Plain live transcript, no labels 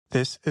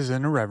This is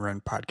an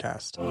Irreverent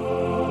podcast.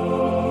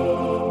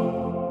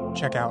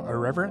 Check out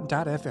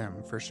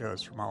irreverent.fm for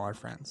shows from all our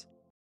friends.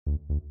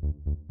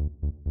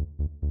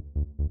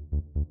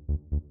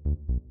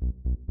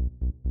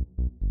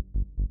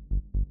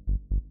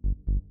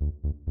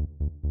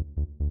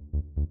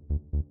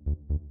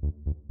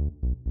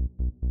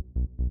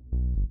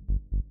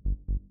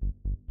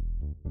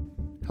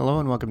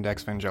 Hello and welcome to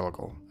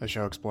Exvangelical, a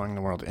show exploring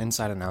the world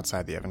inside and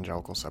outside the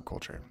evangelical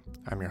subculture.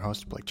 I'm your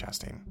host, Blake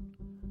Chastain.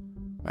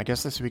 My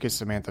guest this week is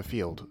Samantha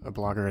Field, a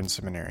blogger and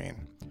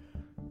seminarian.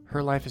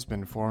 Her life has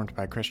been formed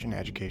by Christian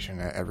education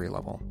at every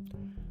level.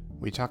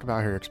 We talk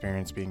about her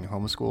experience being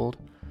homeschooled,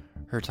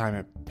 her time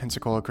at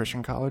Pensacola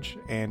Christian College,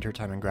 and her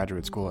time in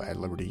graduate school at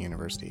Liberty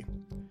University.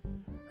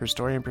 Her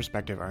story and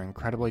perspective are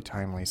incredibly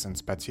timely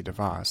since Betsy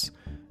DeVos,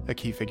 a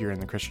key figure in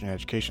the Christian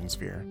education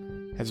sphere,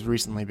 has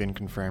recently been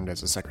confirmed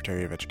as the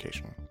Secretary of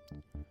Education.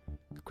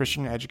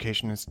 Christian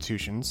education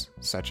institutions,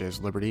 such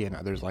as Liberty and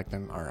others like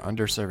them, are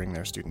underserving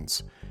their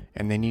students,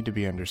 and they need to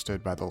be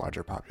understood by the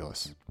larger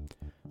populace.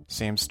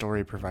 Sam's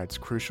story provides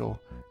crucial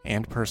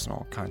and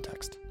personal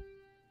context.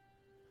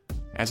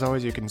 As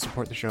always, you can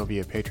support the show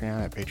via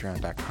Patreon at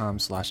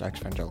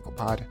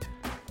patreon.com/exvangelicalpod.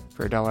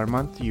 For $1 a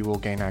month, you will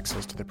gain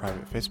access to the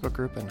private Facebook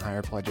group, and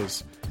higher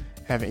pledges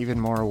have even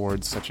more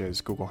awards such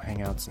as Google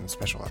Hangouts and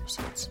special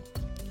episodes.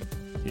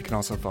 You can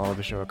also follow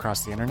the show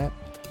across the internet.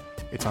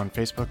 It's on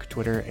Facebook,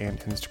 Twitter, and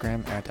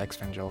Instagram at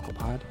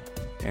exvangelicalpod,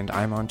 and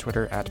I'm on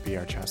Twitter at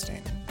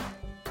brchastain.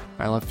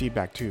 I love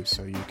feedback too,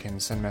 so you can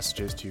send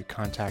messages to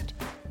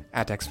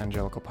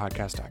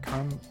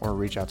contact@exvangelicalpodcast.com or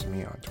reach out to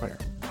me on Twitter.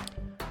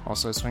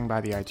 Also, swing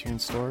by the iTunes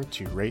store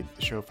to rate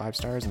the show 5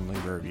 stars and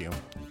leave a review.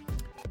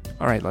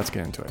 All right, let's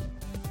get into it.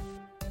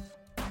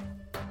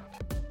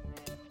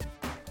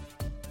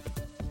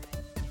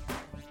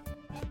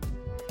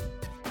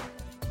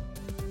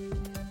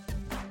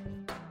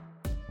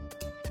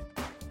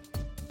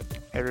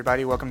 Hey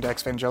everybody, welcome to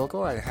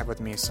Exvangelical. I have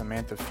with me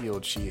Samantha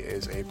Field. She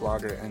is a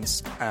blogger and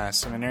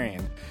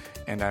seminarian,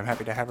 and I'm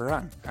happy to have her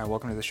on.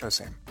 Welcome to the show,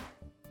 Sam.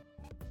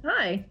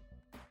 Hi.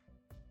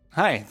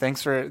 Hi.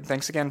 Thanks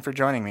again for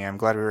joining me. I'm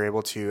glad we were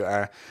able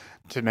to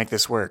make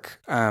this work.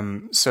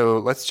 So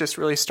let's just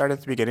really start at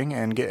the beginning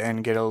and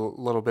get a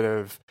little bit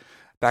of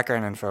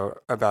background info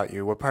about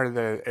you. What part of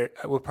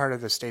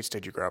the States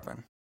did you grow up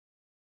in?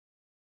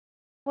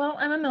 Well,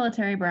 I'm a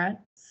military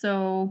brat,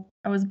 so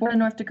I was born in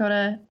North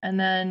Dakota, and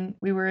then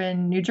we were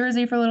in New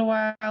Jersey for a little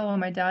while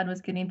my dad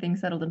was getting things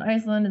settled in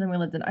Iceland, and then we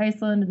lived in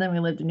Iceland, and then we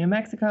lived in New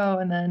Mexico,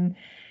 and then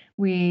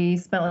we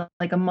spent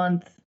like a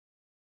month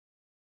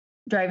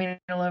driving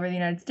all over the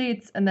United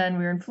States, and then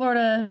we were in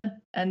Florida,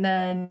 and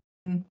then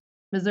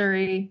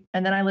Missouri,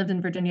 and then I lived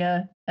in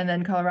Virginia, and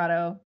then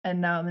Colorado,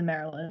 and now I'm in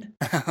Maryland.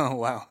 Oh,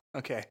 wow.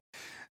 Okay.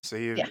 So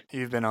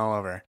you've been all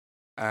over.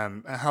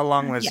 How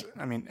long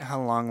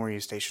were you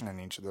stationed in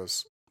each of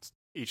those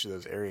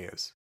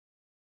areas?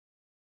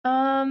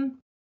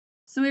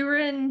 So we were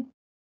in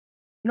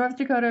North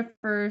Dakota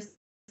for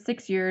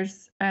 6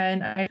 years,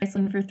 and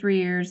Iceland for 3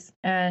 years,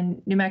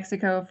 and New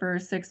Mexico for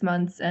 6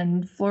 months,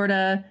 and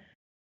Florida.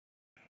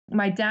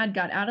 My dad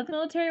got out of the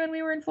military when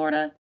we were in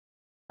Florida.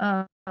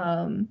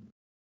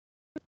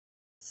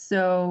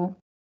 So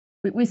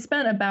we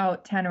spent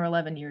about 10 or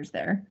 11 years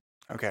there.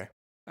 Okay.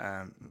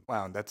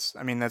 Wow, that's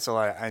a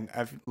lot.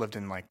 I've lived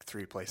in like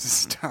 3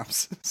 places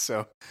tops,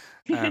 so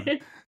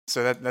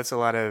that's a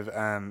lot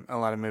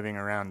of moving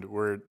around.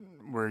 Were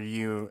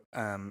you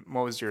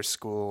what was your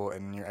school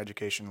and your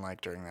education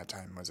like during that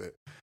time? Was it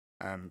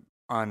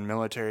on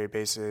military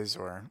bases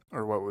or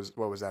what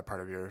was that part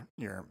of your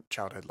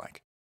childhood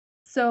like?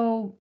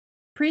 So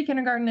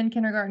pre-kindergarten and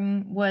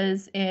kindergarten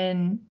was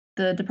in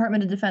the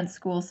Department of Defense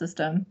school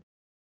system.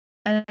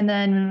 And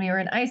then when we were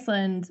in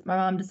Iceland, my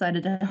mom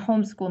decided to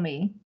homeschool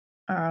me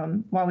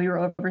while we were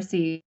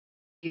overseas.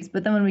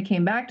 But then when we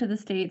came back to the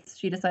States,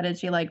 she decided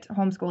she liked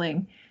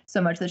homeschooling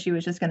so much that she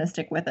was just going to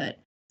stick with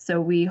it.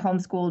 So we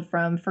homeschooled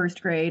from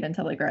first grade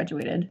until I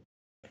graduated.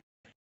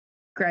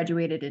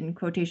 Graduated in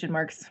quotation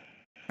marks.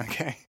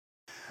 Okay.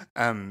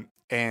 And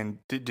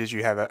did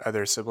you have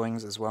other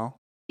siblings as well?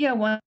 Yeah,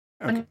 one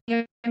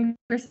younger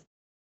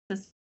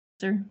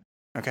sister.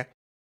 Okay.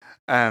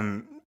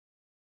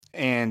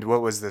 And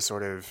what was the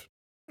sort of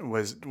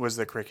was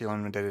the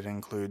curriculum? Did it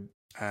include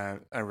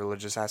a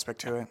religious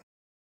aspect to it?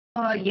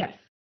 Yes.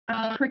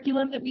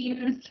 Curriculum that we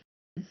used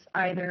is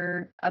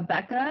either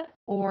Abeka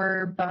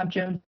or Bob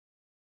Jones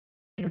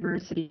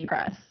University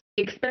Press.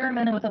 We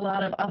experimented with a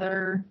lot of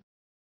other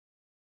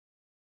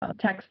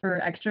texts for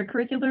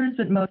extracurriculars,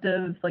 but most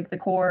of like the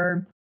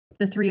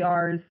 3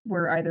 R's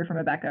were either from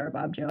Abeka or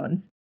Bob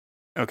Jones.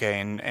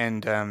 Okay,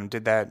 and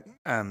did that?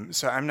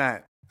 So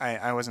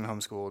I wasn't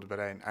homeschooled, but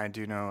I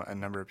do know a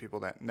number of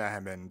people that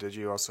have been. Did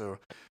you also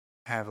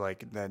have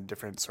like the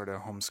different sort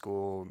of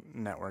homeschool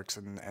networks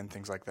and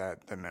things like that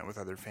met with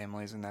other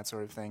families and that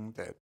sort of thing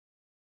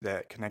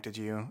that connected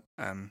you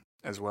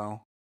as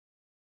well?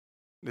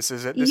 This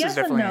is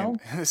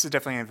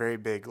definitely a very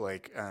big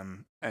like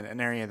an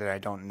area that I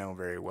don't know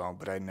very well,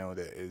 but I know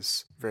that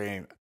is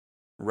very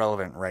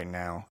relevant right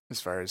now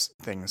as far as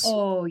things.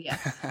 Oh,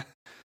 yes.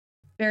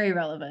 Very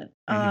relevant.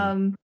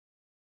 Mhm.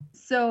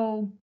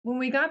 So when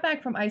we got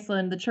back from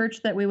Iceland, the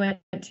church that we went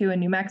to in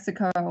New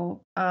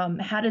Mexico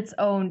had its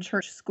own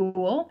church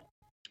school.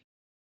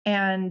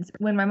 And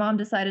when my mom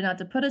decided not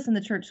to put us in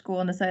the church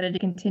school and decided to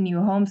continue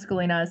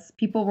homeschooling us,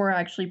 people were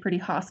actually pretty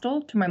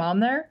hostile to my mom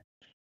there.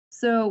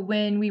 So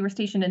when we were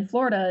stationed in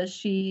Florida,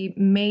 she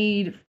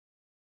made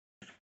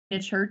a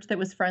church that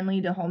was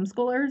friendly to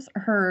homeschoolers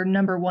her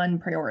number one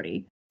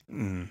priority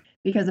Mhm.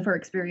 because of her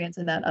experience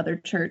in that other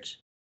church.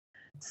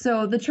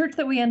 So the church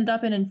that we ended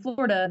up in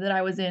Florida that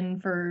I was in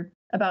for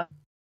about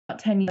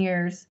 10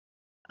 years,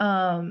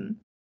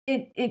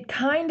 it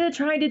kind of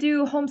tried to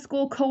do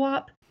homeschool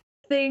co-op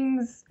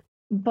things,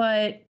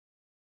 but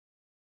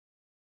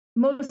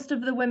most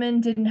of the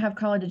women didn't have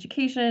college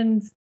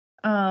educations.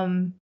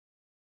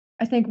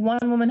 I think one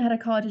woman had a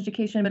college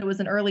education, but it was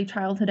an early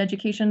childhood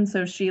education,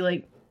 so she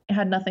like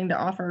had nothing to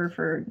offer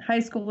for high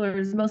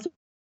schoolers. Most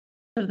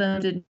of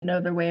them didn't know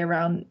their way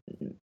around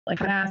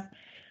like math.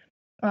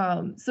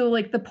 So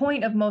like the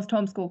point of most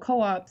homeschool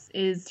co-ops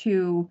is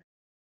to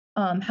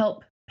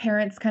help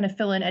parents kind of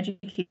fill in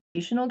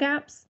educational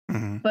gaps,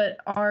 Mhm. but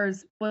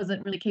ours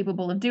wasn't really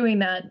capable of doing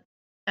that.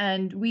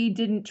 And we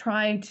didn't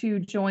try to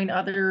join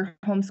other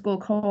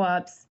homeschool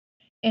co-ops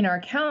in our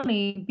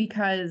county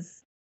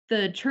because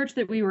the church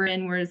that we were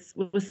in was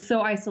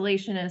so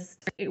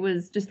isolationist. It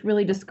was just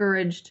really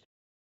discouraged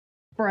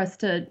for us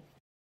to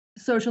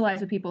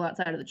socialize with people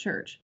outside of the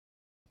church.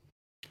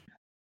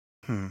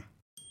 Hmm.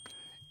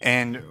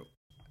 And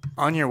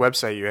on your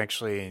website, you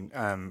actually,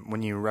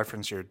 when you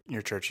reference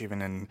your church,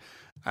 even in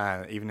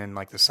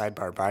like the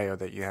sidebar bio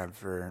that you have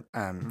for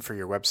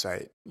your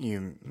website,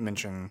 you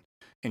mention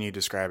and you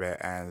describe it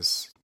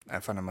as a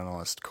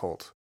fundamentalist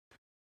cult.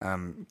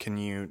 Can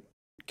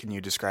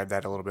you describe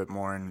that a little bit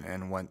more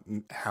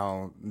and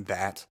how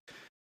that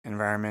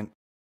environment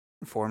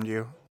formed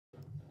you?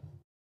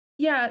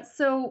 Yeah,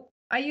 so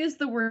I use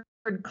the word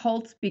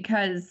cult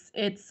because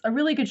it's a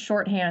really good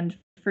shorthand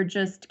for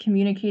just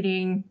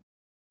communicating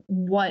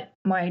what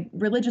my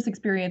religious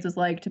experience was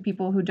like to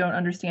people who don't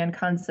understand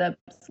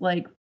concepts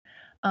like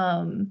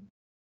um,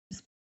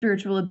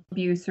 spiritual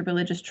abuse or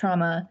religious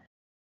trauma.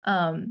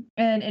 And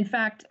in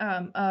fact,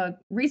 a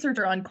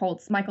researcher on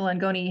cults, Michael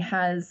Langoni,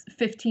 has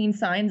 15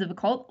 signs of a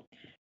cult,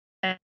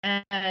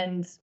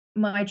 and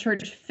my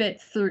church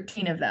fit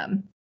 13 of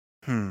them.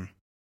 Hmm.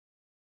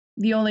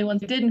 The only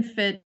ones that didn't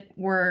fit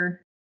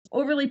were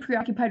overly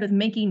preoccupied with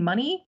making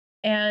money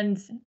and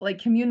like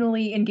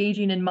communally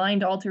engaging in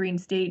mind altering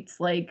states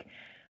like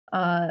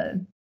uh,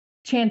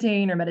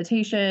 chanting or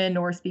meditation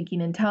or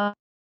speaking in tongues,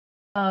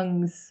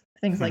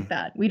 things Hmm. like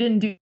that. We didn't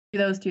do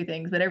those two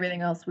things, but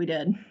everything else we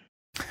did.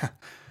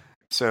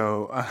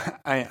 So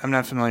I'm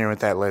not familiar with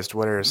that list.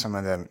 What are some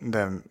of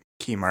the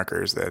key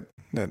markers that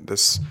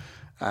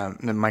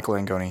Michael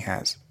Angoni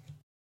has?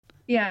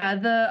 Yeah,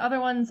 the other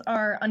ones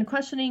are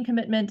unquestioning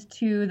commitment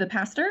to the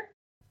pastor.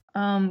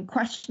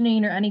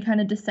 Questioning or any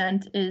kind of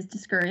dissent is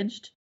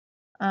discouraged.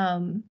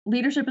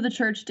 Leadership of the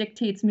church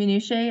dictates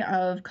minutiae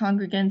of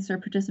congregants or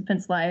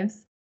participants'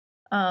 lives.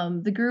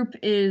 The group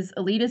is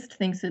elitist,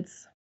 thinks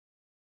it's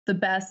the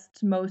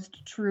best,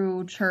 most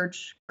true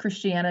church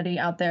Christianity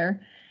out there,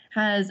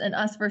 has an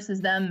us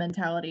versus them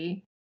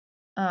mentality.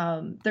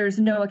 There's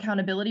no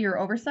accountability or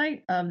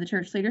oversight of the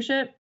church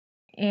leadership,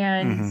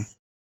 and Mm-hmm.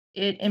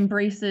 it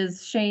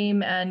embraces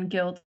shame and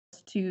guilt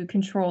to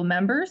control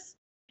members.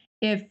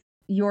 If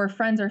your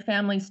friends or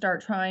family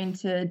start trying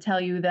to tell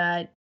you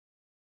that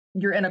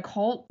you're in a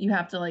cult, you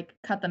have to like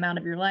cut them out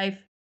of your life.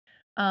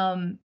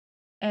 Um,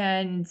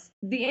 and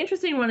the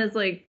interesting one is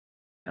like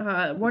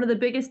one of the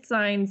biggest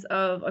signs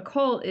of a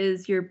cult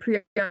is you're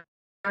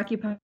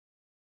preoccupied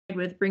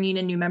with bringing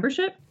in new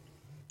membership,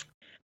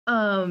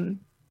 um,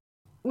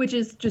 which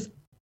is just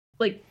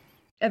like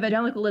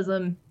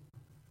evangelicalism.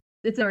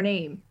 It's in our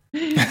name.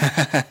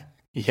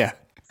 Yeah.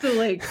 So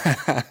like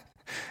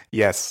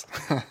Yes.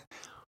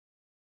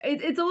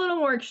 it's a little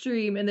more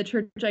extreme in the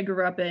church I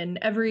grew up in.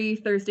 Every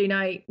Thursday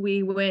night,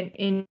 we went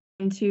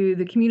into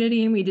the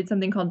community and we did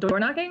something called door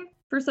knocking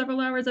for several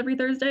hours every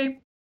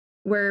Thursday,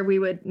 where we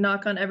would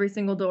knock on every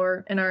single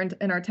door in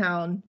our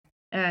town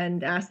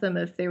and ask them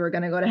if they were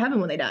going to go to heaven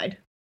when they died.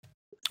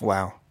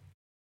 Wow.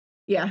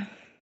 Yeah,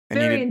 And you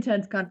very did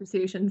intense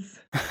conversations.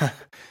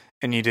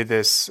 and you did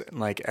this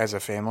like as a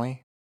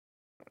family?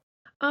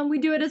 We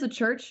do it as a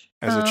church.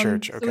 As a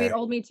church, So we'd okay.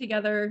 all meet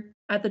together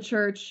at the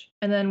church,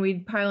 and then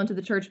we'd pile into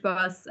the church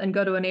bus and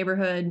go to a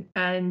neighborhood,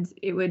 and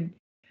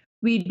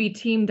we'd be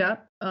teamed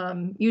up.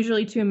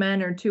 Usually two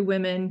men or two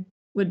women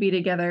would be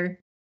together.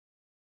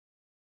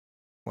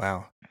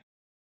 Wow.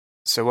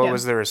 So what Yeah.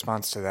 was the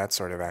response to that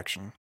sort of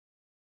action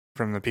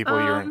from the people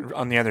Um, you're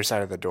on the other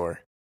side of the door?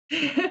 I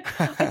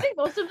think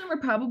most of them were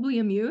probably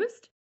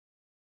amused.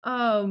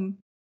 Um,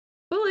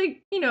 but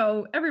like,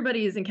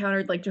 everybody has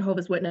encountered like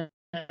Jehovah's Witness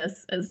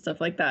and stuff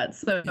like that.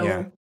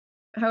 Yeah. So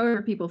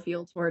however people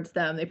feel towards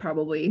them, they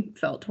probably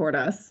felt toward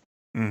us.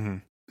 Mm-hmm.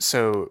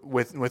 So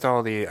with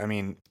all the, I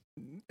mean,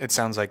 it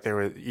sounds like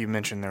you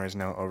mentioned there was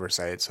no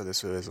oversight, so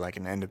this was like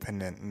an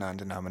independent,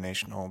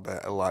 non-denominational,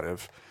 but a lot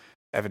of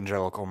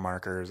evangelical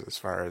markers as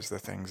far as the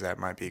things that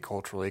might be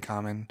culturally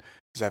common.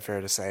 Is that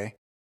fair to say?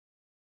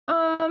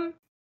 Um,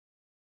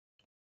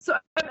 so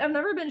I've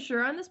never been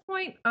sure on this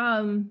point.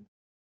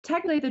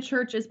 Technically, the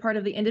church is part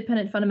of the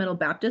Independent Fundamental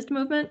Baptist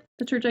movement,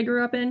 the church I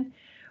grew up in,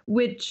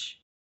 which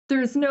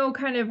there's no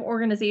kind of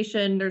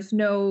organization, there's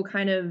no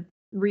kind of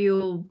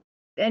real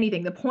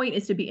anything. The point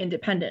is to be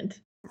independent.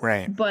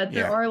 Right. But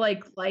there Yeah. are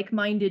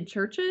like-minded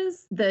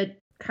churches that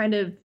kind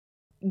of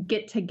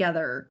get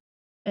together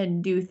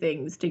and do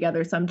things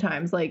together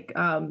sometimes. Like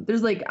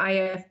there's like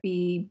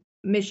IFB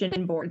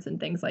mission boards and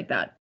things like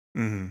that.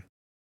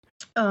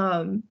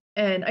 Mm-hmm.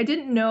 And I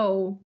didn't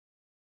know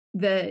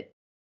that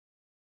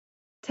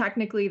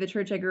technically the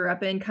church I grew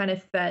up in kind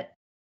of fit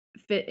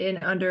in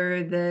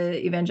under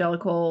the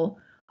evangelical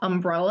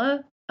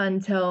umbrella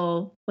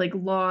until like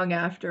long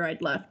after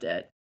I'd left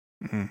it.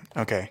 Mm-hmm.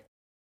 Okay.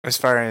 As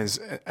far as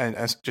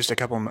just a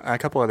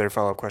couple other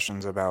follow-up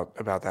questions about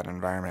that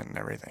environment and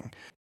everything.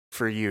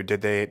 For you,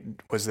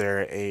 was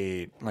there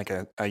a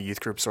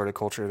youth group sort of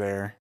culture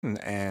there,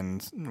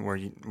 and were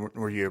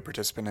you a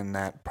participant in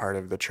that part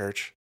of the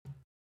church?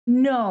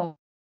 No.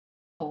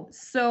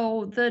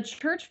 So the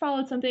church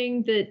followed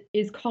something that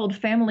is called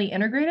family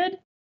integrated.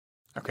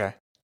 Okay.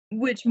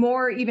 Which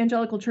more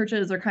evangelical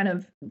churches are kind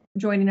of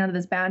joining out of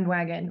this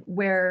bandwagon,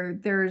 where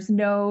there's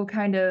no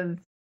kind of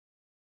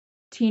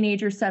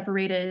teenager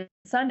separated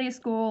Sunday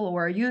school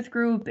or a youth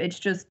group. It's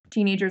just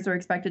teenagers are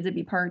expected to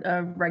be part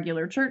of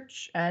regular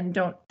church and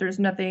there's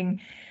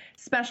nothing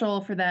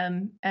special for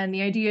them. And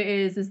the idea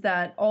is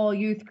that all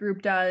youth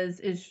group does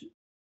is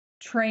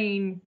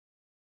train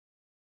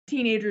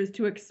teenagers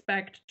to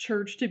expect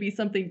church to be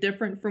something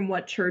different from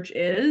what church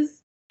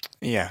is.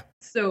 Yeah.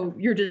 So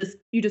you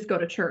just go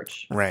to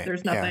church. Right.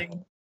 There's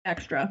nothing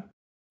extra.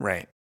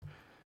 Right.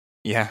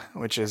 Yeah,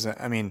 which is,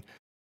 I mean,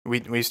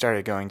 we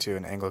started going to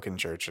an Anglican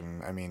church,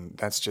 and I mean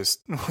that's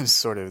just was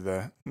sort of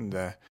the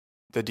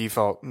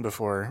default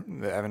before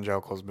the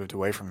evangelicals moved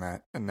away from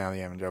that, and now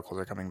the evangelicals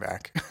are coming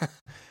back.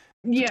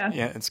 Yeah.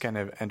 Yeah, it's kind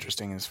of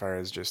interesting as far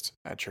as just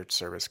a church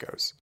service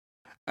goes.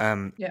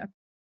 Yeah.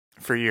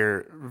 For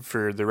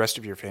the rest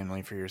of your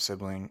family, for your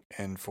sibling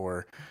and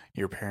for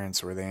your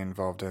parents, were they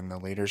involved in the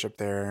leadership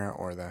there,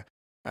 or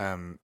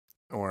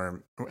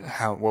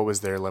what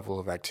was their level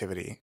of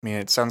activity? I mean,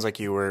 it sounds like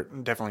you were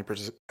definitely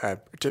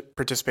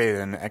participated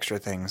in extra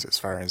things as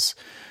far as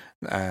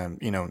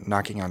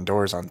knocking on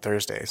doors on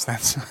Thursdays.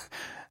 That's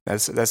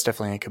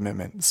definitely a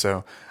commitment.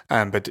 So,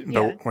 but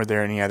were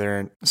there any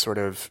other sort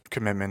of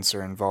commitments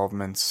or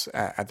involvements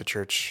at the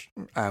church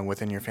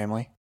within your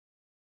family?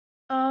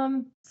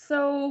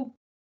 So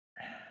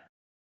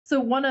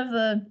one of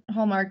the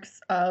hallmarks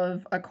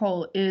of a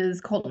cult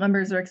is cult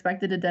members are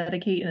expected to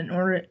dedicate an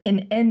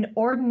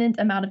inordinate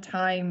amount of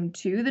time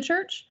to the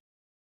church.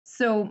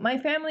 So my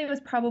family was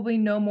probably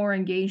no more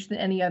engaged than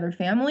any other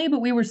family,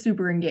 but we were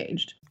super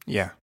engaged.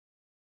 Yeah.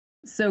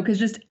 So, because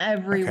just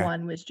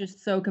everyone was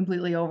just so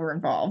completely over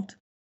involved.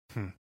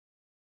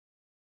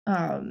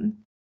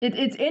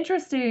 It's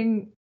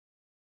interesting.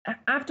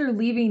 After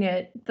leaving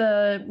it,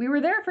 we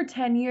were there for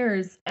 10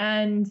 years,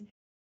 and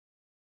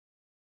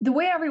the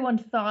way everyone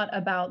thought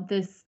about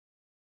this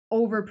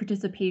over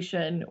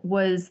participation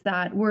was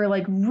that we're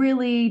like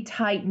really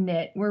tight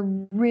knit, we're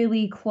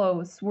really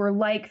close, we're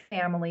like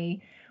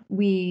family.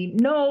 We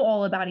know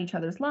all about each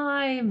other's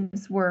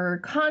lives. We're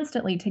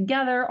constantly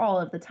together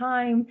all of the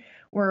time.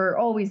 We're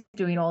always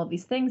doing all of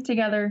these things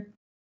together.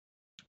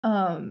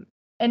 And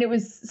it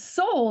was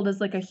sold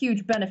as like a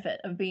huge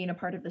benefit of being a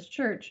part of this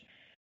church.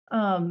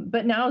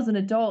 But now as an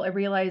adult, I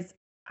realize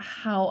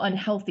how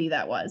unhealthy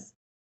that was.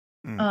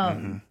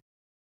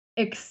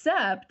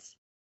 Except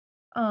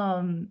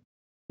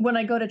when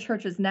I go to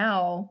churches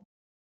now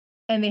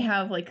and they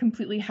have like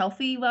completely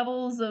healthy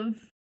levels of,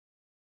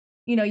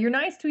 you're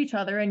nice to each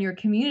other and you're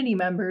community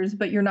members,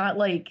 but you're not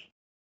like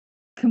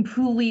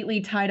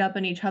completely tied up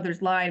in each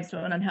other's lives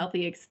to an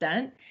unhealthy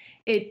extent.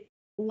 It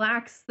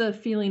lacks the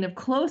feeling of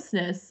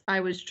closeness I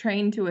was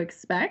trained to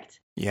expect.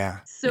 Yeah.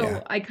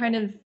 So I kind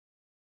of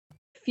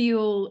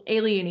feel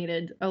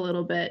alienated a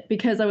little bit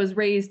because I was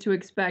raised to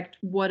expect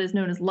what is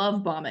known as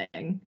love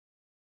bombing.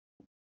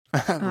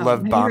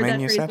 Love bombing,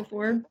 you said?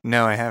 Before?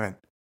 No, I haven't.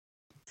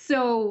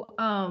 So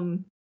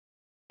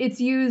it's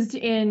used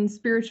in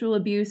spiritual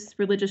abuse,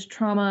 religious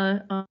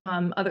trauma,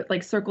 other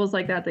like circles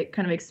like that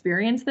kind of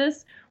experience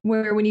this,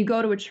 where when you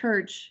go to a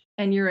church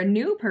and you're a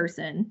new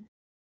person,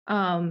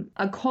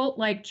 a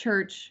cult-like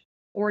church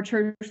or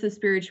church that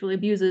spiritually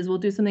abuses will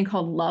do something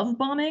called love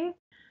bombing,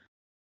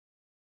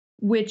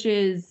 which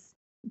is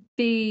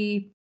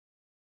they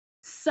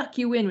suck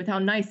you in with how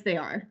nice they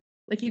are.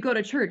 Like you go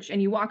to church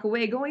and you walk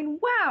away going,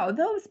 wow,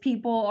 those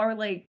people are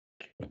like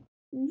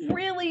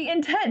really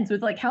intense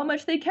with like how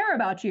much they care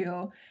about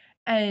you.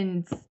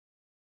 And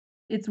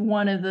it's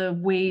one of the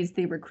ways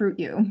they recruit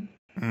you.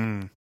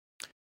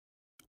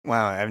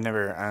 Wow, I've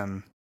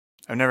never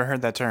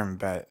heard that term,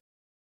 but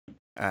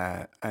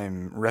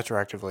I'm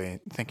retroactively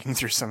thinking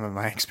through some of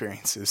my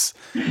experiences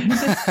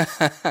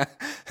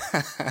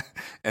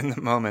in the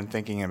moment,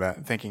 thinking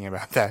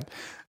about that.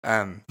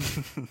 Um,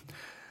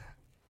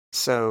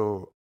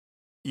 so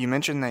you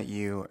mentioned that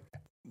you're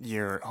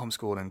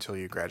homeschooled until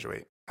you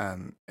graduate,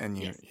 and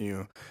you Yes.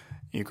 you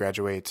you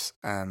graduate,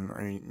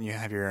 or you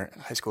have your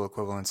high school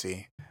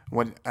equivalency.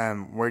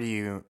 Where do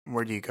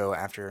you go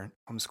after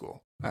homeschool?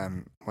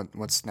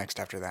 What's next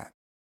after that?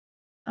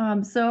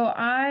 So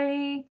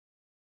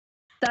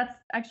that's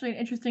actually an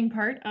interesting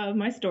part of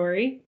my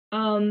story.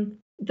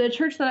 The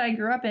church that I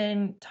grew up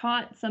in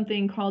taught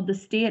something called the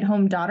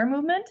stay-at-home daughter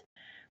movement,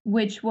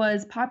 which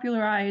was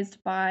popularized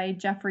by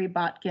Jeffrey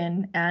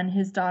Botkin and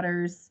his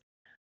daughters,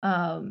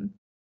 um,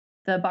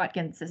 the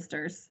Botkin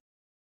sisters.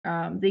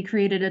 They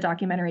created a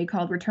documentary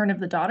called Return of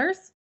the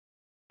Daughters,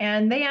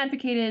 and they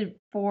advocated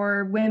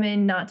for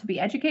women not to be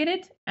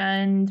educated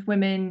and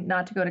women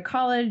not to go to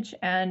college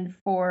and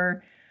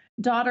for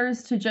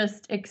daughters to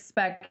just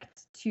expect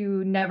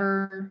to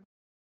never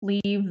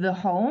leave the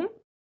home.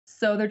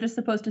 So they're just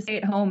supposed to stay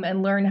at home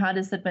and learn how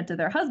to submit to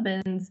their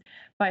husbands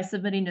by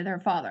submitting to their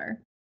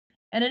father.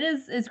 And it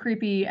is as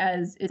creepy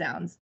as it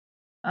sounds.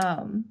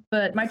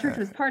 But my church Uh,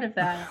 was part of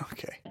that.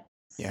 okay,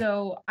 yeah.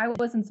 So I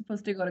wasn't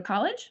supposed to go to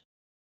college.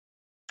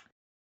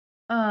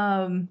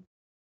 Um,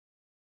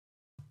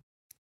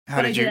 How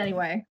but I did did you?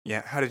 anyway.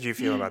 Yeah, how did you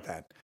feel about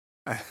that?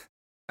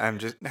 I'm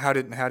just how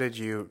did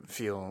you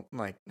feel?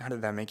 Like, how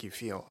did that make you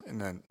feel?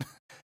 And then,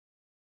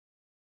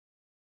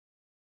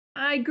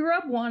 I grew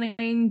up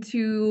wanting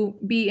to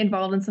be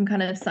involved in some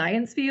kind of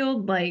science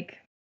field. Like,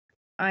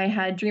 I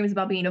had dreams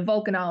about being a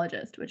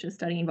volcanologist, which is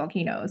studying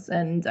volcanoes,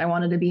 and I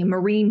wanted to be a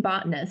marine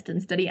botanist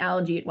and study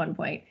algae at one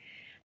point.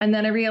 And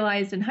then I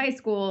realized in high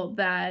school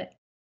that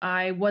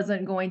I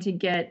wasn't going to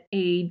get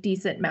a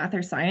decent math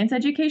or science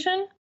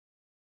education,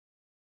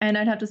 and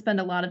I'd have to spend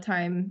a lot of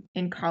time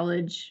in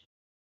college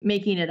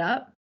making it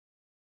up.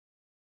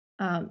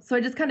 So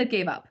I just kind of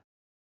gave up.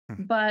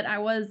 But I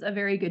was a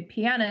very good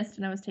pianist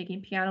and I was taking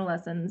piano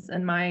lessons.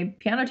 And my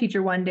piano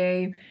teacher one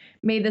day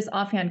made this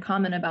offhand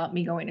comment about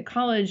me going to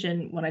college.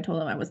 And when I told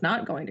him I was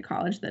not going to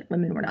college, that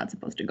women were not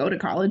supposed to go to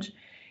college,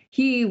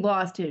 he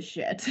lost his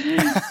shit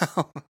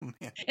oh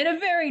man, in a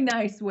very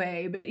nice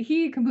way. But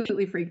he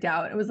completely freaked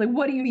out. It was like,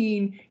 what do you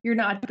mean you're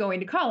not going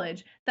to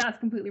college? That's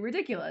completely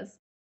ridiculous.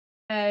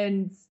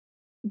 And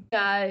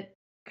that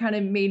kind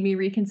of made me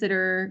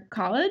reconsider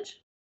college.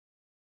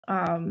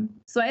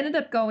 So I ended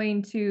up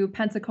going to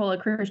Pensacola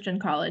Christian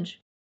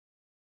College,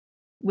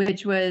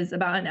 which was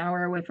about an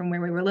hour away from where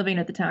we were living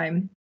at the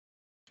time.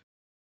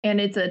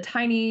 And it's a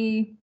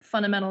tiny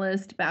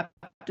fundamentalist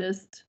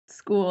Baptist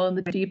school in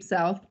the deep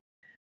South.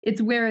 It's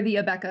where the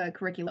Abeka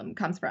curriculum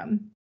comes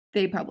from.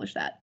 They published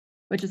that,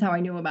 which is how I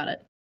knew about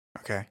it.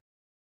 okay.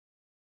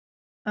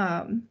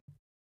 Um,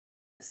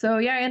 so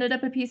yeah, I ended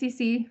up at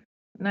PCC,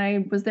 and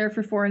I was there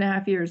for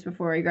 4.5 years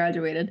before I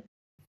graduated.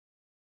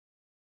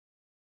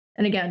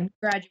 And again,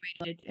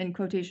 graduated in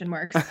quotation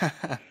marks.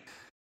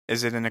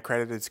 Is it an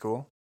accredited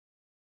school?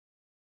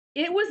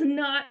 It was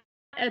not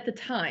at the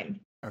time.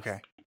 Okay.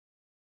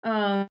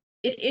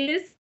 It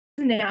is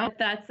now.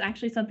 That's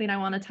actually something I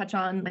want to touch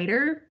on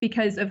later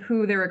because of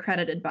who they're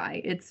accredited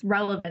by. It's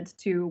relevant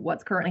to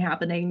what's currently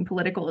happening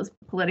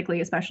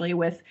politically, especially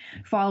with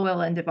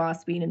Falwell and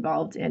DeVos being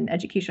involved in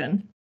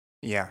education.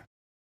 Yeah.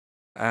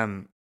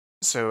 Um.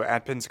 So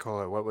at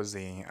Pensacola, what was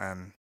the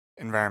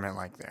environment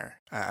like there?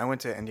 I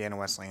went to Indiana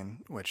Wesleyan,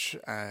 which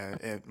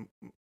it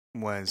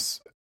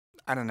was,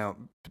 I don't know,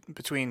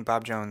 between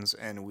Bob Jones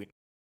and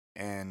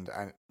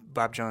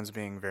Bob Jones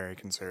being very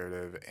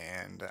conservative,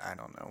 and I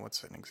don't know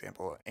what's an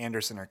example.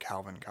 Anderson or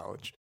Calvin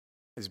College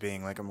is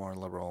being like a more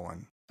liberal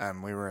one.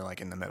 We were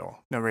like in the middle.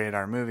 No rated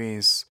R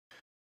movies,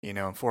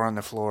 four on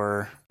the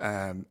floor.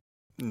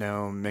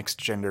 No mixed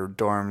gender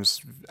dorms,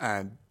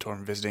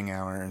 dorm visiting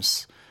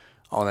hours,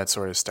 all that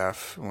sort of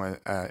stuff.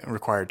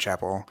 Required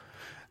chapel.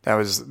 That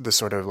was the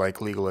sort of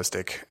like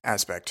legalistic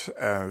aspect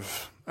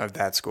of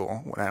that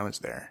school when I was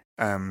there.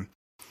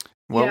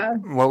 What Yeah.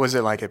 what was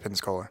it like at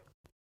Pensacola?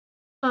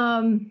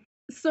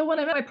 So when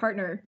I met my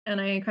partner and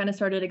I kind of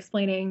started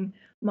explaining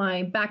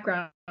my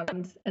background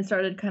and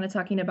started kind of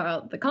talking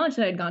about the college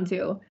that I'd gone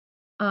to,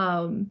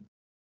 um,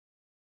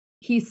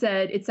 he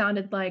said it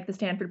sounded like the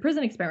Stanford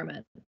Prison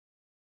Experiment.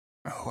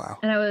 Oh wow.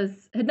 And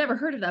had never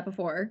heard of that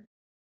before,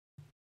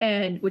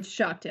 and which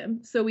shocked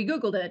him. So we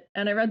Googled it,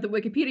 and I read the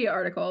Wikipedia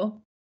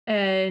article,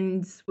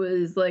 and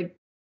was like,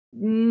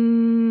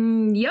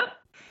 "Yep."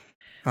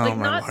 Oh Like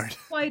my not lord.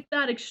 quite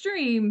that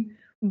extreme,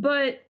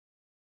 but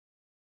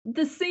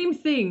the same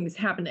things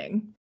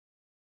happening.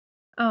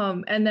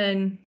 And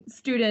then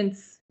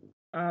students,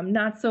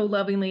 not so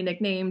lovingly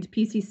nicknamed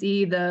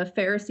PCC, the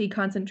Pharisee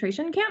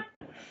concentration camp,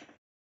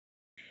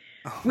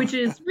 which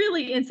is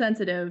really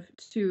insensitive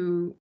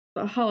to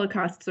the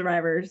Holocaust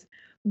survivors.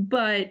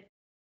 But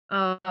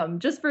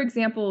just for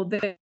example,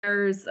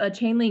 there's a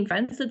chain link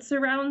fence that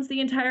surrounds the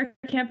entire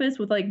campus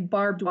with like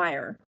barbed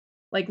wire,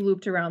 like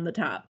looped around the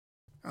top.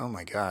 Oh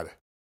my god.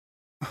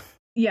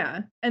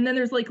 Yeah. And then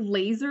there's like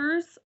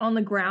lasers on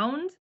the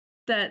ground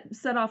that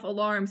set off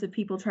alarms if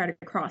people try to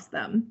cross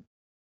them.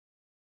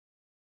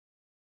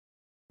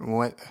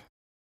 What?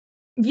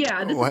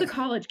 Yeah, this is a What?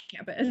 college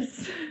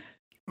campus.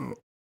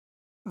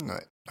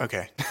 What?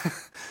 Okay.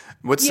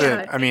 What's the?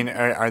 Yeah. I mean,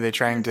 are they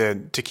trying There's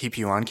to keep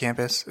you on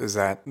campus? Is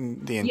that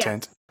the yes.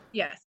 intent?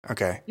 Yes.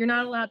 Okay. You're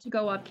not allowed to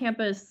go off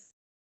campus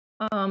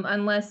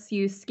unless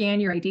you scan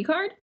your ID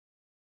card.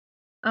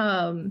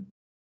 Um,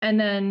 and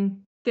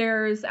then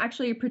there's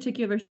actually a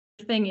particular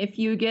thing if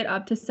you get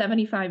up to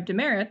 75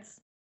 demerits,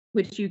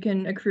 which you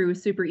can accrue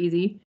super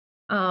easy,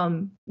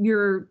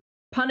 you're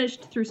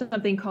punished through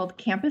something called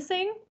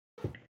campusing,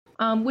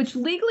 which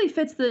legally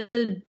fits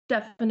the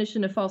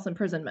definition of false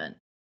imprisonment.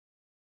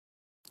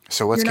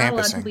 So what's You're not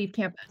allowed to campusing? leave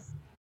campus.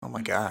 Oh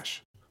my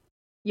gosh.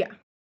 Yeah.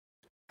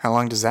 How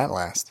long does that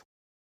last?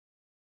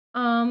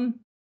 Um,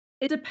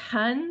 it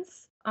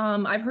depends.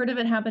 I've heard of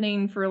it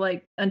happening for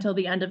like until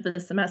the end of the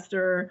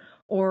semester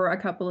or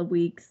a couple of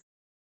weeks.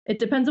 It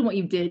depends on what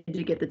you did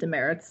to get the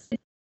demerits.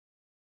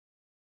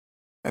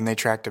 And they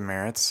track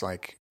demerits,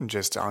 like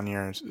just on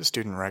your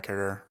student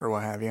record or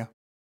what have you?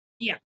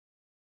 Yeah.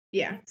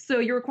 Yeah. So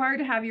you're required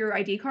to have your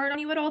ID card on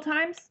you at all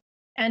times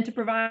and to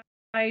provide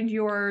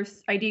your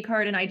ID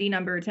card and ID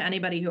number to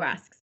anybody who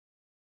asks.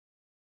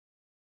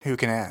 Who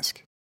can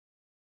ask?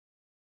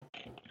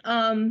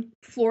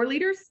 Floor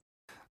leaders?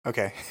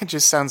 Okay. It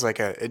just sounds like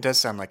it does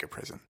sound like a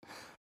prison.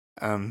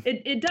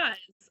 It does.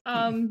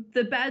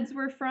 The beds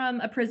were from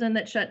a prison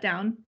that shut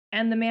down,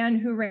 and the man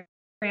who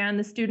ran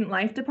the student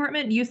life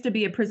department used to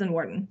be a prison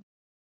warden.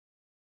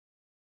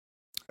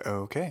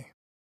 Okay.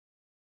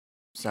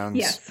 Sounds.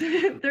 Yes.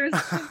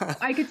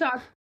 I could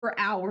talk for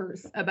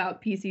hours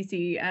about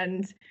PCC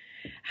and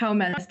how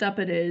messed up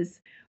it is.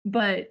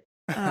 But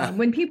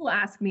when people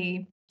ask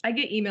me, I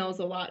get emails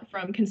a lot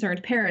from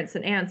concerned parents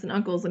and aunts and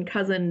uncles and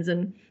cousins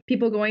and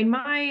people going,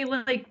 my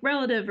like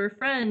relative or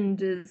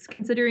friend is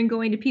considering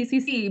going to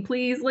PCC.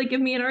 Please like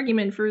give me an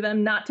argument for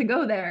them not to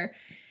go there.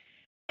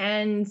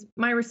 And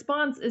my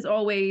response is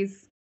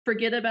always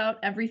forget about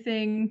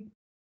everything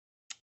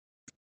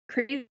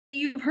crazy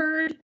you've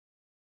heard.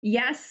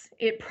 Yes,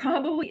 it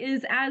probably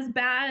is as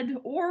bad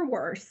or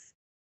worse.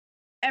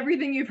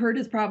 Everything you've heard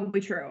is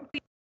probably true.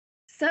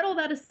 Settle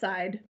that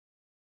aside.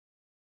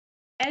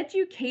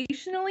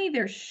 Educationally,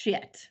 they're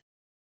shit.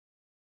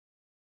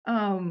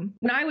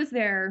 When I was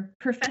there,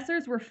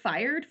 professors were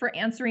fired for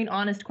answering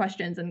honest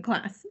questions in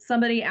class.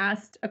 Somebody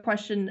asked a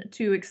question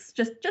to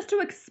just to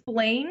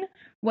explain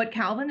what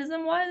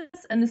Calvinism was,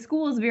 and the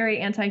school is very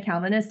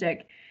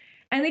anti-Calvinistic,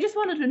 and they just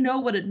wanted to know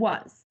what it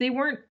was. They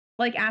weren't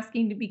like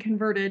asking to be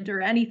converted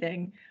or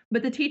anything,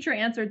 but the teacher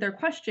answered their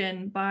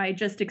question by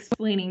just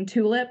explaining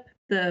TULIP,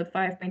 the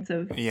 5 points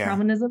of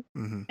Calvinism,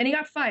 and he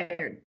got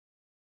fired.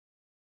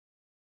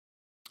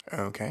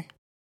 Okay.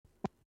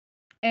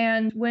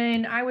 And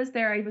when I was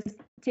there, I was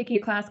taking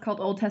a class called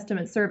Old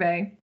Testament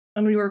Survey,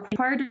 and we were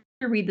required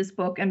to read this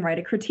book and write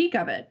a critique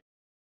of it.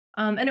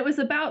 And it was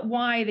about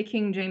why the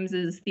King James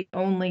is the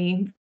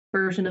only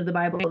version of the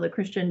Bible that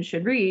Christians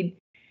should read.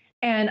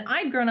 And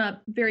I'd grown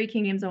up very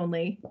King James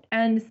only,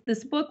 and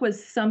this book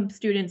was some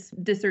student's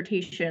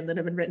dissertation that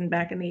had been written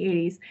back in the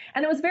 80s,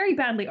 and it was very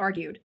badly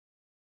argued.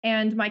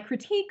 And my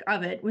critique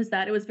of it was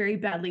that it was very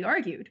badly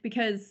argued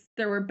because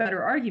there were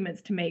better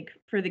arguments to make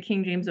for the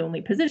King James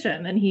only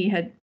position, and he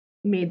had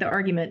made the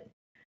argument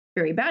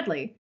very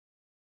badly.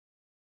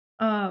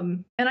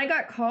 And I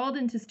got called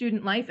into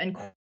student life and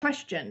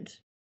questioned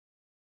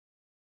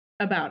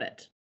about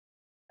it,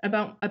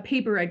 about a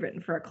paper I'd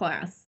written for a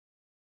class.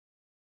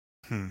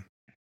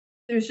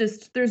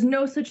 There's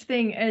no such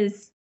thing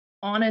as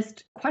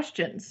honest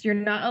questions. You're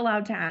not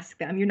allowed to ask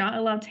them. You're not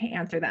allowed to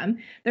answer them.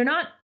 They're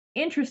not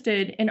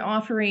interested in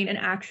offering an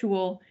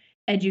actual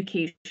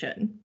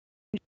education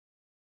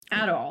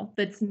at all.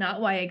 That's not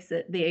why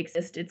they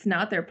exist. It's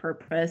not their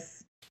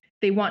purpose.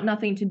 They want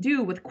nothing to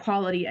do with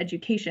quality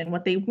education.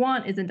 What they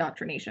want is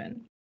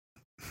indoctrination.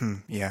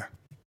 Yeah.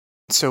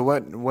 So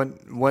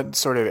what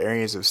sort of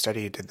areas of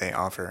study did they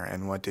offer,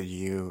 and what did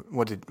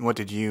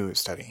you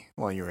study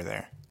while you were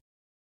there?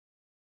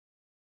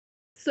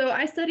 So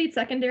I studied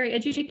secondary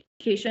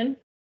education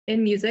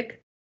in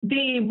music.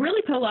 They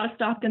really put a lot of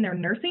stock in their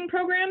nursing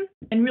program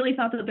and really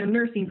thought that their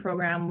nursing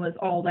program was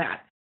all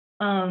that.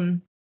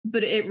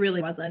 But it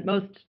really wasn't.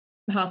 Most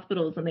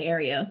hospitals in the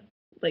area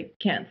like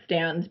can't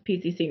stand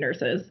PCC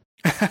nurses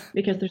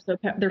because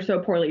they're so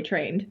poorly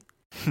trained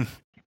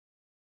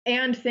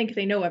and think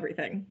they know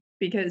everything,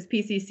 because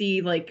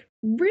PCC like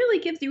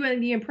really gives you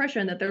the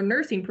impression that their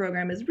nursing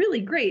program is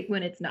really great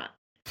when it's not.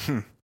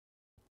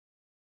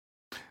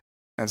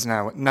 That's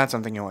not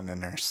something you want in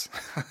a nurse.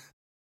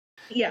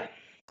 Yeah.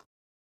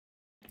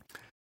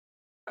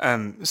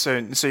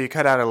 So you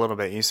cut out a little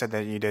bit. You said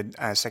that you did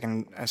a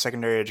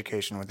secondary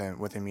education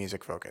with a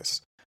music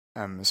focus.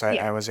 So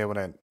Yeah. I was able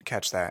to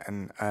catch that.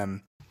 And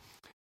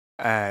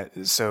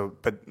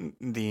but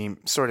the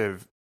sort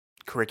of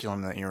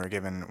curriculum that you were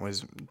given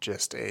was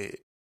just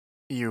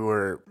you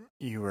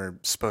were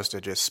supposed to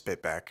just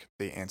spit back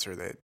the answer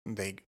that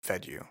they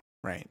fed you.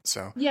 right?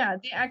 So Yeah,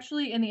 they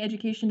actually in the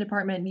education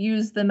department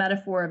use the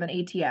metaphor of an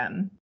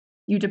ATM.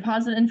 You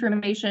deposit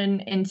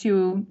information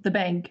into the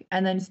bank,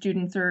 and then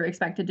students are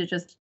expected to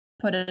just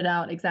put it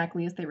out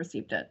exactly as they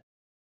received it.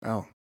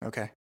 oh,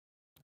 okay.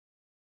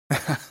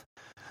 All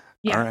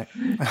Yeah, right.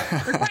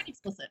 they're quite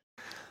explicit.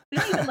 They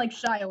don't even like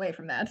shy away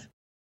from that.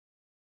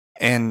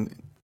 And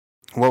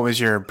what was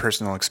your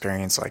personal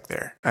experience like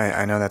there?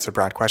 I know that's a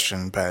broad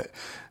question, but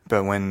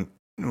when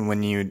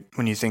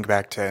you think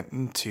back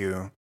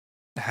to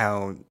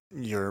how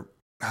your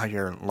how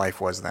your life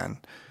was then,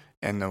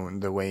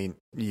 and the way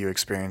you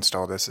experienced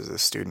all this as a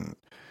student,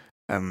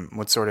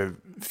 what sort of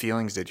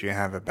feelings did you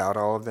have about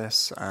all of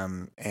this?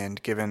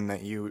 And given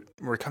that you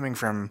were coming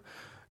from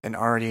an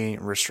already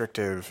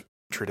restrictive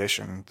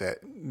tradition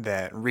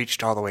that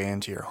reached all the way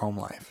into your home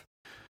life,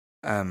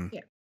 um,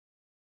 Yeah.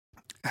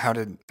 how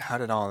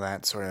did all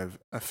that sort of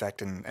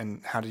affect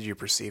and how did you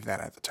perceive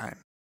that at the time?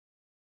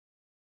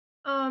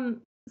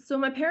 Um, so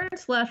my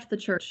parents left the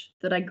church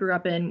that I grew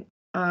up in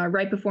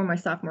right before my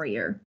sophomore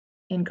year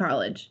in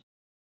college.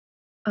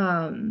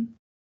 Um,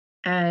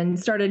 and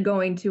started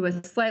going to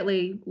a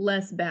slightly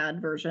less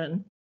bad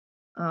version,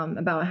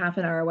 about half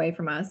an hour away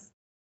from us.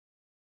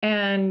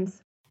 And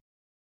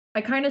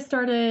I kind of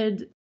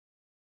started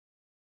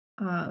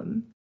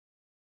um,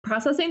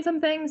 processing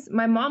some things.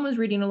 My mom was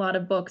reading a lot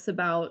of books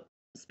about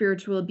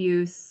spiritual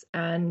abuse,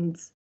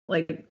 and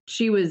like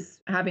she was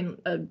having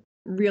a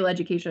real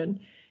education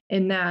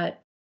in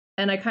that.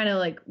 And I kind of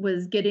like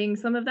was getting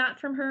some of that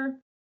from her.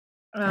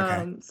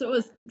 Okay. So it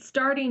was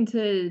starting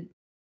to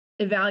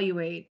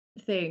evaluate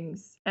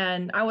things.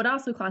 And I would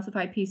also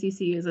classify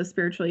PCC as a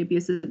spiritually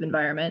abusive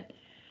environment.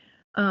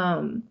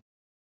 Um,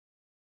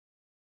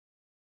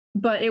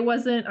 but it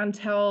wasn't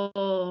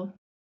until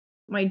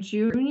my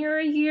junior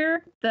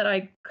year that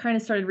I kind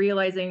of started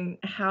realizing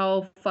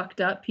how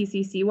fucked up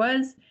PCC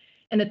was.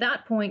 And at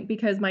that point,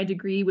 because my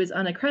degree was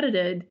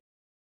unaccredited,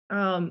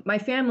 my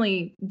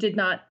family did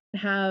not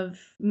have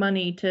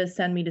money to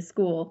send me to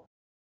school.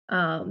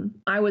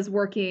 I was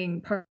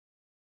working part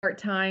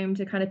time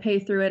to kind of pay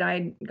through it.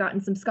 I'd gotten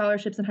some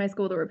scholarships in high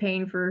school that were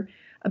paying for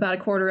about a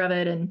quarter of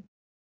it, and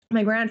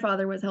my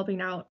grandfather was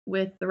helping out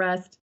with the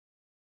rest.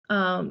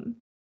 Um,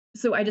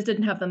 so I just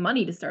didn't have the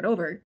money to start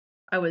over.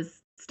 I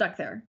was stuck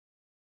there.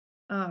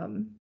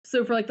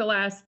 So for like the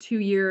last 2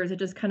 years, I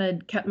just kind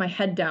of kept my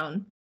head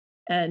down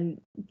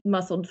and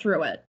muscled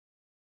through it.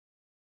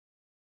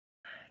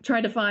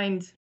 Tried to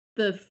find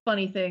the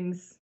funny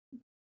things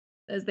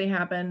as they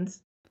happened,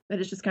 but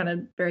it's just kind of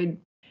very.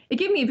 It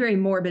gave me a very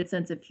morbid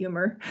sense of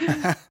humor.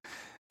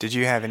 Did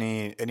you have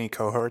any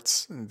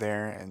cohorts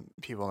there and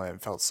people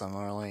that felt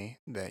similarly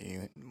that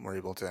you were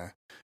able to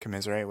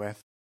commiserate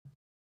with?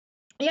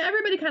 Yeah,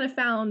 everybody kind of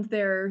found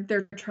their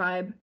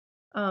tribe.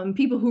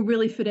 People who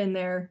really fit in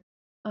there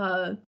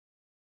uh,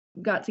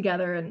 got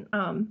together, and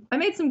I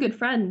made some good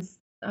friends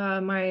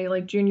my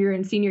like junior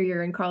and senior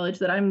year in college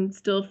that I'm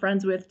still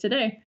friends with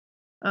today.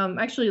 I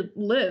actually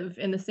live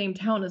in the same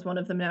town as one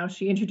of them now.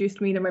 She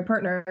introduced me to my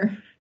partner.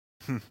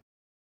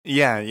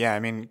 Yeah, yeah. I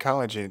mean,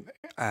 college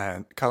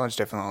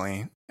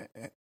definitely,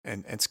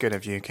 and it's good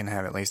if you can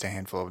have at least a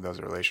handful of those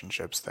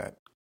relationships that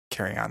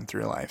carry on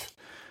through life,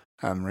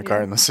 Yeah.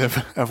 regardless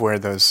of where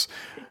those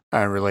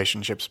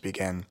relationships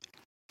begin.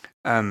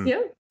 Um,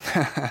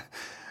 Yeah.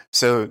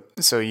 so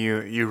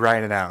you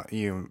ride it out.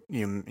 You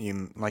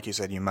like you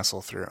said, you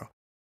muscle through.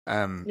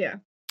 Um, Yeah.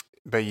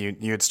 but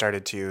you had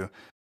started to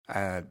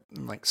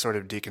like sort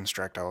of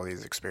deconstruct all of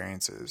these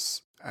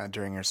experiences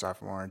during your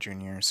sophomore,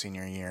 junior,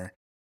 senior year.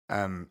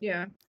 Um,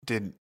 Yeah.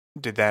 did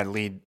did that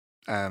lead?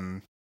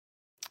 Um,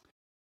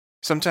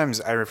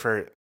 sometimes I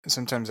refer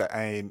sometimes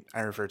I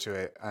refer to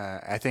it.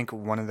 I think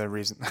one of the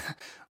reason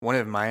one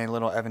of my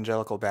little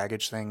evangelical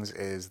baggage things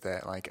is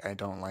that like I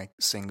don't like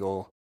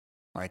single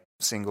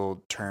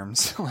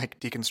terms like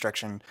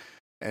deconstruction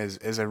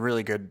is a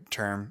really good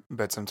term,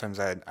 but sometimes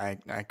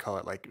I call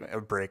it like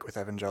a break with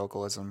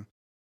evangelicalism.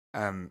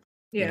 You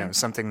Yeah. know,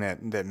 something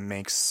that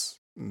makes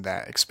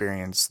that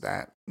experience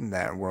that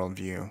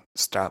worldview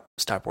stop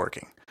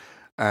working.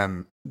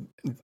 Um,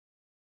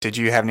 did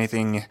you have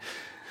anything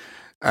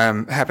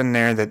happen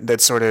there that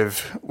sort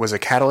of was a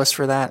catalyst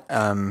for that?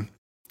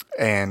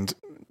 And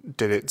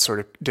did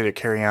it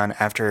carry on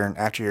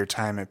after your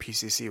time at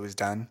PCC was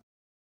done?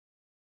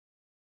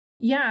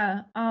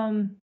 Yeah.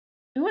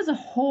 It was a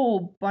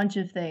whole bunch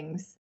of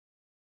things.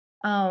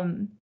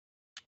 Um,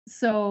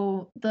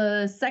 so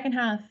the second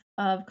half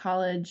of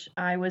college,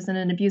 I was in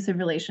an abusive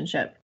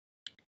relationship.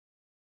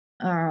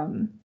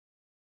 Um,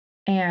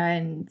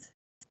 and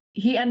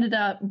he ended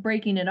up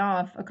breaking it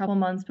off a couple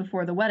months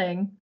before the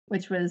wedding,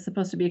 which was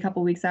supposed to be a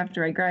couple weeks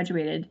after I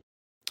graduated,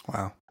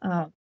 Wow.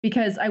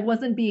 because I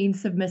wasn't being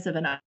submissive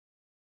enough.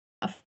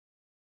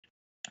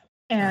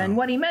 And Oh,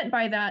 what he meant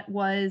by that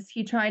was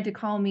he tried to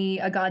call me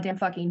a goddamn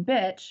fucking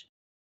bitch,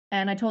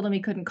 and I told him he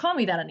couldn't call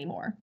me that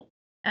anymore.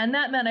 And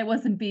that meant I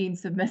wasn't being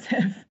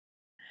submissive.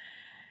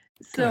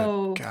 good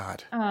So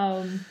God.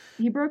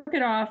 he broke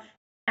it off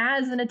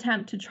as an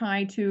attempt to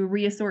try to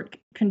reassert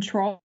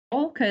control.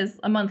 because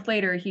a month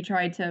later he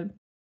tried to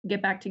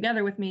get back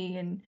together with me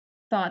and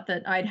thought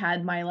that I'd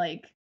had my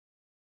like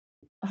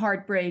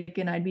heartbreak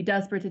and I'd be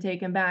desperate to take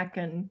him back,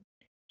 and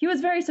he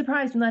was very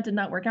surprised when that did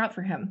not work out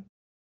for him.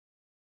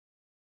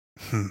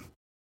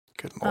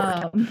 Good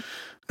Lord.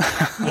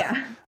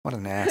 Yeah. What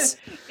an ass.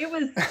 It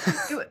was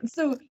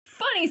so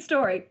funny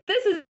story.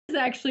 This is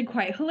actually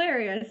quite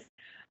hilarious.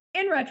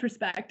 In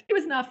retrospect, it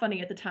was not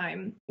funny at the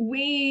time.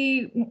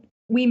 We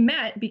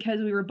met because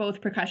we were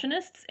both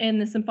percussionists in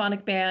the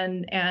symphonic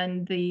band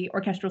and the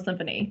orchestral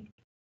symphony.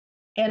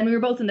 And we were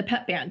both in the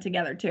pep band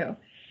together too.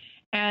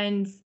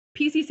 And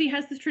PCC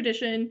has this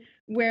tradition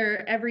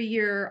where every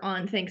year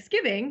on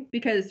Thanksgiving,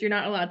 because you're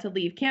not allowed to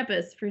leave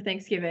campus for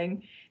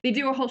Thanksgiving, they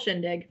do a whole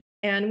shindig.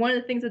 And one of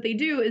the things that they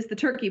do is the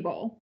Turkey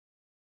Bowl.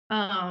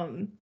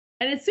 And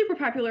it's super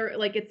popular.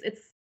 Like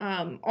it's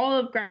all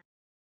of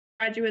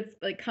graduates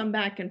like come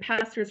back, and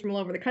pastors from all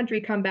over the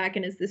country come back,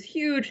 and it's this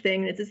huge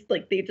thing. And it's just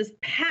like they just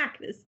pack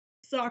this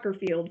soccer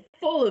field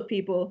full of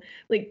people.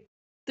 Like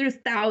there's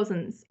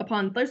thousands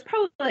there's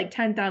probably like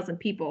 10,000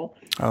 people.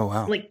 Oh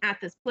wow. Like at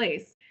this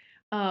place.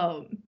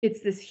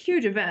 It's this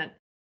huge event,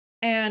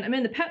 and I'm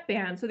in the pep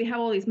band, so they have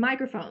all these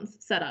microphones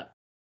set up.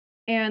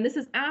 And this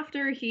is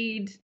after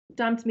he'd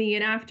dumped me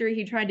and after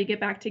he tried to get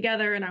back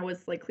together, and I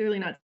was like clearly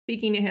not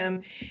speaking to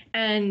him.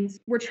 And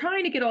we're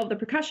trying to get all the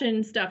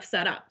percussion stuff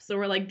set up. So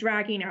we're like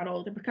dragging out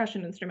all the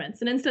percussion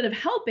instruments. And instead of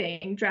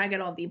helping drag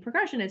out all the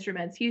percussion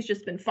instruments, he's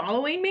just been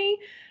following me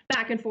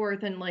back and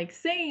forth and like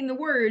saying the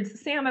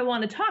words, "Sam, I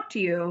want to talk to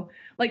you,"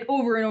 like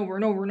over and over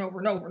and over and over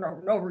and over and over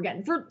and over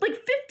again for like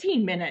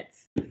 15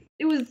 minutes.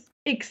 It was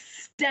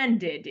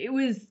extended. It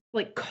was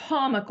like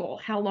comical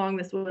how long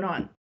this went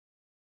on.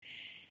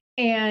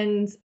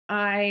 And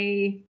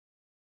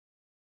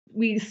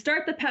we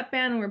start the pep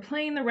band and we're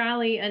playing the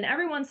rally, and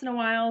every once in a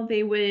while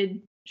they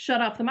would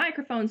shut off the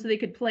microphone so they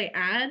could play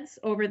ads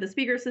over the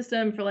speaker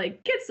system for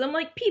like, get some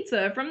like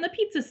pizza from the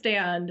pizza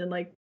stand and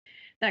like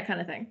that kind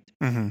of thing.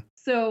 Mm-hmm.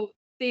 So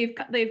they've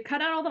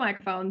cut out all the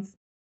microphones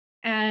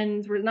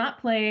and we're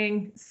not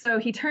playing. So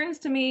he turns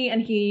to me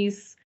and he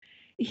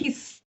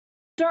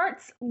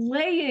starts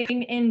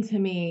laying into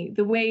me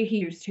the way he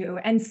used to,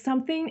 and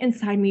something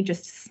inside me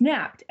just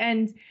snapped.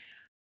 And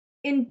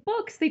in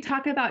books, they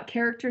talk about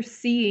characters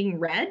seeing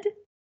red,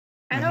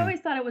 and I always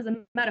thought it was a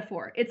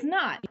metaphor. It's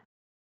not.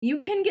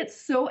 You can get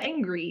so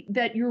angry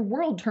that your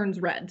world turns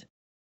red.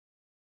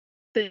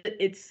 That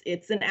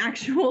it's an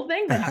actual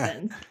thing that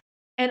happens.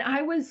 And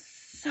I was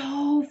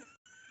so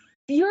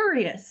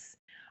furious.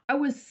 I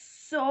was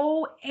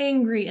so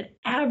angry at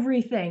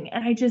everything,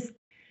 and it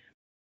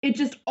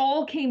just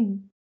all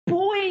came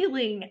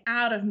boiling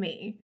out of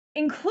me,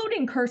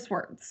 including curse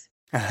words.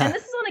 And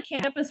this is on a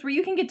campus where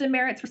you can get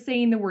demerits for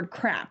saying the word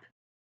crap.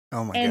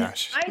 Oh my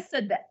gosh. I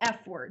said the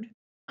F word.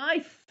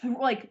 I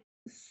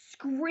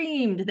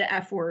screamed the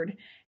F word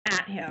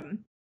at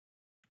him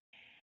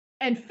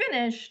and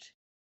finished.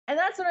 And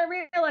that's when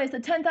I realized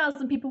that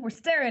 10,000 people were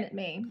staring at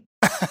me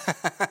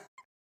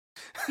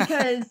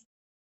because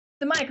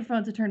the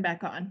microphones had turned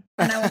back on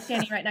and I was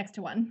standing right next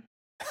to one.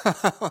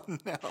 Oh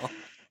no.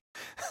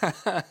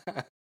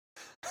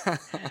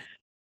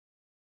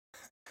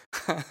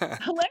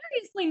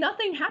 Hilariously,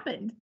 nothing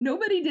happened.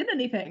 Nobody did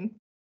anything.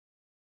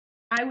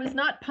 I was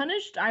not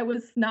punished.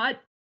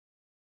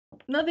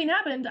 Nothing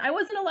happened. I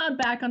wasn't allowed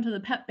back onto the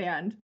pep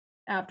band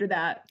after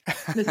that.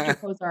 Mr.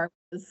 Kozar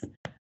was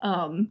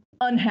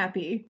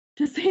unhappy,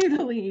 to say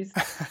the least.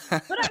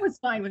 But I was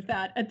fine with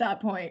that at that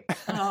point.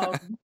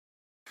 And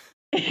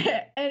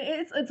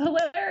it's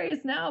hilarious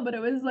now, but it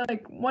was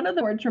like one of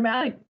the more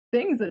traumatic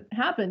things that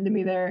happened to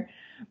me there.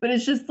 But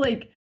it's just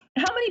like,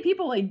 how many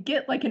people like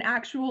get like an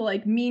actual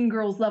like Mean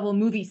Girls level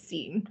movie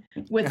scene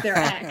with their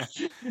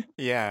ex?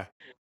 Yeah.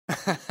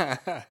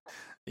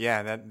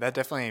 Yeah, that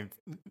definitely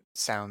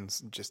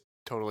sounds just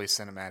totally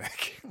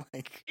cinematic.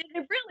 Like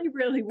it really,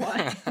 really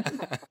was.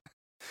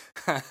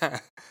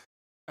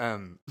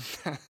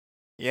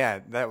 Yeah,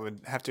 that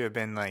would have to have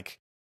been like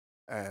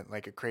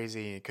a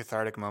crazy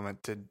cathartic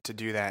moment to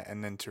do that,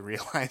 and then to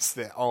realize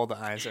that all the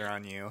eyes are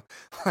on you,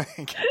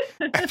 like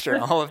after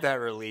all of that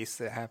release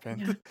that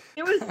happened. Yeah.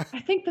 It was. I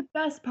think the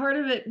best part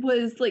of it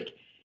was like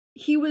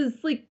he was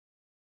like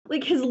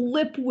his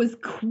lip was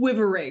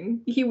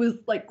quivering. He was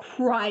like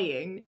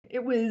crying.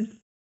 It was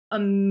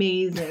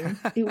amazing.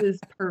 It was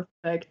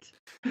perfect.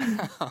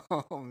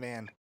 Oh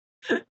man.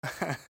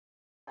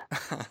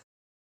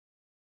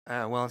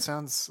 Well, it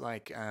sounds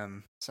like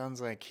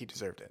he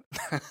deserved it.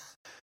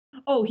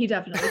 Oh, he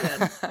definitely did.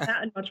 That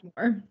and much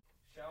more.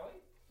 Shall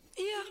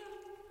we? Yeah.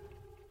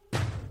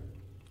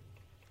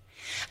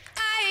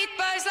 I eat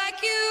bugs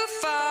like you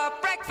for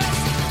breakfast.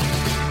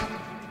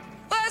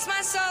 Where's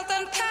my salt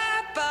and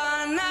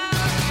pepper now?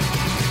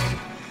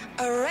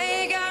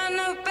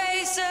 Oregano,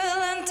 basil,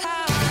 and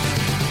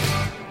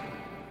thyme,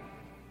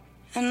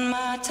 and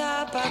my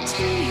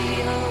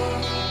tapatio.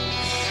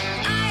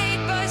 I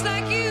eat bugs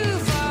like you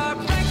for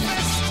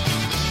breakfast.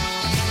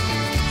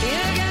 You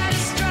got a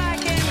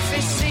striking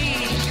physique.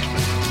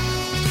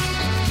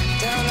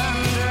 Don't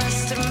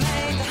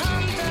underestimate the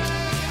hunter.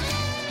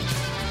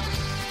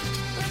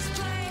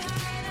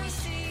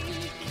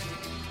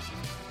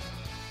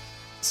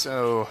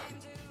 So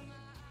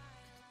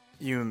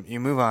you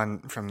move on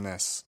from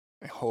this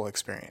whole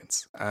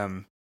experience.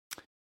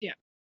 Yeah.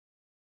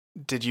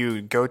 Did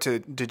you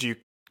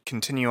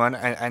continue on?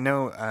 I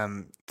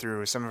know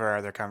through some of our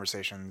other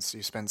conversations,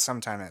 you spent some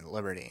time at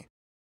Liberty.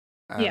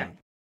 Yeah.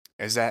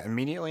 Is that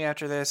immediately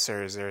after this,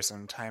 or is there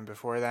some time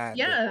before that?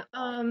 Yeah.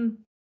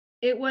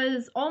 It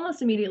was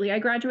almost immediately. I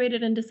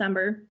graduated in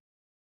December,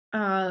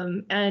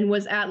 and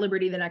was at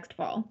Liberty the next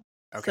fall.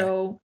 Okay.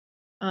 So,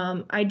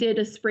 I did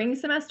a spring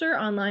semester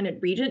online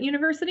at Regent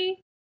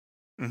University,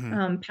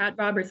 Pat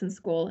Robertson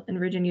School in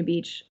Virginia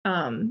Beach,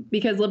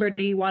 because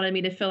Liberty wanted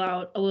me to fill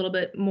out a little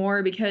bit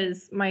more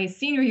because my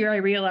senior year I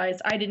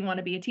realized I didn't want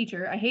to be a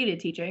teacher. I hated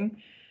teaching.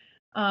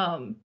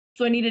 So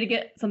I needed to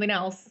get something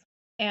else.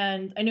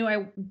 And I knew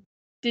I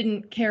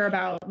didn't care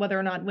about whether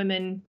or not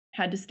women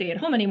had to stay at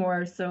home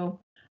anymore.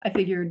 So I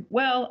figured,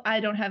 well, I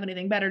don't have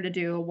anything better to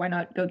do. Why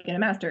not go get a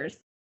master's?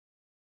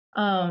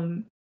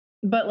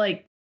 But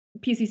like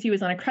PCC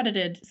was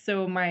unaccredited,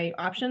 so my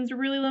options were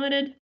really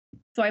limited.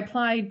 So I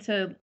applied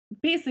to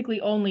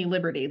basically only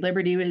Liberty.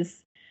 Liberty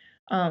was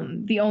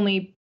the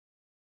only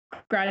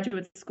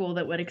graduate school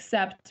that would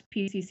accept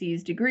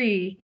PCC's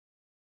degree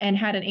and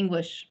had an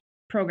English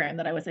program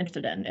that I was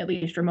interested in, at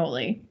least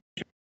remotely.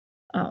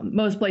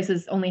 Most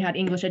places only had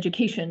English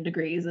education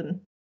degrees,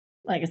 and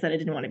like I said, I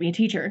didn't want to be a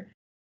teacher.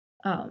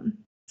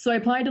 So I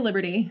applied to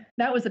Liberty.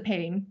 That was a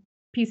pain.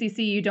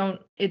 PCC,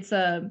 it's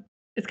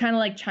kind of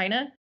like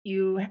China.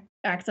 You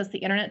access the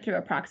internet through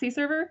a proxy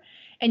server,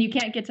 and you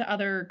can't get to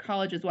other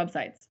colleges'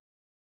 websites.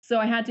 So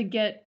I had to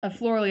get a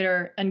floor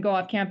leader and go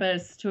off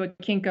campus to a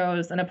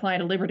Kinko's and apply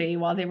to Liberty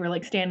while they were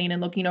like standing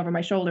and looking over my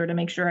shoulder to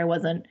make sure I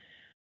wasn't,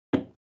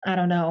 I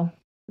don't know,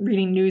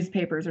 reading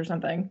newspapers or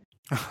something.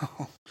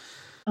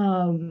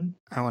 I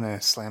want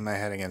to slam my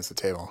head against the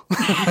table.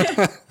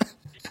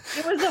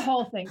 It was the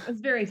whole thing. It was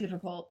very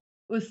difficult.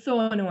 It was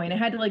so annoying. I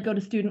had to like go to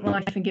Student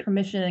Life and get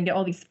permission and get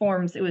all these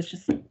forms. It was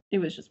just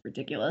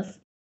ridiculous.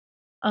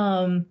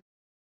 And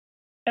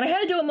I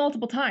had to do it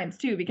multiple times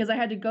too, because I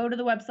had to go to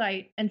the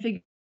website and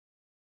figure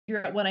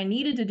out what I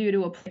needed to do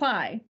to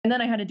apply, and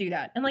then I had to do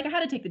that. And like I had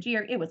to take the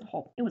GR. It was a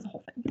whole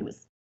thing. It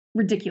was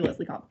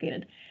ridiculously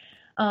complicated.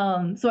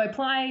 So I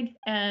applied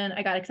and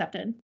I got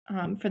accepted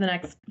for the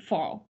next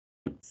fall.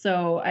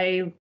 So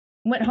I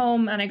went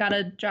home and I got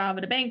a job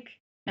at a bank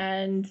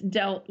and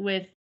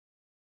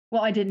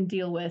I didn't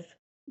deal with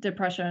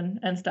depression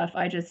and stuff.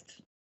 I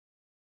just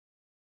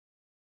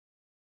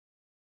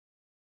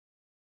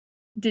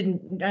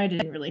didn't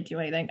really do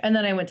anything. And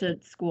then I went to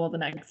school the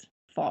next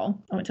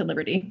fall. I went to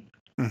Liberty.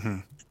 Mm-hmm.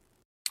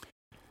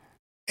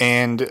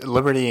 And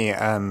Liberty,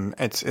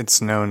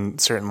 it's known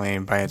certainly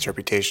by its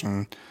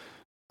reputation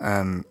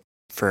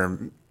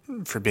for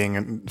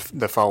being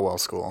the Falwell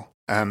School.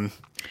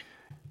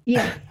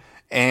 Yeah.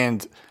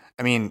 And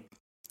I mean,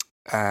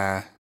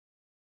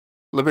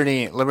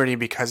 Liberty,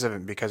 because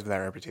of that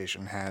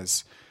reputation,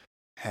 has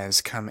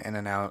come in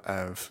and out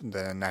of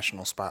the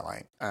national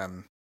spotlight.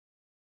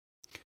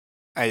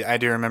 I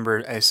do remember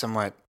a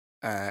somewhat.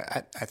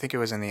 I think it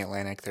was in the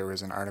Atlantic. There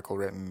was an article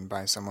written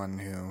by someone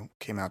who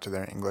came out to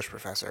their English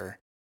professor,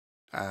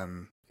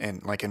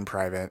 in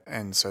private,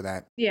 and so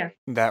that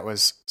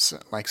was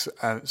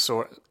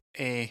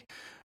a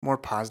more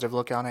positive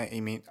look on it. I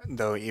mean,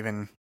 though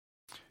even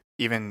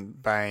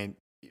by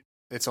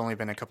it's only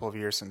been a couple of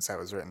years since that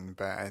was written,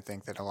 but I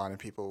think that a lot of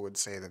people would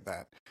say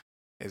that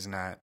is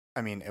not.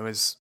 I mean, it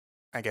was,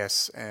 I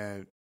guess,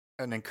 an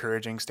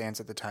encouraging stance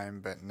at the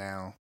time, but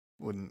now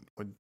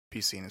would be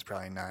seen as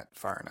probably not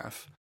far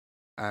enough.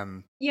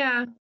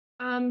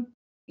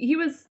 He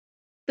was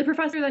the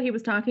professor that he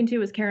was talking to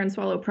was Karen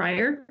Swallow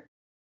Prior,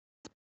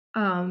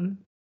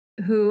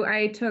 who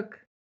I took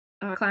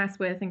a class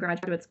with in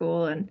graduate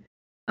school, and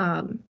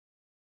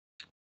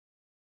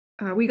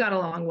we got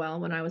along well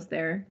when I was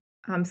there.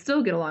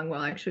 Still get along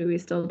well, actually. We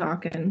still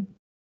talk and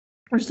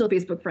we're still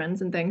Facebook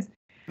friends and things.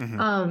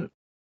 Mm-hmm.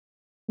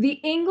 The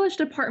English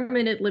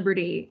department at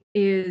Liberty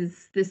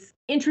is this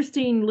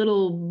interesting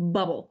little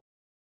bubble.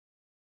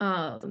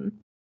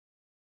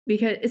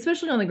 Because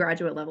especially on the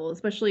graduate level,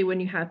 especially when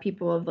you have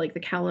people of like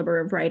the caliber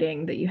of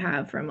writing that you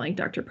have from like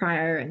Dr.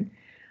 Pryor, and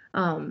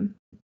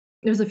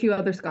there's a few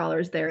other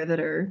scholars there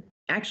that are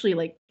actually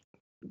like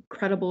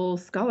credible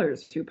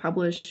scholars who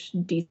publish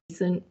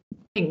decent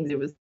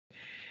things.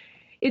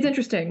 It's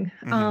interesting.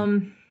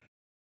 Mm-hmm.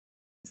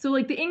 So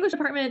like the English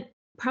department,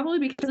 probably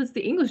because it's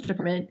the English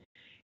department,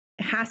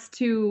 has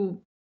to,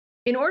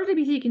 in order to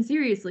be taken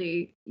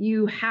seriously,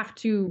 you have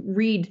to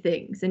read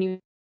things and you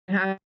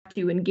have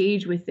to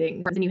engage with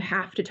things and you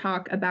have to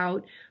talk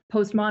about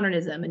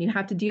postmodernism and you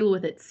have to deal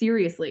with it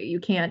seriously. You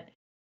can't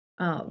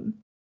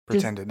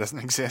pretend it doesn't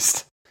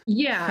exist.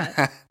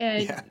 Yeah.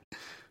 And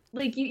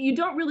like you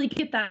don't really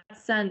get that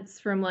sense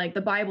from like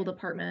the Bible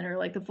department or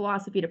like the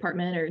philosophy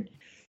department, or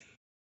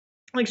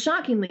like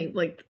shockingly,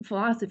 like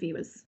philosophy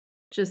was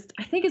just,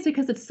 I think it's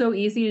because it's so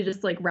easy to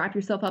just like wrap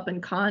yourself up in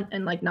Kant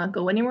and like not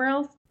go anywhere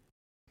else.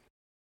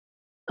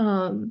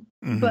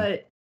 Mm-hmm.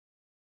 But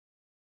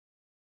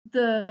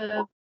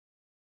the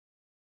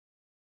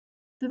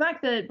the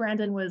fact that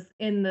Brandon was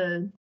in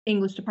the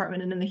English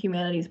department and in the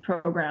humanities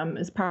program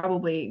is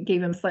probably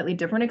gave him a slightly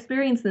different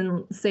experience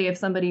than, say, if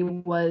somebody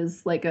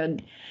was like a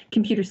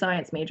computer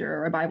science major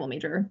or a Bible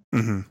major.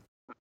 Mm-hmm.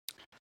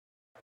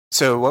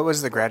 So what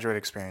was the graduate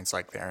experience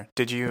like there?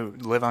 Did you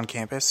live on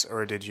campus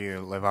or did you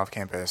live off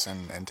campus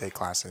and take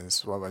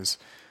classes? What was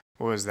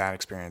that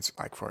experience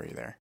like for you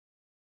there?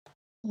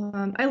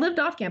 I lived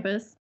off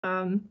campus.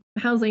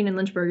 Housing in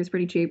Lynchburg is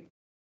pretty cheap.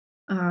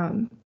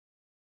 And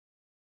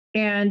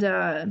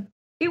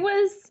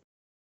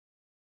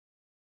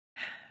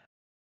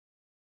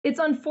it's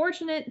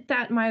unfortunate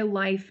that my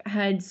life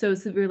had so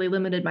severely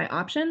limited my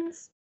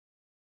options,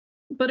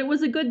 but it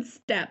was a good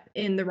step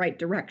in the right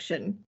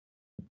direction.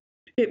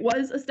 It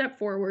was a step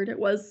forward. It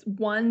was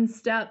one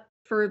step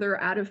further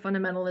out of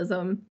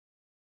fundamentalism,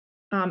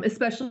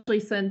 especially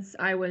since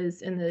I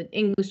was in the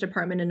English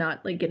department and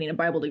not like getting a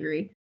Bible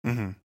degree.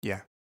 Mm-hmm. Yeah.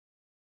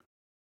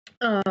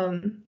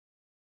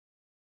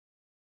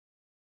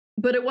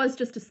 But it was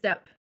just a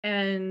step,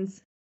 and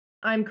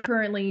I'm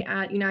currently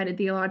at United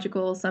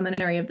Theological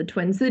Seminary of the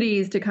Twin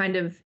Cities to kind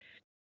of,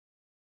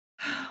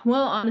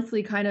 well,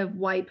 honestly, kind of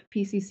wipe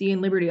PCC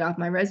and Liberty off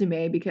my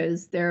resume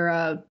because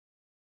they're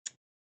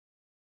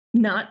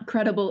not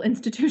credible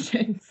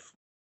institutions,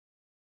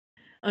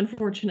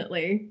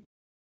 unfortunately.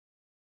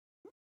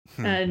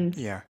 And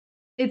yeah,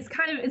 it's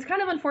kind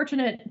of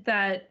unfortunate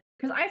that,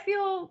 because I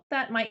feel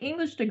that my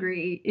English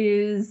degree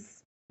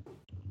is,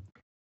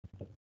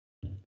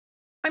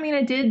 I mean,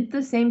 I did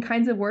the same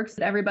kinds of works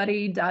that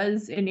everybody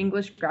does in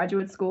English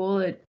graduate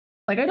school.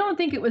 I don't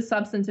think it was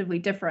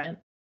substantively different.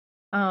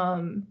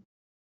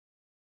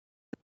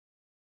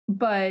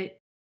 But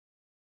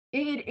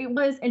it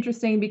was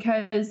interesting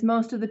because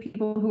most of the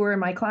people who were in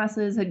my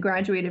classes had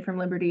graduated from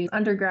Liberty as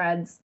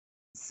undergrads.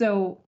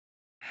 So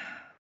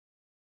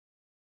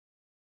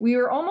we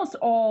were almost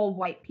all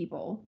white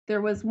people.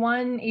 There was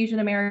one Asian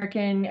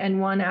American and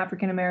one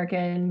African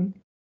American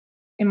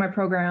in my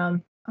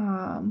program.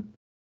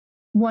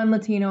 One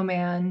Latino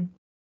man.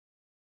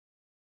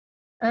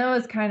 And that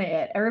was kind of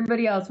it.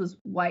 Everybody else was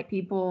white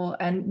people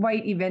and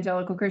white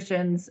evangelical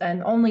Christians,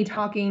 and only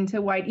talking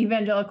to white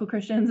evangelical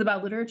Christians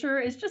about literature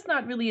is just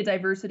not really a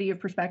diversity of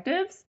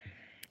perspectives.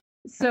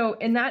 So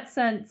in that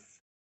sense,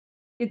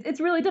 it's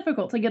really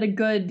difficult to get a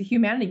good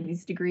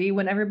humanities degree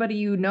when everybody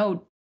you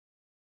know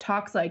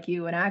talks like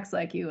you and acts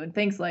like you and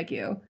thinks like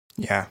you.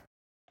 Yeah.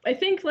 I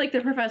think like the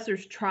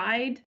professors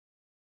tried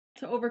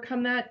to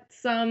overcome that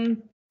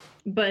some,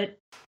 but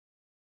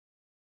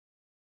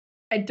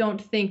I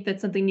don't think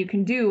that's something you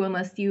can do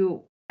unless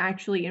you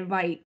actually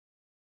invite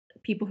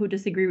people who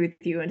disagree with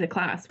you into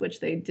class, which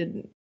they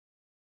didn't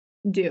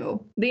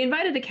do. They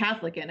invited a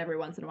Catholic in every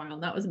once in a while,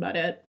 and that was about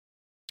it.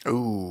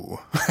 Ooh.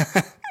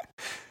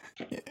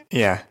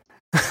 Yeah.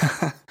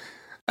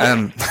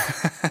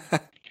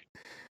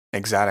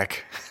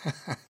 Exotic.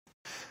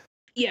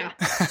 Yeah.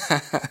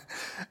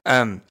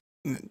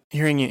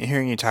 Hearing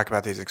you talk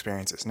about these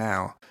experiences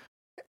now,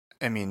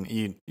 I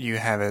mean, you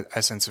have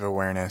a sense of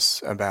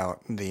awareness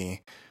about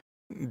the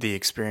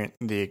experience,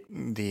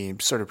 the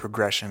sort of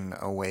progression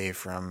away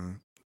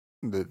from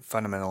the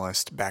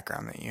fundamentalist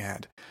background that you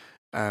had,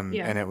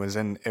 Yeah. and it was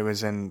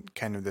in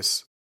kind of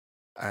this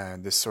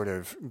sort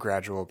of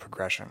gradual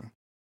progression.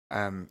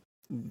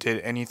 Did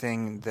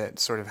anything that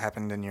sort of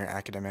happened in your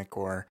academic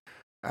or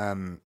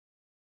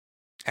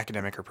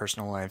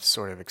personal life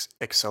sort of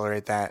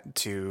accelerate that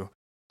to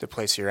the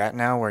place you're at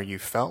now, where you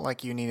felt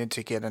like you needed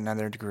to get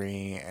another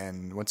degree,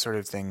 and what sort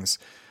of things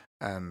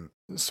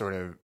sort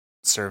of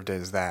served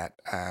as that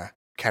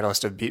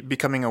catalyst of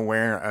becoming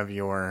aware of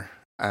your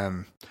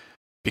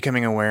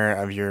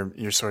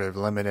sort of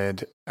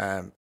limited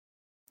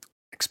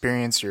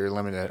experience, your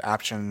limited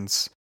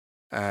options,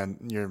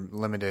 your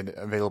limited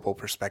available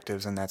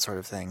perspectives, and that sort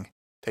of thing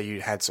that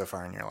you had so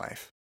far in your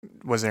life?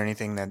 Was there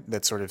anything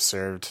that sort of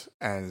served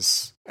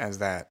as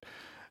that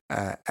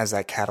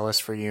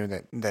catalyst for you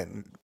that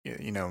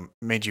you know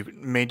made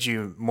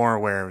you more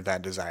aware of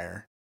that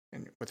desire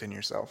within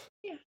yourself?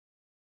 Yeah.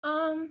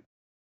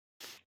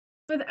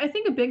 But I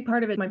think a big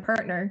part of it is my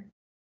partner.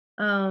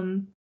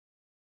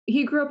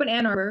 He grew up in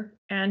Ann Arbor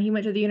and he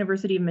went to the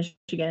University of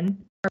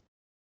Michigan.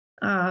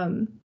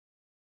 And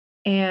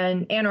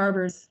Ann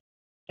Arbor's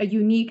a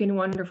unique and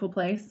wonderful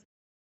place.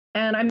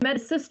 And I met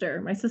his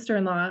sister, my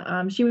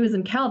sister-in-law. She was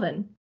in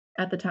Calvin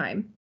at the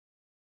time,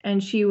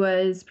 and she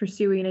was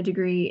pursuing a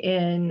degree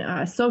in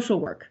social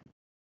work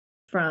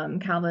from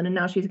Calvin, and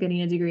now she's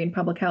getting a degree in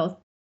public health.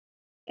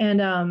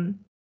 And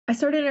I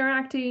started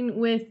interacting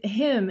with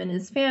him and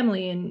his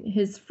family and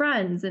his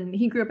friends, and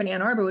he grew up in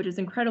Ann Arbor, which is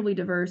incredibly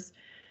diverse.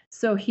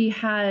 So he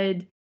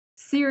had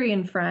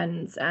Syrian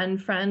friends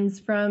and friends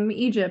from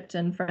Egypt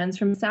and friends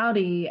from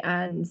Saudi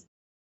and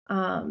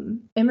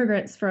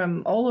immigrants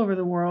from all over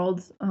the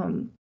world,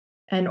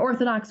 and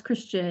Orthodox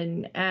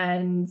Christian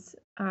and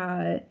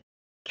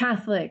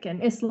Catholic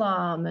and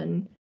Islam,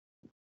 and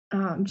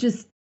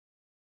just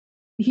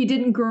he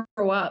didn't grow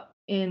up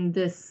in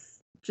this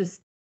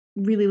just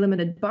really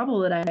limited bubble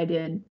that I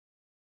did.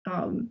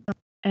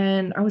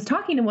 And I was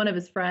talking to one of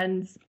his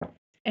friends,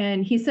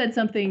 and he said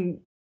something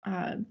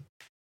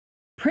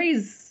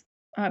praising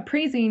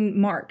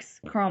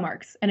Karl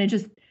Marx, and it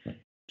just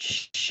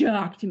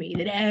shocked me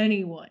that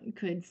anyone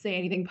could say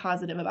anything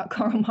positive about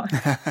Karl Marx.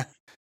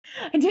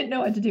 I didn't know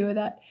what to do with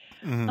that.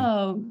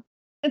 And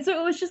so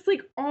it was just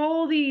like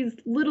all these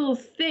little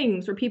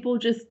things where people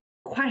just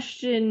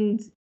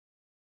questioned,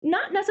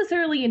 not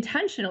necessarily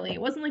intentionally. It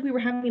wasn't like we were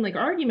having like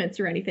arguments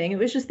or anything. It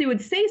was just they would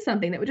say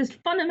something that would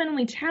just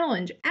fundamentally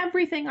challenge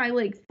everything I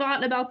like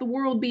thought about the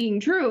world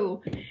being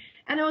true.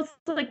 And I was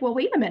like, well,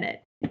 wait a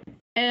minute.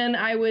 And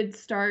I would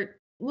start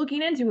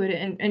looking into it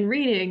and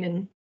reading.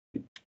 And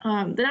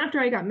then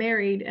after I got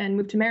married and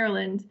moved to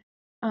Maryland,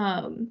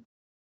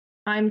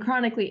 I'm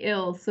chronically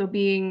ill, so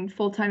being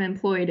full-time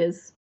employed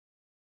is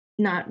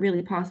not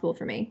really possible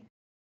for me.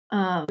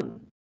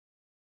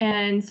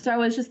 And so I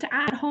was just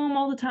at home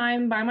all the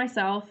time by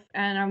myself,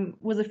 and I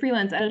was a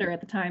freelance editor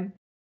at the time,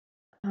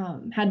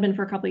 had been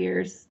for a couple of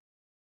years,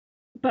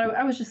 but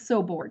I was just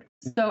so bored.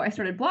 So I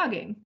started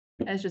blogging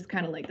as just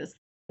kind of like this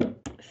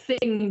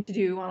thing to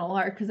do on a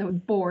lark because I was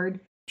bored.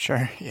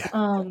 Sure, yeah.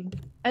 And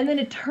then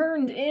it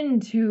turned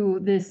into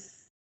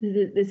this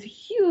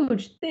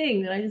huge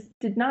thing that I just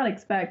did not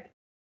expect.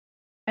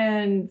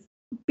 And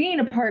being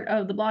a part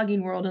of the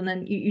blogging world, and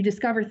then you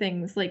discover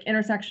things like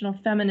intersectional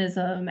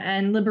feminism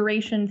and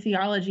liberation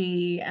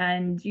theology,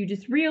 and you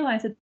just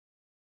realize that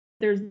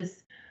there's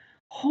this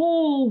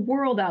whole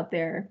world out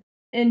there,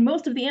 and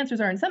most of the answers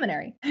are in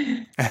seminary.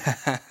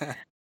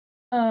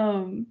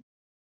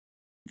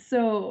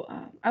 So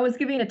I was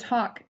giving a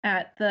talk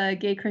at the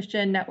Gay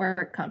Christian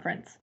Network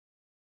conference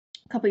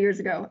a couple years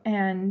ago,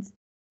 and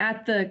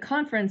at the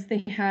conference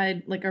they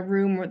had like a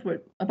room with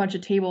a bunch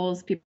of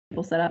tables people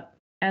set up,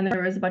 and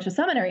there was a bunch of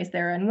seminaries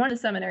there, and one of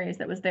the seminaries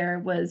that was there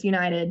was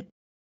United.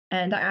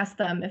 And I asked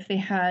them if they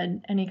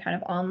had any kind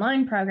of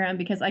online program,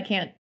 because I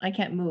can't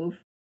move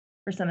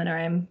for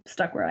seminary. I'm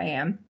stuck where I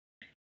am.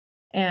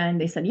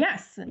 And they said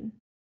yes. And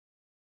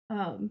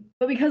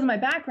but because of my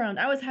background,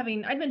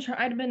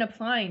 I'd been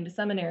applying to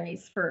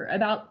seminaries for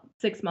about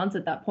 6 months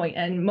at that point,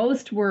 and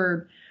most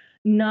were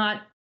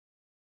not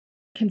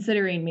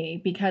considering me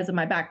because of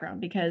my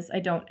background, because I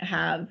don't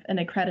have an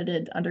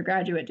accredited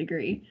undergraduate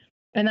degree.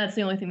 And that's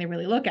the only thing they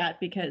really look at,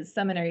 because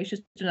seminary is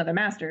just another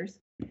master's.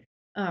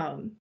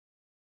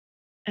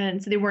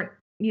 And so they weren't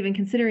even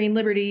considering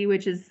Liberty,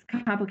 which is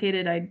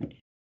complicated. I'd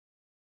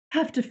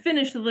have to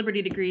finish the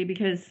Liberty degree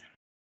because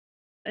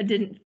I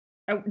didn't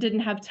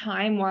have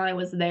time while I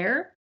was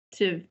there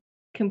to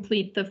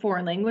complete the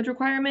foreign language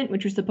requirement,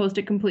 which you're supposed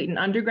to complete in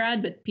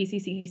undergrad, but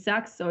PCC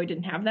sucks, so I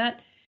didn't have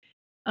that.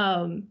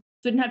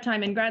 So I didn't have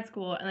time in grad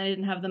school, and I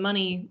didn't have the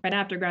money right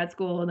after grad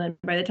school, and then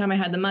by the time I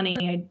had the money,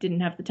 I didn't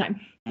have the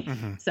time.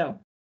 Mm-hmm. So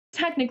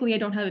technically I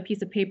don't have a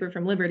piece of paper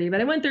from Liberty, but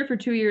I went there for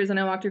 2 years, and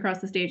I walked across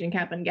the stage in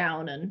cap and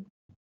gown and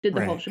did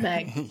the whole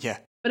shebang. Yeah.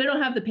 But I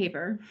don't have the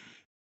paper.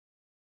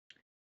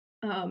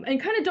 And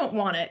kind of don't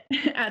want it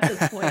at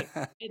this point.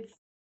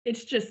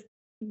 It's just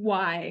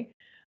why.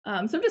 So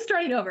I'm just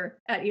starting over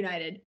at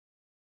United.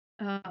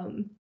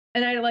 And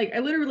I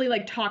literally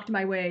talked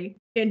my way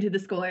into the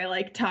school.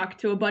 I talked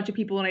to a bunch of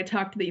people, and I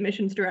talked to the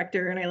admissions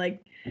director, and I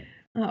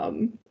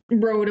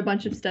wrote a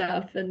bunch of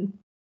stuff and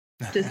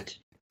just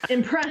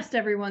impressed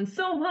everyone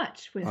so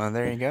much with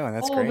there you go.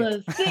 That's all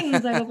great. The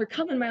things I've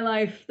overcome in my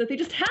life that they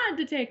just had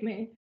to take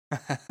me.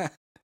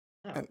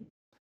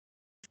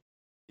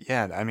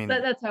 Yeah, I mean,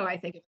 that's how I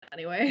think of it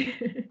anyway.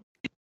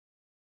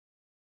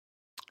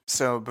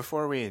 So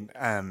before we,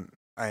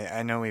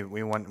 I know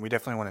we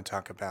definitely want to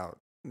talk about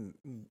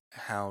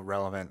how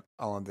relevant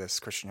all of this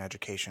Christian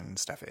education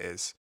stuff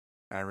is.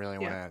 I really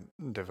want to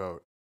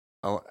devote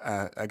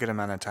a good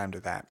amount of time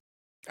to that.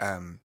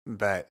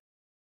 But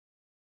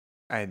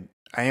I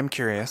am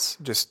curious,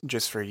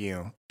 just for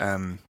you,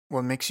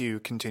 what makes you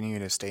continue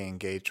to stay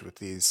engaged with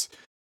these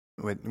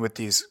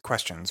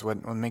questions?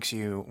 What makes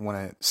you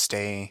want to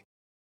stay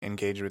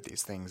engaged with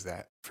these things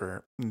that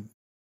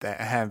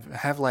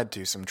have led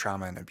to some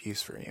trauma and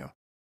abuse for you?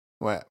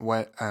 What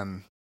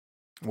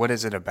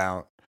is it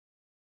about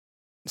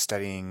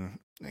studying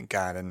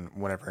God and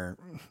whatever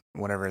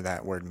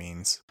that word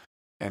means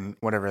and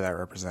whatever that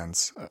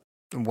represents?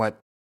 What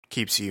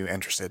keeps you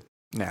interested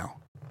now?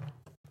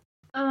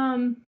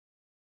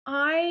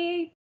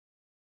 I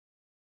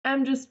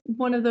am just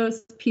one of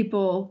those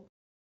people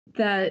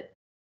that,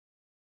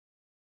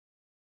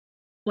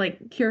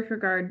 like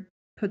Kierkegaard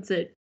puts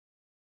it,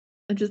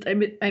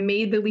 I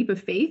made the leap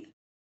of faith.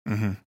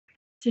 Mm-hmm.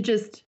 To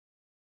just,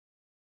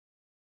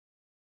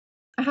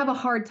 I have a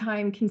hard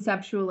time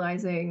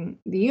conceptualizing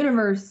the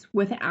universe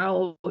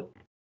without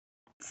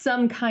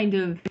some kind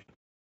of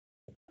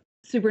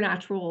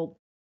supernatural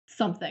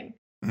something.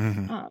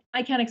 Mm-hmm.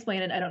 I can't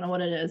explain it. I don't know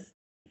what it is.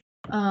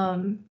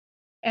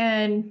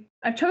 And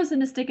I've chosen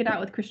to stick it out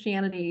with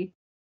Christianity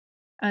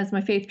as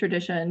my faith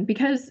tradition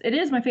because it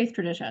is my faith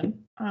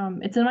tradition.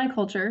 It's in my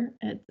culture.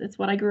 It's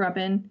what I grew up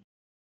in.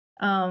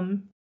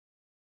 And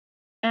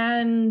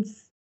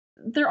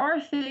there are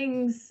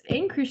things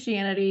in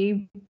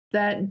Christianity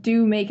that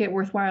do make it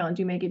worthwhile and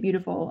do make it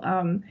beautiful.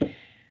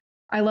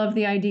 I love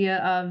the idea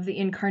of the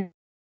incarnation.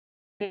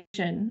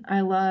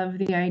 I love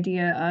the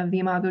idea of the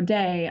Imago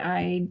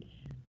Dei.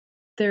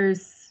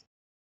 There's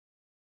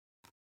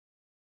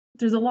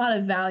a lot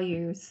of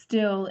value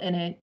still in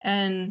it,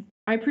 and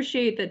I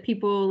appreciate that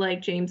people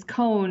like James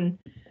Cone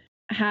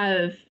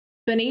have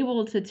been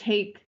able to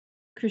take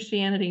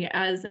Christianity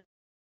as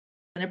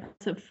an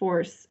oppressive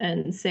force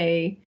and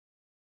say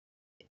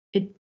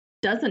it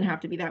doesn't have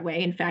to be that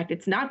way. In fact,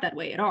 it's not that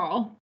way at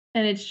all.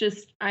 And it's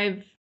just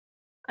I've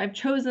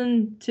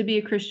chosen to be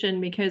a Christian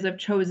because I've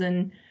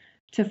chosen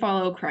to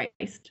follow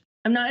Christ.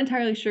 I'm not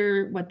entirely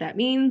sure what that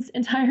means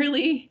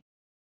entirely,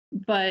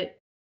 but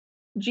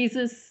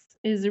Jesus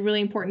is a really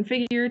important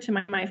figure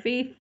to my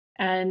faith,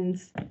 and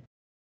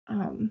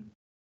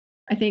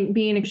I think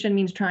being a Christian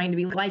means trying to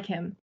be like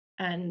him,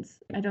 and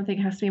I don't think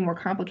it has to be more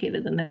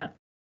complicated than that.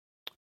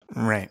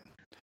 Right.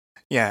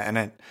 Yeah,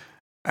 and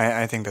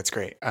I think that's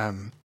great.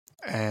 And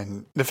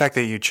the fact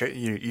that you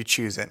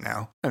choose it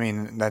now, I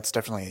mean, that's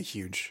definitely a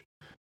huge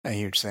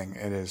thing.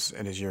 It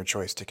is your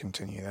choice to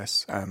continue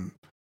this. And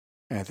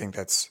I think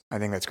that's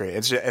great.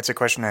 It's a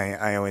question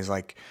I always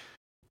like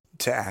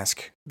to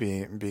ask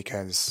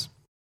because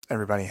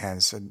everybody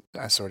has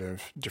a sort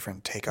of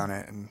different take on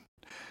it and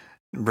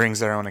brings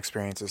their own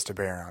experiences to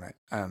bear on it.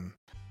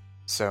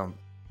 So,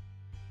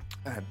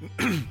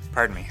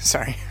 pardon me.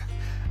 Sorry.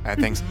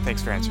 Thanks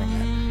for answering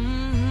that.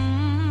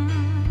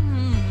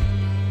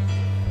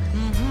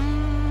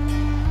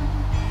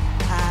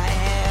 I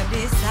have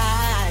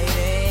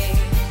decided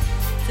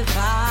to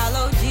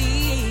follow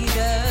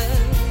Jesus.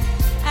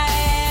 I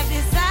have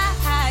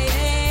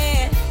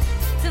decided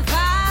to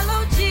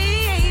follow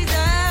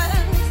Jesus.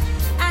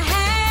 I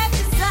have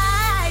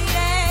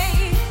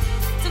decided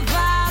to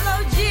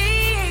follow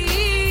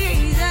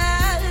Jesus.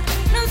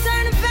 No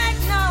turning back,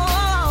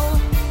 no.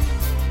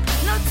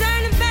 No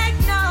turning back,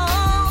 no.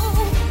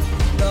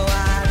 Though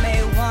I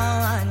may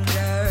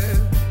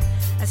wander,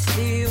 I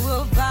still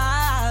will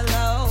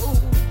follow.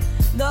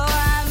 Though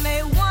I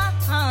may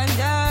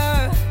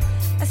wander,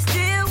 I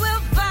still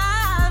will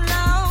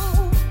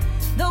follow.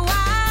 Though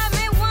I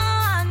may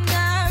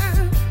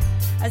wander,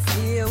 I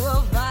still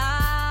will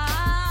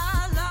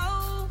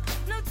follow.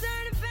 No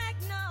turning back,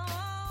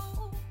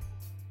 no.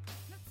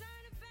 No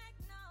turning back,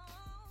 no.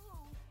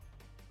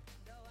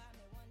 Though I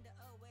may wander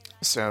away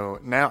like So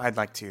now I'd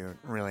like to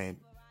really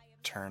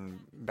turn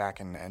back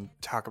and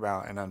talk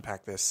about and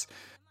unpack this,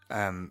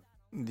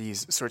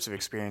 these sorts of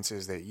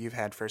experiences that you've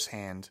had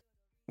firsthand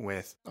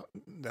with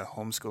the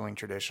homeschooling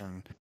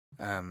tradition,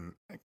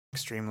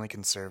 extremely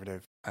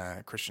conservative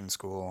Christian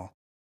school,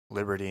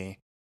 liberty,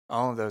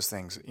 all of those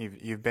things.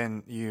 You've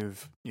been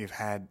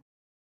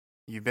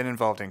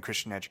involved in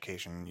Christian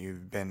education.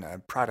 You've been a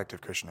product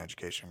of Christian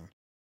education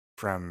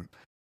from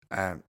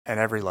at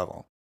every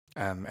level.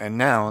 And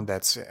now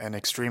that's an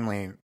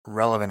extremely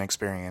relevant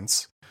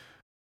experience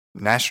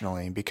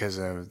nationally because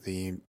of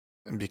the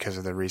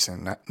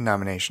recent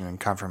nomination and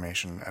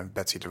confirmation of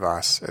Betsy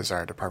DeVos as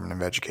our Department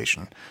of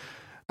Education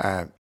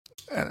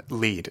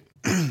lead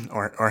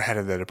or head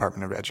of the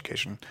Department of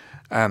Education.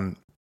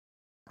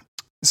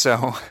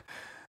 So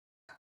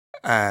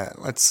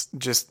let's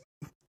just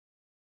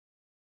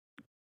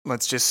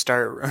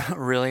start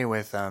really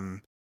with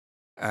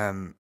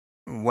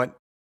what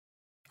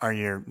are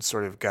your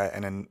sort of gut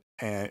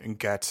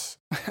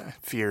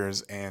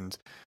fears, and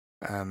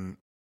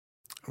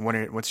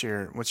what's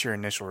your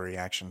initial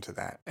reaction to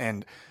that?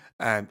 And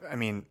I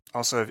mean,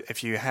 also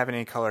if you have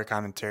any color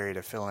commentary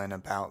to fill in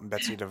about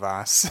Betsy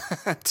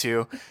DeVos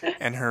too,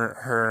 and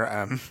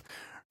her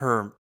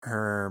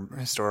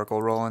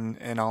historical role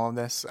in all of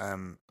this,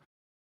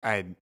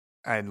 I'd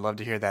love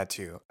to hear that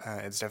too.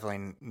 It's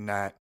definitely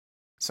not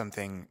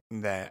something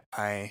that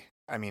I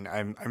mean,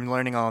 I'm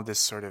learning all of this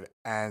sort of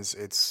as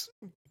it's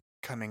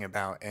coming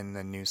about in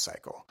the news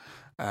cycle.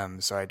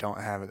 So I don't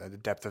have the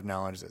depth of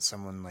knowledge that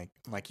someone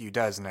like you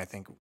does, and I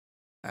think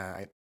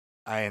I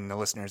and the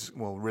listeners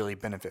will really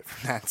benefit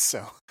from that.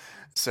 So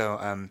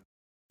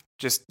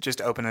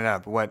just open it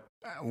up.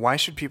 Why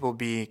should people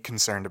be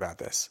concerned about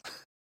this?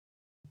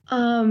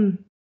 Because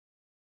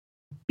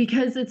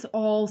it's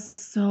all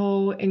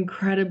so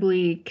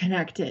incredibly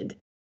connected.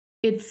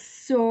 It's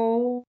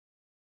so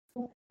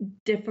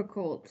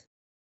difficult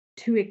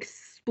to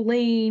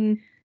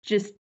explain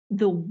just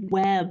the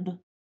web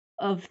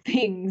of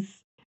things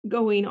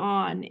going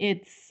on.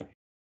 It's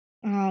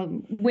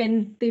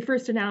when they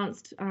first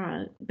announced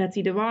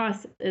Betsy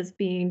DeVos as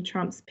being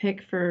Trump's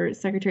pick for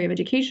Secretary of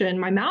Education,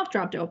 my mouth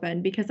dropped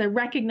open because I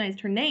recognized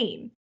her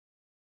name.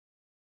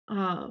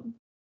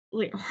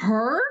 Like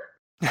her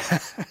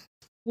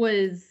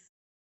was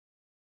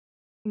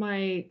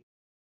my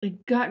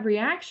gut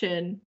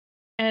reaction,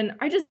 and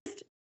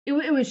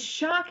it was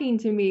shocking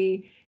to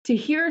me to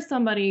hear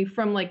somebody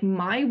from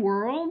my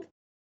world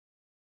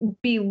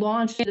be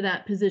launched into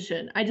that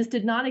position. I just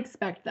did not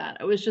expect that.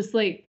 I was just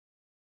like,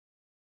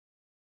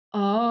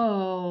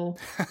 oh,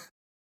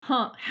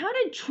 how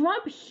did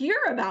Trump hear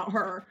about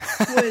her?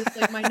 Was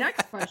like my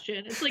next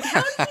question. It's like,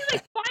 how did he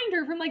like find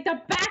her from like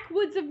the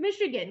backwoods of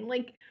Michigan?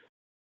 Like,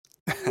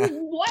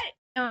 what?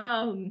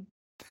 And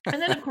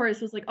then of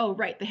course was like, oh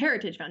right, the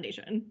Heritage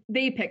Foundation.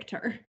 They picked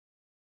her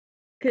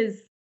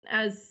because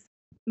as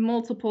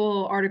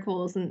multiple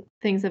articles and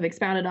things have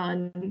expounded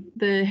on,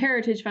 the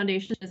Heritage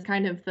Foundation is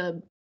kind of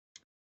the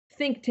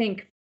think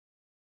tank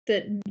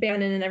that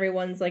Bannon and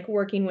everyone's like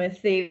working with.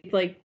 They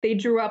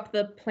drew up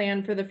the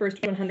plan for the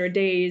first 100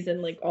 days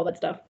and like all that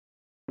stuff.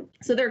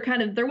 So they're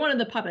one of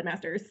the puppet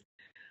masters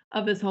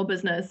of this whole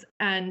business.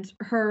 And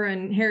her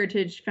and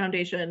Heritage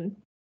Foundation,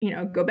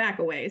 go back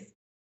a ways.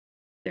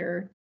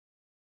 They've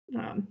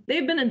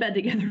been in bed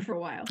together for a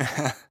while.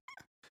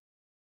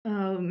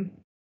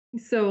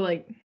 So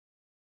like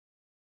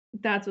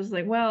that's was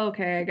like, well,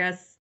 okay, I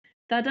guess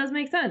that does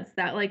make sense.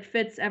 That like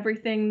fits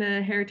everything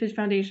the Heritage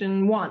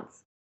Foundation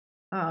wants.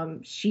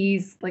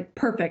 She's like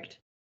perfect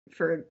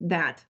for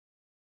that,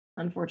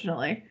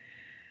 unfortunately.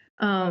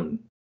 And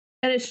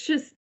it's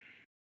just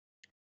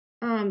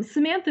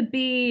Samantha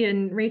Bee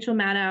and Rachel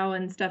Maddow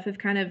and stuff have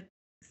kind of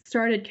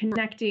started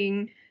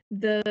connecting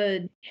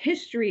the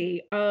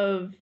history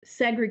of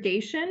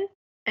segregation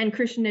and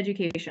Christian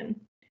education,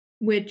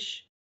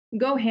 which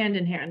go hand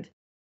in hand.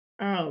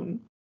 And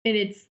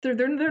it's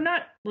they're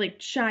not like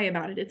shy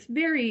about it. It's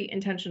very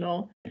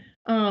intentional.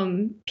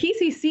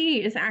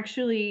 PCC is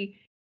actually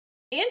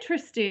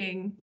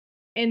interesting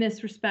in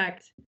this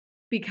respect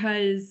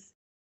because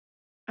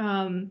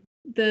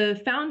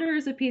the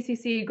founders of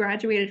PCC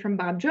graduated from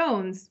Bob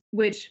Jones,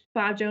 which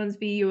Bob Jones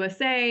v.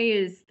 USA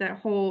is that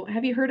whole.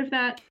 Have you heard of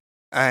that?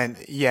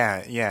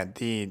 Yeah.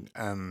 The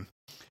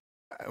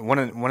one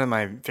of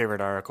my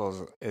favorite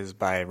articles is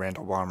by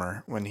Randall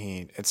Balmer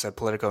it's a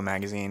Politico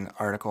magazine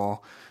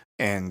article,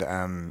 and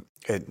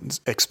it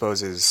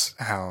exposes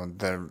how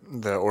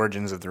the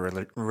origins of the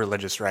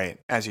religious right,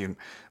 as you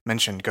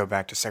mentioned, go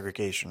back to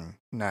segregation,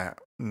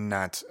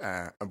 not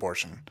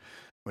abortion,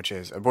 which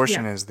is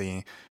abortion is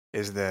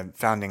the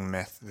founding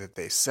myth that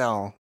they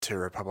sell to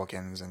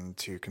Republicans and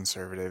to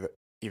conservative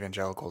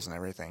evangelicals and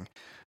everything.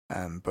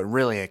 But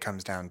really, it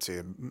comes down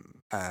to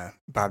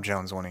Bob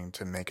Jones wanting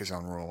to make his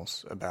own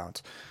rules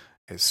about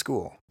his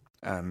school.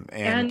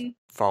 And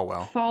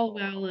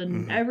Falwell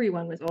and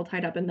everyone was all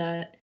tied up in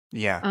that.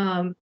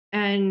 Yeah.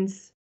 And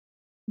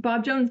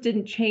Bob Jones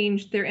didn't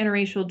change their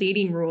interracial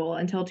dating rule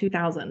until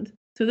 2000.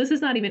 So this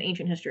is not even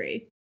ancient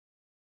history.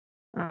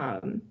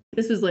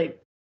 This was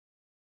like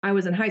I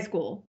was in high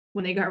school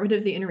when they got rid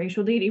of the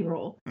interracial dating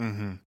rule.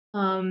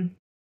 So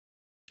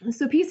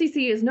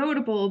PCC is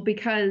notable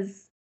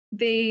because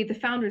the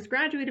founders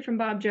graduated from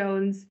Bob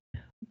Jones,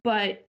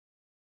 but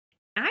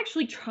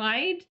actually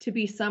tried to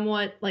be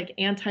somewhat like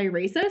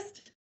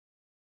anti-racist.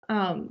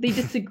 They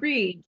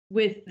disagreed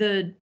with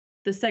the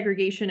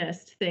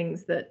segregationist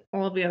things that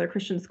all of the other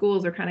Christian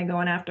schools are kind of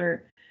going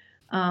after,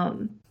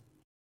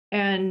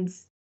 and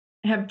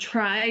have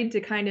tried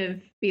to kind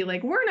of be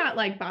like, we're not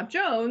like Bob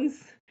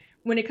Jones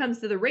when it comes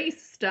to the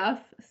race stuff,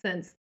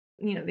 since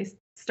they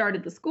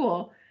started the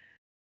school.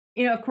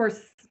 Of course,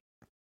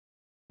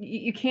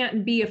 you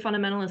can't be a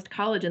fundamentalist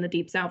college in the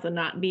Deep South and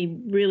not be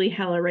really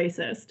hella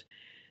racist.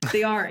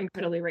 They are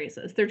incredibly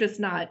racist. They're just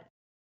not.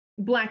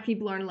 Black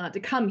people aren't allowed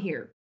to come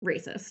here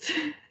racist.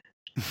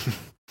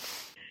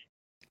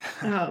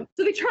 So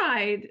they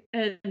tried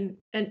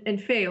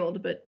and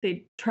failed, but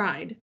they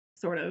tried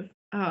sort of.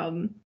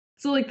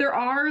 So like there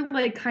are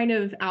like kind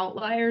of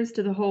outliers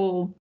to the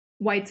whole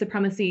white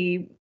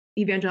supremacy,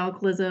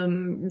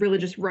 evangelicalism,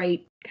 religious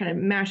right kind of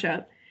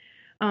mashup.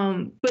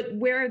 But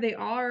where they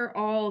are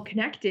all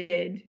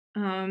connected,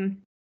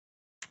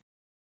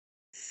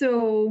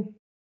 so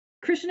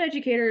Christian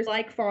educators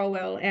like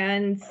Falwell,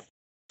 and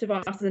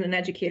DeVos isn't an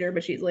educator,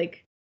 but she's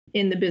like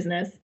in the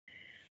business.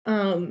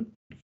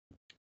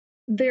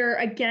 They're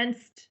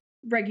against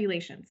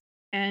regulations,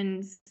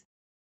 and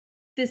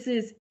this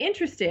is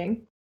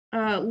interesting.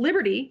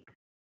 Liberty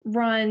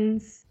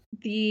runs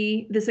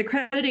this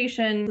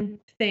accreditation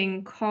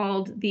thing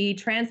called the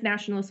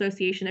Transnational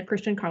Association of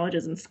Christian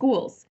Colleges and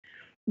Schools,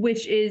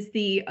 which is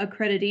the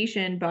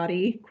accreditation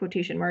body,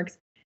 quotation marks,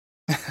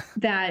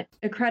 that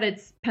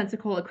accredits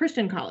Pensacola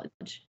Christian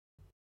College.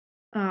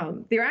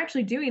 They were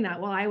actually doing that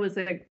while I was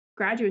a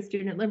graduate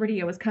student at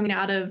Liberty. I was coming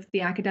out of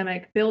the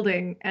academic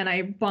building, and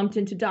I bumped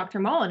into Dr.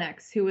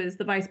 Mullinex, who was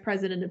the vice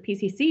president of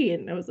PCC,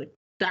 and I was like,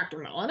 Dr.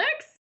 Mullinex?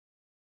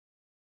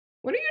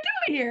 What are you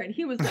doing here? And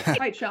he was like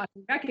quite shocked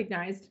and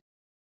recognized.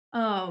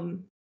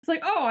 It's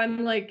like, oh,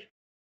 I'm like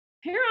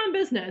here on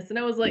business. And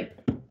I was like,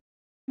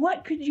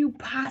 what could you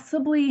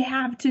possibly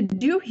have to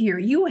do here?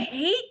 You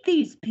hate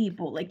these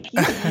people. Like,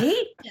 you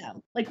hate them.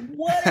 Like,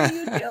 what are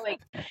you doing?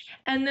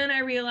 And then I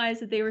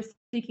realized that they were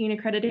seeking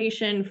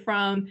accreditation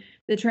from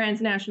the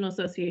Transnational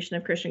Association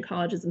of Christian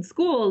Colleges and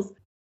Schools.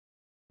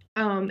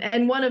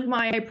 And one of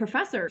my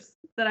professors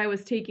that I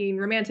was taking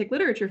romantic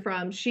literature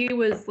from, she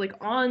was like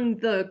on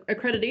the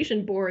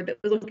accreditation board that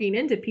was looking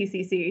into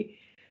PCC.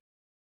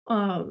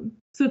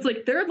 So it's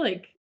like they're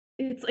like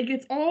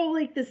it's all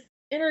like this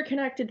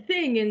interconnected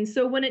thing. And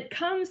so when it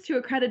comes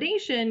to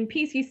accreditation,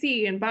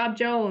 PCC and Bob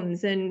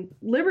Jones and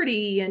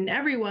Liberty and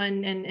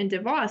everyone and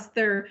DeVos,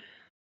 they're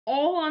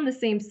all on the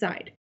same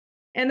side.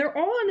 And they're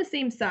all on the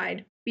same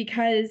side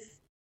because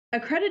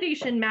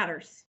accreditation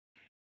matters.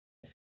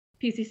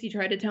 PCC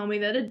tried to tell me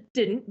that it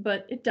didn't,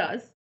 but it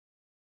does.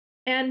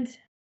 And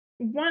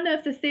one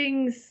of the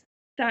things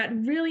that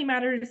really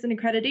matters in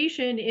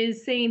accreditation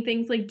is saying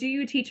things like, do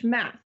you teach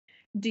math?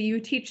 Do you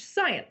teach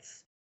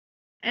science?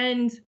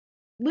 And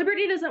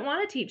Liberty doesn't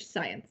want to teach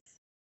science.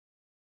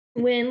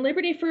 When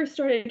Liberty first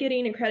started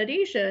getting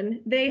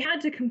accreditation, they had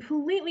to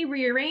completely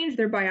rearrange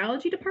their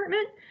biology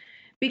department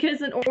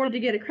because in order to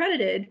get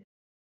accredited,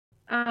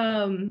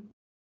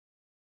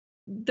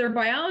 their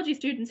biology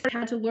students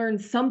had to learn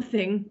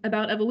something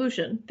about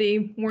evolution.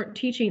 They weren't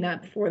teaching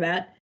that before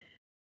that,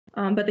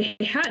 but they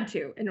had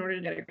to in order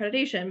to get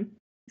accreditation.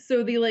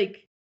 So they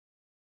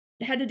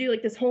had to do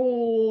this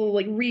whole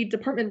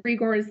department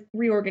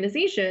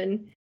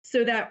reorganization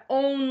so that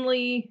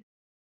only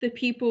the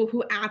people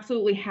who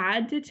absolutely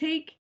had to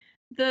take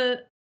the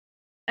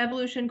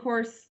evolution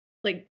course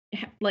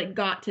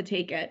got to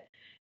take it,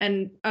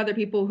 and other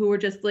people who were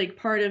just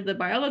part of the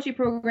biology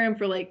program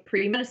for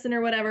pre-medicine or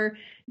whatever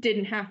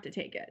didn't have to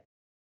take it.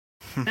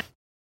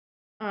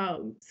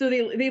 So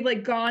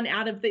they've gone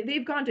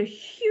they've gone to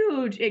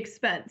huge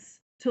expense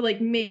to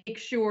make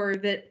sure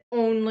that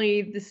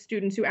only the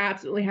students who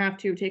absolutely have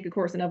to take a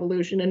course in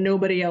evolution and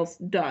nobody else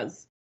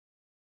does.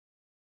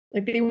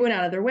 They went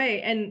out of their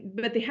way,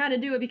 but they had to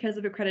do it because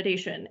of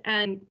accreditation.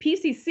 And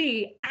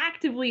PCC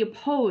actively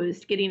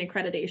opposed getting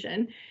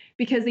accreditation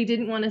because they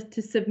didn't want us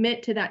to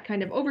submit to that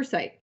kind of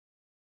oversight.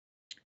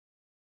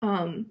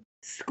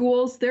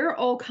 Schools, there are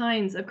all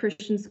kinds of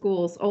Christian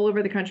schools all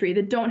over the country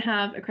that don't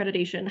have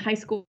accreditation, high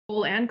school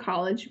and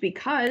college,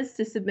 because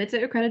to submit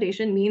to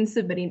accreditation means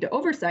submitting to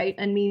oversight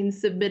and means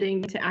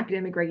submitting to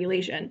academic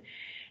regulation.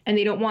 And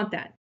they don't want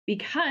that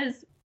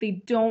because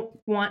they don't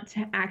want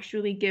to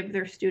actually give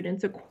their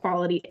students a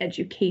quality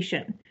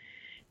education.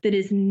 That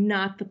is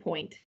not the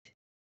point.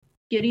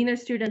 Getting their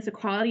students a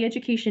quality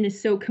education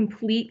is so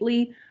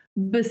completely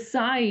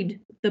beside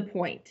the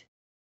point.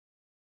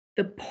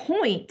 The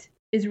point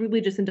is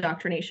religious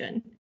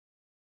indoctrination,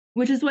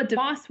 which is what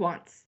DeVos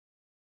wants.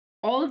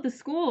 All of the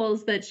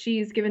schools that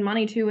she's given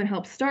money to and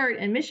helped start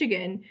in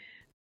Michigan,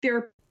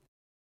 they're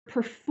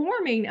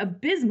performing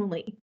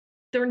abysmally.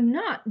 They're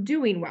not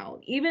doing well.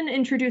 Even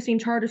introducing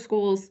charter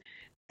schools,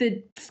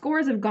 the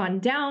scores have gone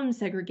down,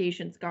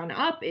 segregation's gone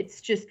up. It's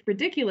just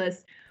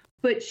ridiculous.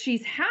 But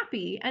she's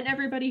happy, and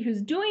everybody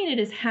who's doing it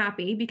is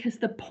happy because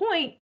the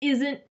point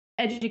isn't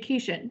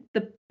education.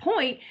 The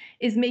point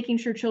is making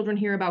sure children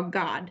hear about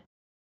God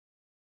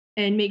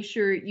and make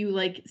sure you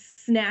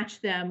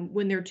snatch them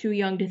when they're too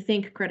young to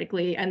think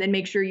critically, and then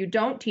make sure you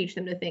don't teach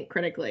them to think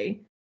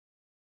critically.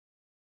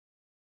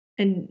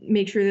 And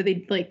make sure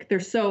that they're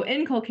so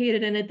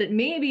inculcated in it that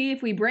maybe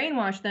if we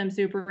brainwash them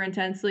super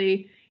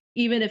intensely,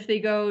 even if they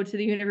go to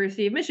the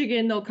University of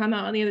Michigan, they'll come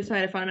out on the other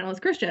side of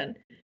fundamentalist Christian,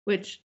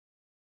 which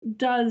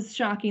does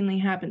shockingly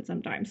happen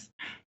sometimes.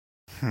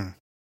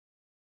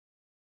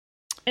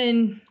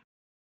 And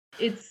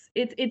it's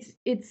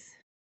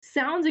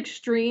sounds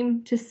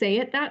extreme to say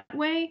it that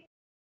way,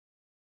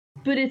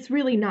 but it's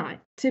really not.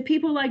 To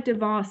people like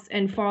DeVos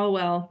and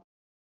Falwell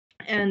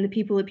and the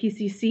people at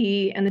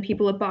PCC and the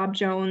people at Bob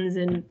Jones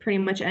and pretty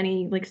much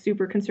any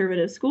super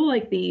conservative school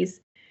like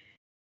these,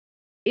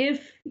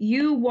 if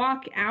you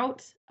walk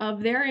out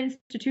of their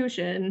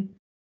institution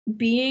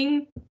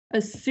being a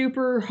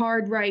super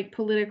hard right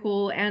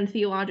political and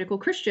theological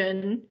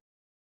Christian,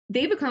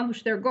 they've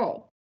accomplished their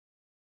goal.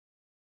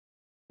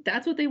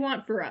 That's what they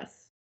want for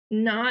us.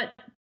 Not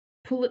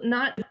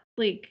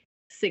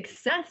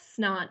success,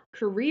 not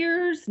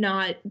careers,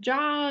 not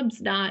jobs,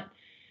 not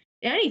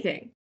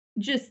anything.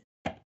 Just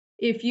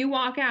if you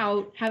walk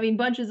out having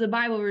bunches of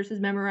Bible verses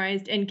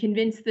memorized and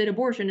convinced that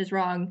abortion is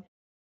wrong,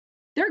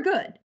 they're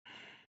good.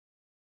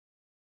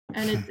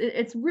 And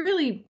it's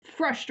really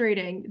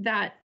frustrating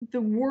that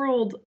the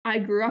world I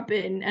grew up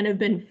in and have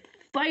been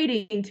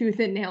fighting tooth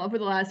and nail for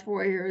the last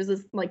 4 years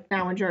is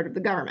now in charge of the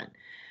government.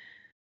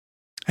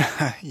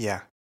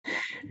 Yeah.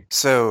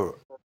 So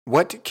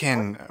what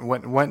can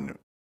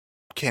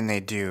they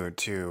do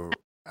to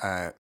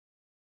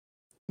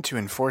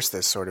enforce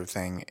this sort of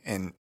thing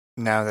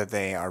now that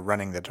they are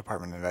running the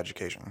Department of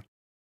Education?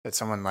 That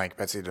someone like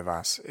Betsy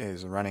DeVos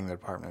is running the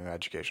Department of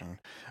Education.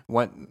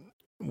 What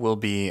will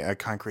be a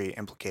concrete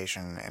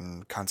implication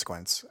and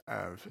consequence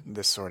of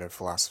this sort of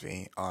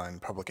philosophy on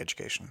public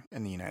education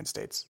in the United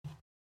States?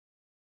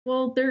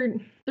 Well, the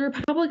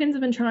Republicans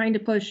have been trying to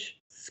push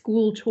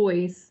school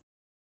choice,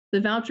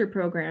 the voucher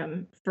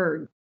program,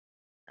 for,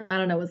 I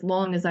don't know, as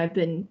long as I've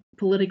been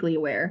politically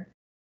aware.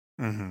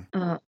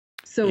 Mm-hmm.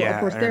 So, yeah,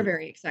 of course, they're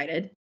very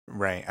excited.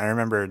 Right. I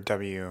remember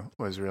W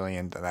was really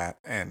into that.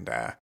 And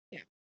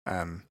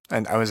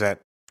and I was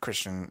at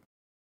Christian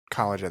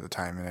college at the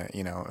time, and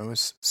it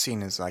was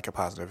seen as a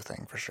positive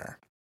thing for sure.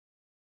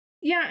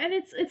 Yeah, and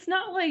it's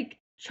not like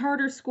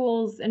charter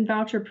schools and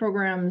voucher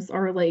programs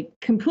are like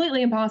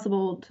completely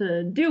impossible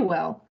to do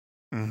well,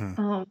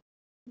 Mm-hmm.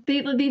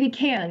 they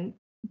can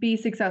be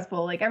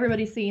successful. Like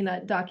everybody's seeing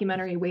that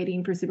documentary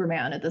Waiting for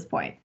Superman at this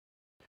point.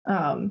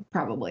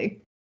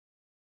 Probably.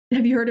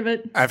 Have you heard of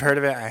it? I've heard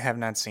of it. I have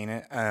not seen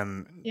it.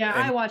 Yeah,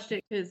 I And watched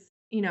it because,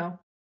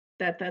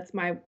 that's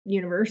my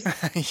universe.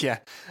 yeah,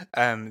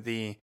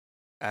 the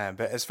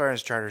but as far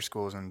as charter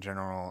schools in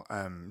general,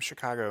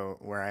 Chicago,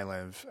 where I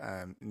live,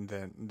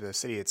 the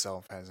city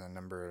itself has a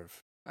number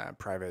of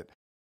private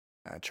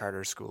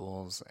charter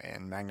schools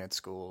and magnet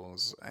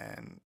schools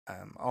and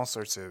all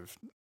sorts of.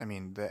 I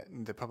mean,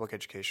 the public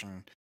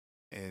education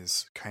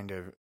is kind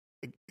of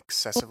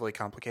excessively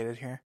complicated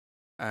here.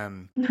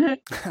 Um,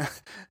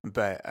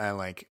 but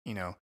like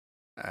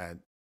uh,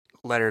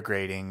 letter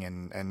grading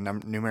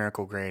and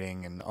numerical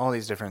grading and all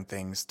these different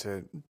things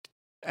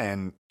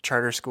and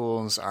charter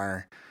schools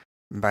are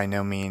by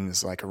no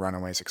means like a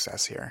runaway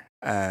success here.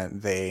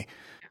 They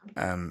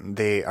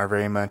are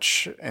very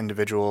much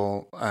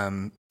individual.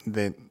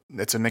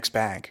 It's a mixed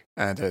bag.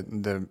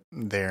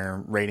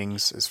 Their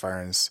ratings as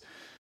far as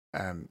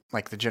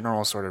like the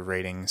general sort of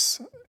ratings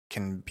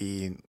can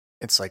be,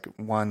 it's like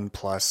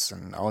 1+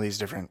 and all these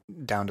different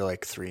down to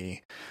like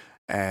 3.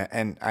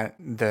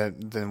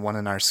 The one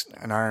in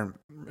our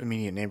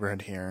immediate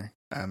neighborhood here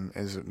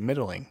is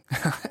middling.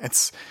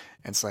 it's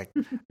like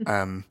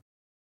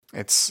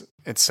it's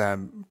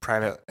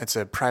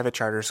a private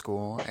charter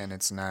school, and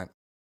it's not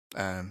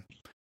going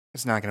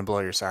to blow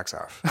your socks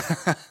off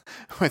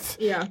with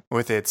Yeah.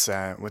 with its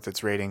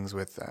ratings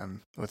with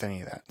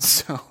any of that.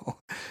 So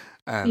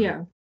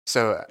Yeah.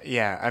 so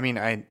yeah, I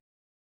mean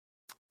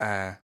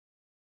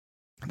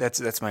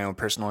that's my own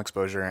personal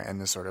exposure and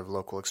the sort of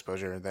local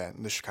exposure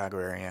that the Chicago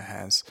area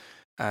has.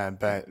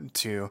 But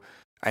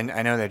I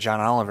know that John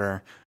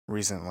Oliver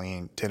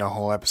recently did a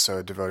whole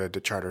episode devoted to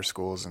charter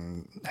schools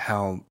and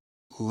how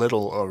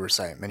little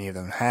oversight many of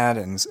them had,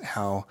 and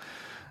how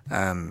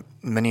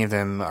many of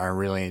them are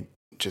really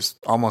just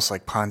almost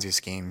like Ponzi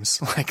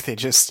schemes. Like they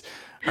just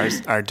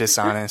are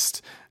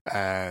dishonest.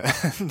 They're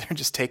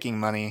just taking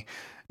money,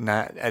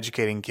 not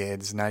educating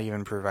kids, not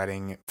even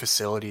providing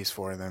facilities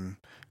for them,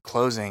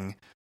 closing.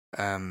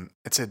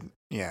 It's a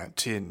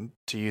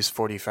to use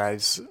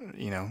 45's,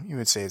 you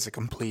would say it's a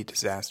complete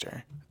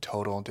disaster,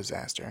 total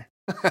disaster.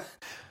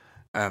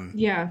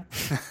 Yeah.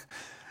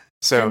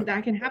 So And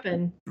that can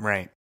happen.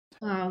 right.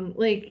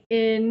 Like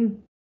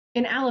in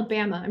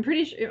Alabama, I'm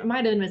pretty sure it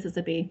might have been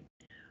Mississippi.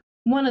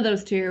 One of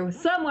those two,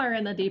 somewhere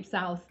in the deep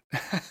south.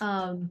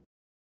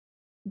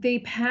 They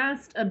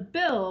passed a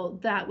bill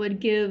that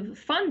would give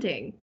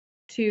funding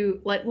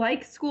to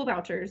like school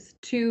vouchers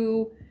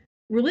to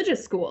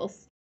religious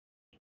schools.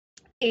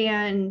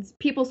 And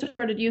people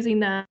started using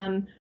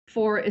them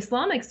for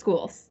Islamic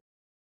schools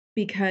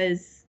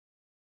because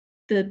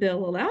the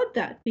bill allowed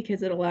that,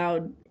 because it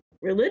allowed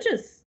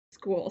religious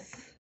schools.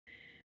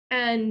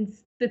 And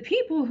the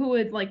people who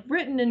had like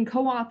written and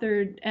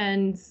co-authored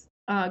and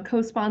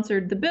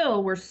co-sponsored the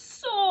bill were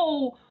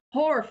so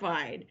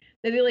horrified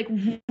that they like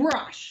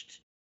rushed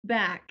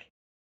back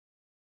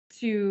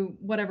to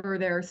whatever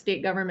their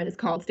state government is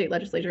called, state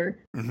legislature,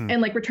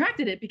 and like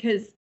retracted it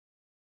because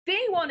they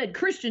wanted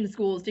Christian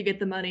schools to get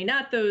the money,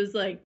 not those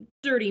like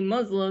dirty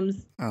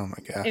Muslims. Oh my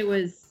god. It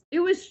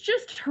was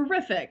just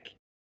horrific.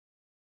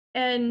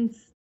 And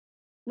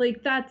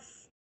like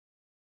that's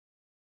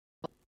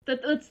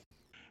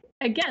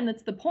again,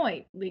 that's the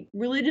point. Like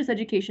religious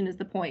education is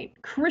the point.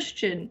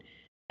 Christian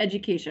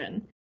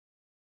education,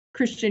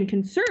 Christian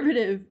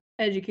conservative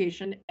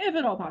education, if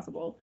at all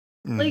possible.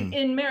 Like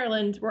in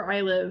Maryland, where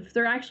I live,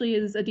 there actually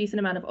is a decent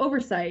amount of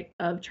oversight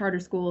of charter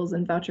schools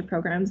and voucher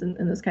programs and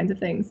those kinds of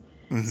things.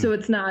 So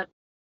it's not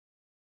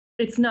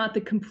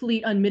the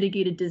complete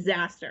unmitigated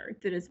disaster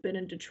that has been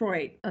in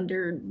Detroit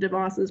under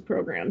DeVos's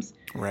programs.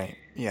 Right.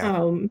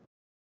 Yeah.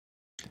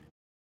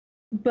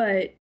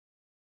 But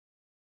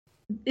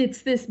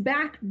it's this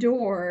back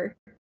door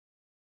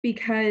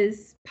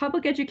because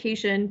public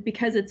education,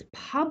 because it's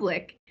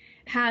public,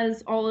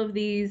 has all of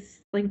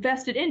these like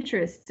vested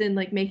interests in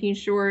like making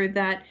sure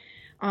that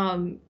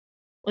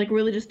like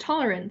religious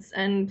tolerance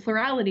and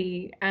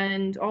plurality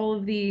and all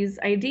of these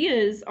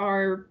ideas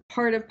are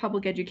part of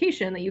public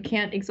education, that you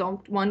can't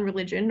exalt one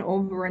religion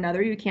over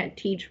another, you can't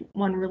teach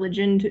one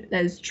religion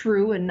as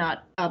true and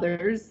not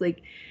others,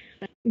 like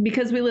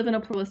because we live in a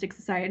pluralistic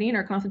society and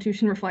our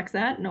constitution reflects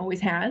that and always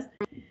has.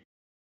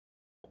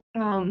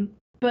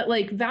 But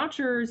like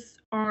vouchers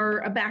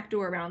are a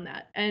backdoor around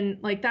that. And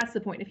like that's the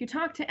point. If you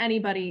talk to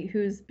anybody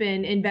who's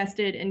been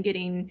invested in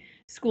getting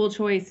school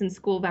choice and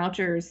school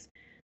vouchers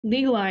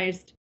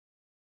legalized,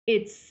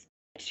 it's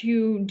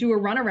to do a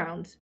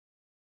runaround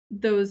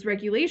those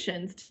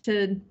regulations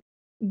to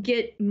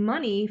get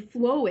money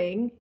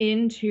flowing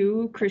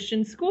into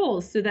Christian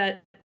schools so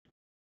that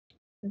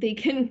they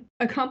can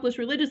accomplish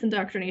religious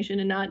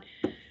indoctrination and not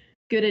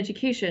good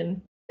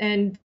education.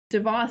 And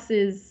DeVos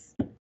is,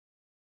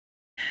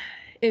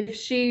 if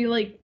she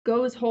like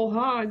goes whole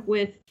hog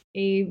with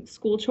a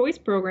school choice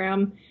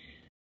program,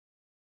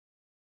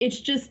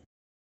 it's just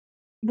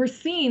we're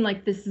seeing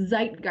like this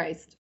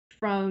zeitgeist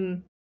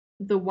from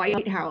the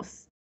White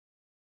House,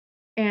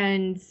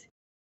 and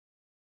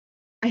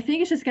I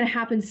think it's just going to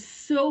happen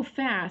so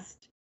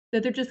fast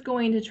that they're just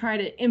going to try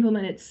to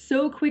implement it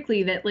so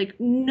quickly that like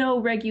no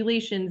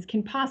regulations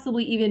can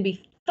possibly even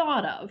be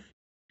thought of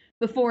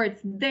before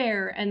it's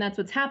there, and that's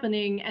what's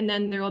happening. And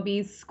then there will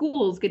be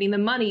schools getting the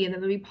money, and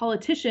then there'll be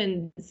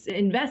politicians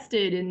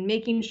invested in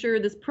making sure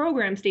this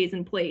program stays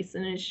in place,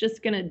 and it's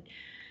just gonna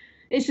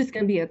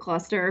be a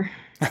cluster.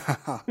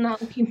 I'm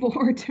not looking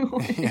forward to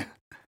it.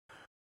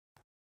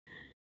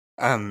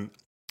 Yeah.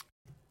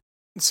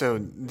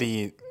 So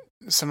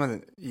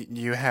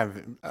you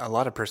have a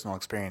lot of personal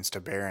experience to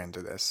bear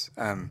into this,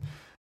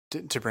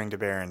 to bring to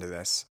bear into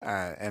this,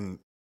 and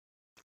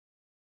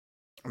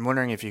I'm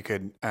wondering if you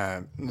could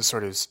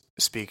sort of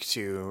speak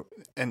to,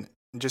 and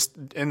just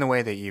in the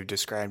way that you've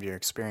described your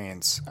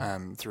experience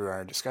through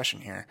our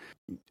discussion here,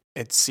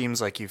 it seems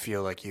like you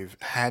feel like you've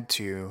had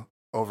to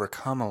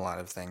overcome a lot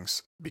of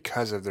things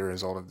because of the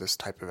result of this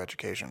type of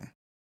education.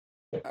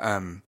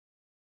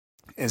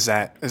 Is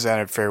that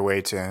a fair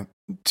way to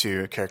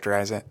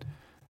characterize it?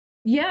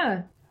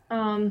 Yeah.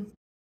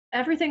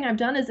 Everything I've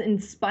done is in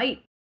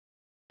spite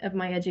of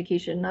my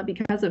education, not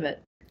because of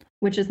it,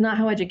 which is not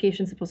how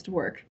education's supposed to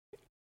work.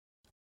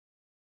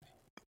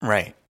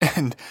 Right.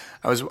 And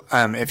I was,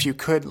 if you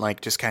could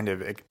like just kind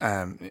of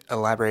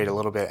elaborate a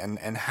little bit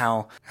and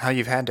how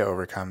you've had to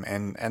overcome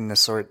and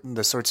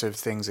the sorts of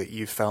things that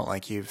you felt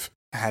like you've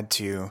had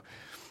to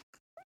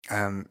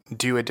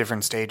do at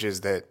different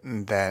stages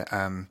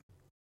that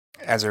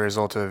as a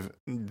result of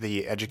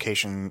the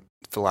education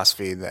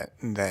philosophy that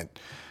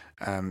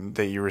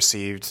you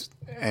received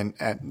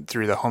and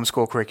through the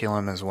homeschool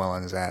curriculum as well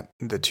as at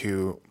the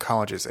two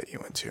colleges that you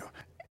went to,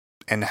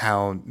 and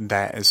how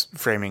that is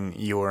framing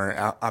your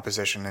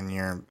opposition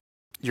and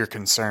your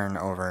concern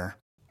over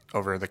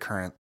the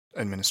current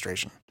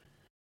administration.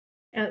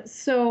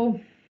 So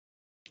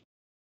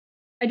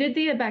I did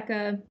the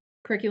Abeka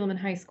curriculum in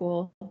high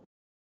school,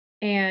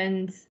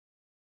 and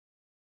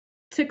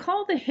to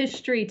call the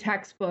history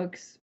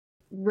textbooks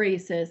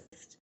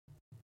racist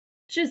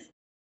just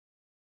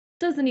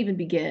doesn't even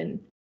begin.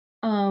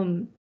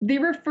 They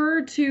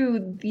refer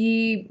to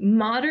the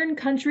modern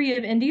country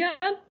of India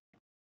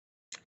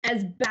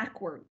as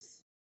backwards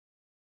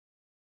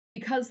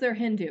because they're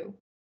Hindu,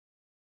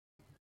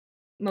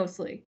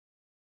 mostly.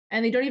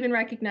 And they don't even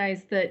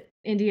recognize that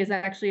India is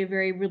actually a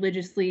very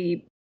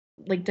religiously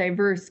like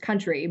diverse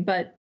country,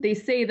 but they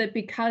say that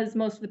because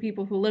most of the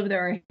people who live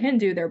there are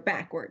Hindu, they're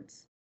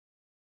backwards.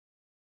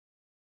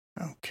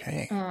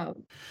 Okay.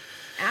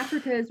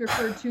 Africa is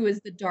referred to as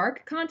the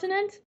dark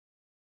continent.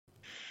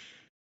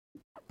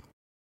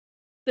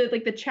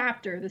 The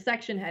chapter, the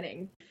section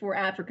heading for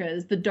Africa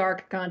is the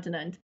dark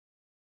continent.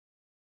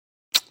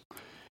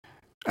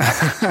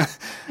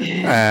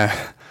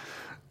 Yeah.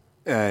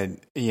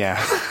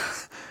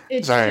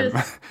 It's Sorry,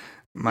 just,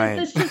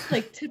 it's just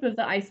like tip of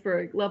the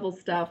iceberg level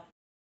stuff.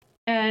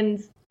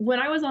 And when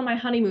I was on my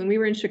honeymoon, we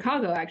were in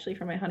Chicago actually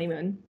for my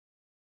honeymoon,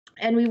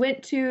 and we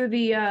went to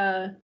we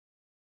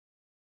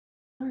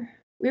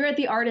were at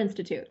the Art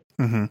Institute.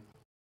 Mm-hmm.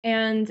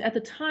 And at the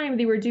time,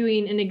 they were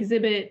doing an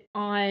exhibit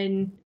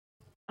on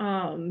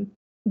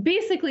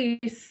basically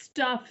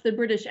stuff the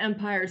British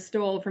Empire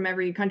stole from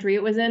every country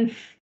it was in.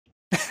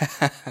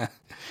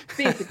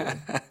 Basically.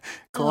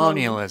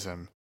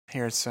 Colonialism.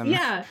 Here's some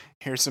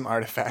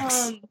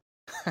artifacts.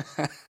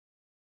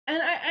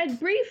 And I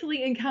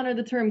briefly encountered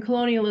the term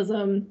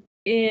colonialism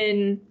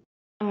in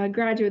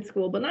graduate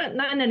school, but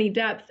not in any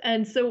depth.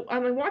 And so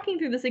I'm walking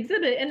through this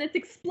exhibit, and it's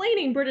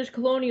explaining British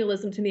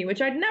colonialism to me,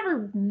 which I'd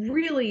never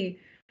really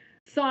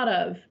thought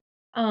of.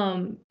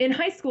 In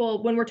high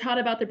school, when we're taught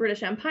about the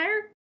British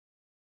Empire,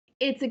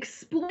 it's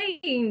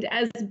explained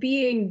as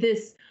being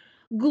this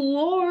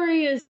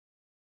glorious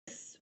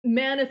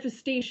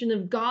manifestation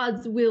of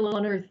God's will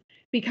on earth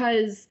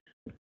because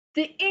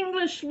the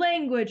English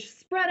language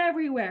spread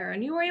everywhere,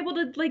 and you were able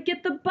to like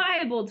get the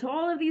Bible to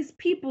all of these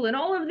people, and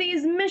all of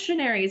these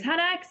missionaries had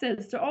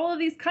access to all of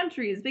these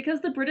countries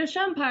because the British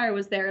Empire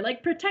was there,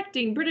 like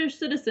protecting British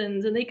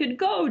citizens, and they could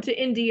go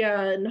to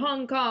India and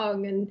Hong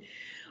Kong and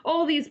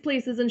all these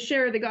places and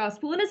share the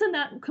gospel. And isn't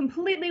that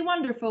completely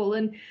wonderful?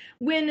 And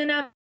when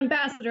an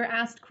ambassador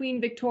asked Queen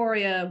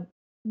Victoria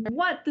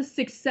what the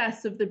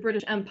success of the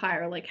British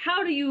Empire, like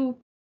how have you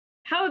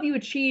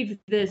achieved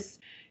this,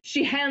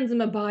 she hands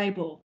him a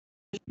Bible.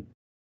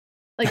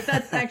 Like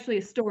that's actually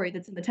a story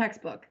that's in the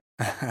textbook.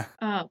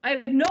 I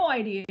have no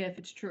idea if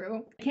it's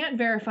true. I can't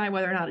verify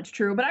whether or not it's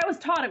true, but I was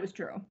taught it was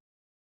true.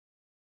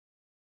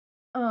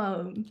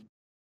 And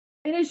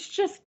it's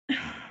just,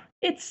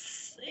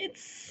 it's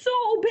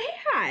so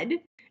bad.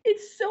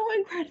 It's so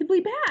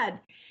incredibly bad.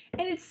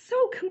 And it's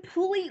so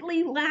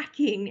completely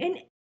lacking in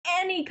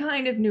any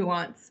kind of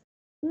nuance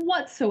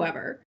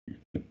whatsoever.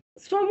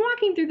 So I'm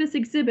walking through this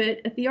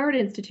exhibit at the Art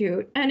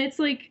Institute, and it's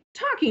like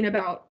talking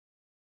about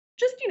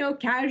just,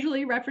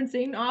 casually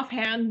referencing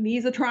offhand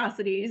these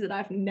atrocities that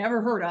I've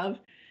never heard of.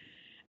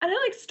 And I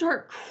like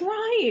start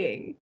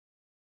crying.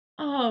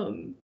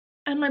 And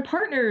And my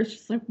partner is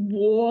just like,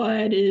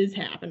 what is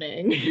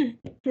happening?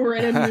 We're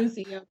in a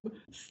museum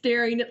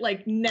staring at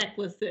like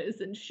necklaces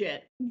and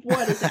shit.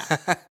 What is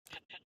that?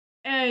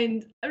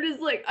 And I'm just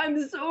like,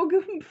 I'm so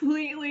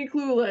completely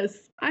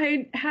clueless.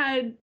 I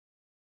had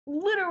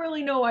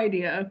literally no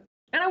idea.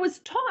 And I was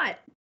taught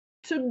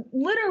to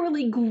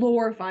literally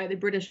glorify the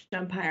British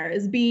Empire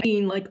as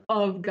being like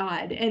of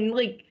God. And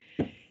like,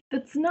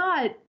 that's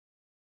not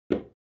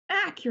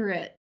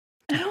accurate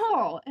at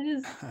all. It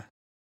is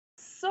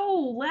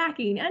so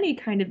lacking any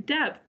kind of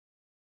depth.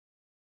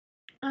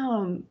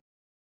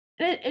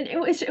 It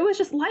was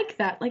just like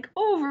that, like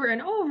over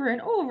and over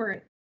and over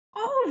and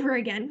over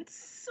again with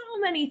so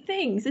many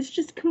things. It's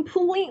just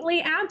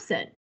completely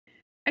absent.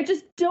 I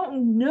just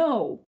don't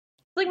know.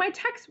 Like my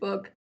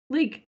textbook,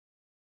 like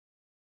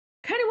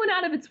kind of went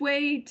out of its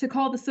way to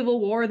call the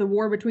Civil War the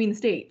war between the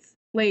states.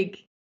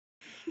 Like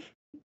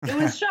it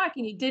was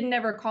shocking. He didn't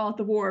ever call it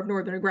the War of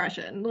Northern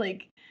Aggression.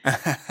 Like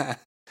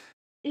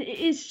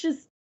it's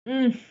just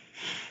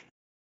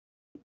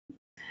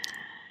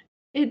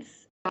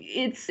it's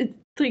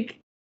like,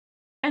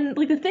 and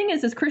like the thing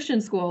is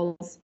Christian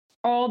schools,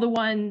 all the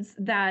ones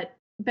that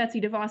Betsy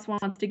DeVos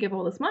wants to give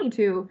all this money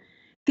to,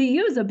 they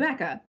use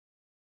Abeka.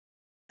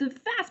 The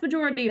vast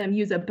majority of them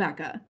use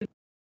Abeka.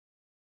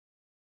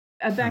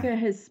 Abeka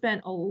has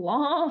spent a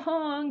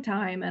long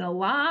time and a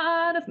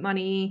lot of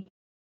money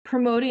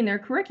promoting their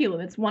curriculum.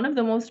 It's one of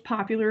the most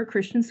popular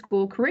Christian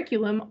school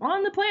curriculum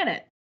on the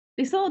planet.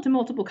 They sell it to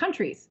multiple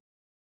countries.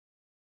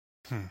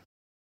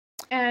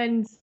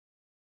 And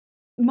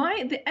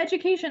the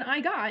education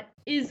I got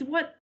is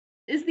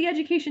the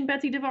education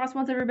Betsy DeVos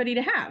wants everybody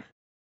to have.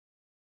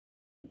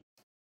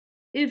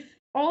 If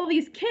all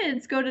these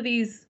kids go to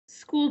these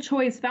school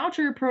choice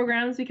voucher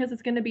programs because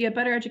it's going to be a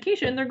better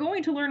education, they're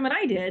going to learn what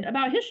I did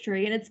about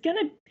history, and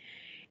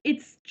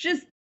it's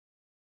just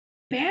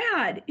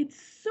bad. It's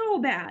so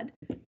bad.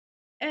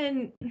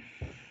 And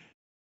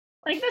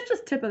like that's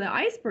just tip of the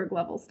iceberg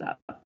level stuff.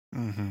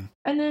 Mm-hmm.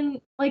 And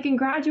then like in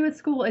graduate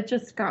school, it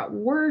just got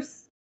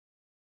worse.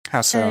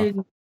 How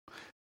so?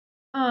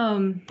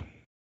 And,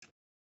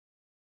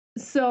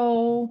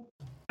 so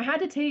I had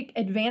to take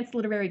advanced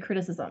literary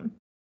criticism,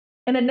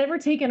 and I'd never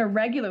taken a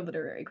regular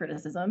literary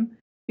criticism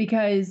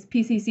because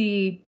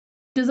PCC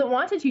doesn't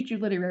want to teach you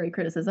literary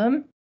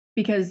criticism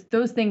because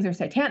those things are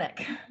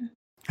satanic.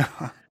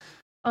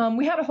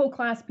 We had a whole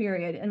class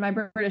period in my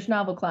British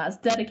novel class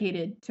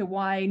dedicated to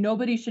why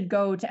nobody should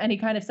go to any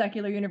kind of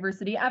secular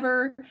university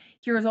ever.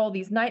 Here's all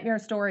these nightmare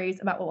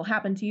stories about what will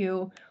happen to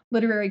you.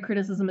 Literary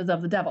criticism is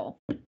of the devil.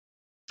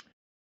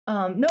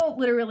 No,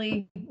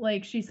 literally,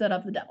 like she set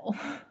up the devil.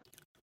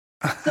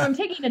 So I'm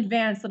taking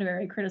advanced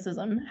literary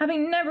criticism,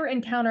 having never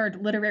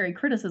encountered literary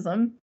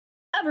criticism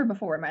ever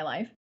before in my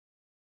life.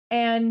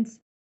 And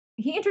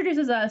he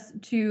introduces us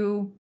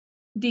to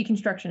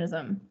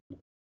deconstructionism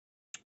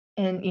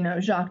and, you know,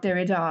 Jacques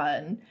Derrida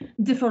and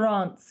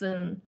difference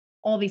and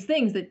all these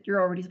things that you're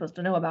already supposed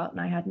to know about,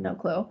 and I had no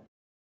clue.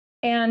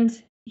 And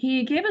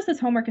he gave us this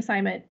homework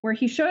assignment where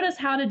he showed us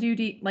how to do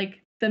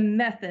the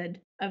method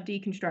of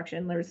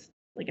deconstruction. There's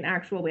like an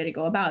actual way to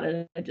go about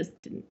it. I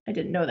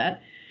didn't know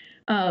that.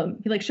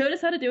 He like showed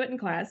us how to do it in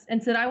class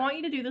and said, I want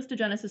you to do this to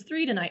Genesis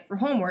 3 tonight for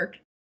homework.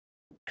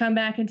 Come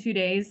back in 2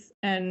 days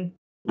and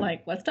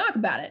like, let's talk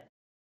about it.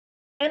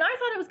 And I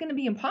thought it was going to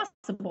be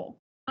impossible.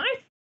 I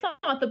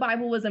thought the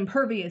Bible was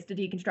impervious to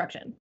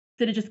deconstruction,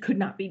 that it just could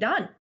not be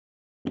done.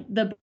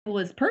 The Bible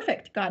is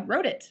perfect. God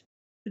wrote it.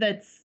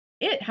 That's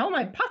it. How am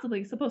I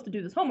possibly supposed to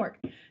do this homework?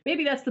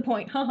 Maybe that's the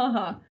point. Ha ha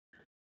ha.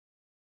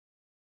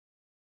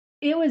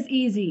 It was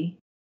easy.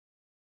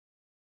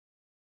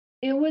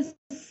 It was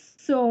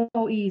so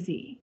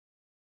easy.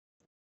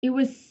 It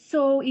was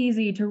so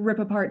easy to rip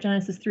apart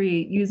Genesis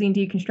 3 using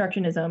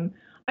deconstructionism.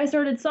 I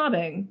started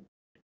sobbing.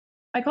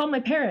 I called my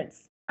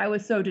parents. I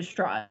was so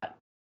distraught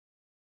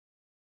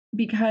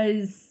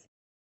because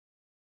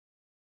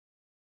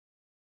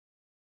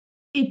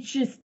it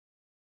just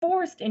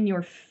forced in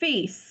your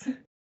face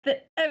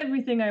that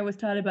everything I was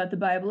taught about the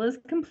Bible is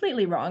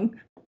completely wrong.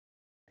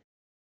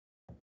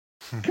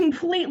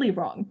 Completely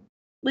wrong.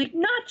 Like,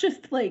 not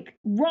just like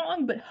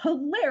wrong, but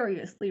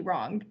hilariously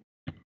wrong.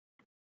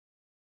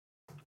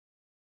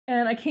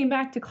 And I came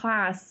back to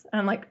class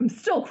and I'm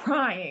still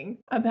crying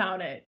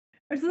about it.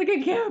 I was like,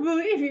 I can't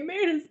believe you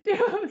made us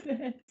do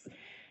this.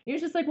 He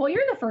was just like, well,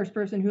 you're the first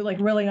person who like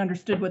really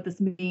understood what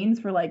this means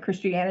for like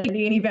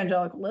Christianity and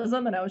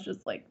evangelicalism. And I was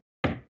just like,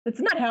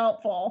 it's not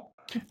helpful.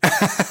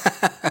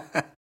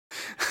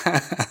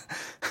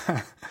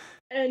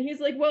 And he's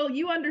like, well,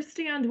 you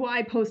understand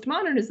why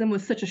postmodernism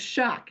was such a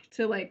shock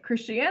to like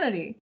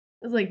Christianity.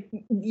 I was like,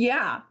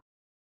 yeah,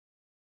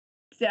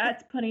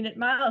 that's putting it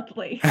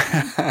mildly.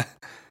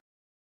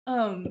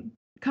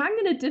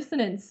 Cognitive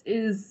dissonance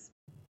is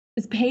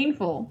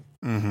painful.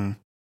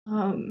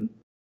 Mm-hmm.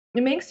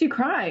 It makes you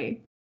cry.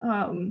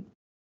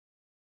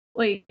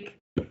 Like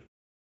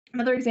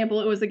another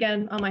example, it was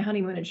again on my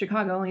honeymoon in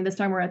Chicago, only this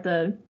time we're at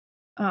the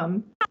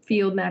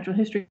Field Natural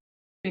History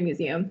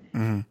Museum.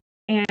 Mm-hmm.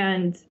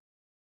 And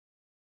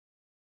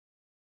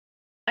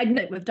I'd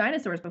met with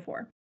dinosaurs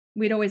before.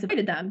 We'd always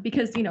avoided them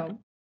because, you know,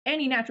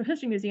 any natural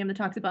history museum that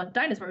talks about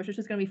dinosaurs is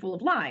just going to be full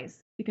of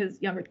lies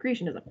because young Earth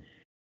creationism.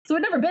 So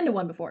I'd never been to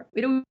one before.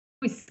 We'd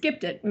always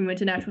skipped it when we went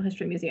to natural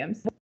history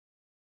museums.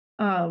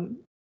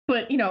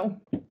 But, you know,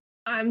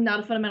 I'm not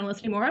a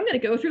fundamentalist anymore. I'm going to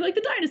go through like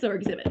the dinosaur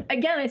exhibit.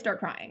 Again, I start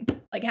crying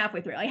like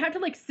halfway through. I had to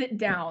like sit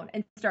down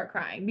and start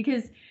crying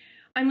because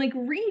I'm like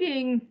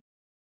reading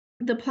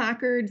the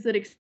placards that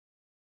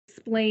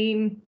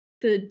explain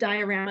the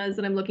dioramas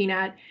that I'm looking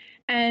at.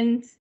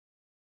 And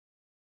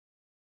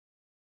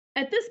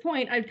at this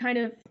point, I've kind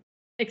of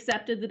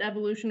accepted that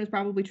evolution was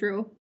probably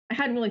true. I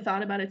hadn't really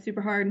thought about it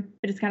super hard.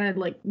 I just kind of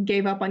like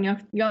gave up on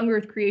young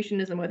Earth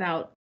creationism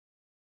without.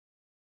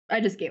 I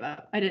just gave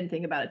up. I didn't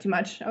think about it too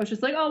much. I was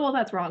just like, oh, well,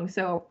 that's wrong.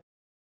 So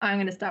I'm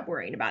going to stop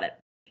worrying about it.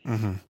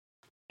 Mm-hmm.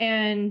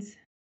 And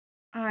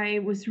I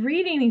was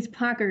reading these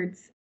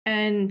placards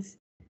and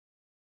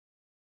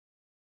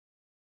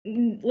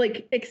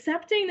like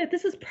accepting that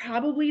this is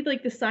probably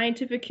like the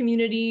scientific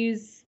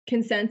community's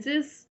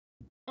consensus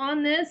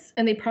on this,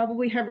 and they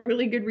probably have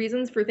really good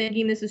reasons for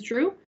thinking this is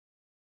true.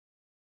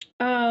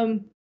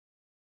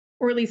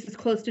 Or at least as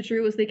close to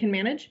true as they can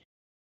manage.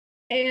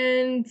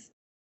 And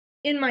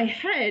in my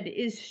head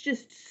is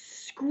just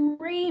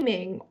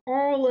screaming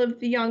all of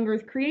the young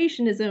Earth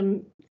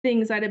creationism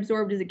things I'd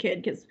absorbed as a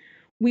kid, because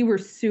we were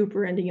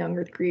super into young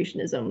Earth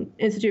creationism.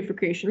 Institute for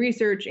Creation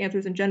Research,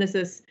 Answers in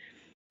Genesis.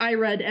 I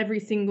read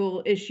every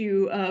single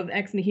issue of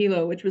Ex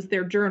Nihilo, which was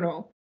their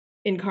journal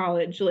in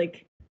college.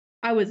 Like,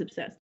 I was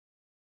obsessed.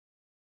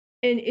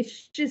 And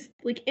it's just,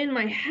 like, in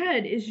my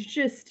head is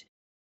just,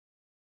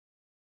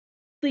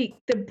 like,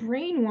 the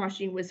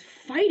brainwashing was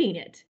fighting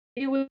it.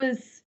 It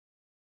was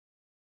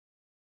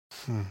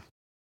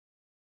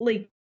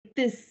like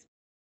this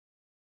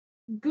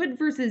good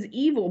versus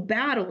evil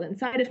battle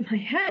inside of my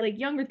head. Like,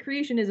 young Earth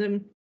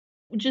creationism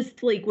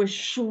just like was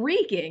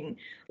shrieking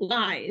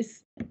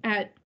lies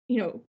at, you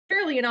know,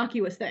 fairly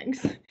innocuous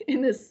things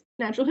in this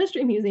natural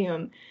history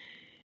museum.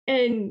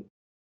 And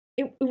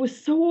it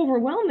was so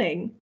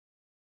overwhelming.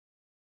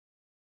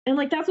 And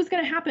like, that's what's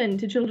going to happen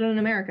to children in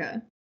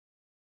America.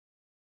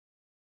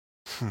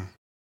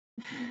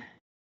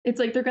 It's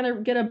like they're going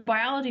to get a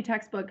biology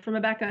textbook from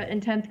Rebecca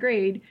in 10th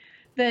grade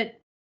that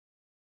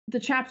the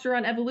chapter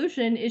on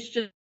evolution is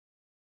just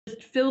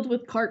filled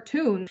with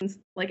cartoons,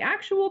 like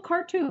actual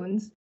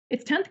cartoons.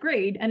 It's 10th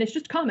grade and it's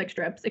just comic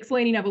strips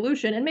explaining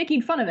evolution and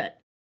making fun of it.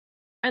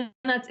 And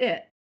that's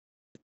it.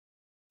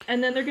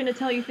 And then they're going to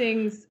tell you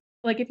things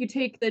like, if you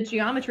take the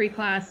geometry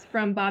class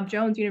from Bob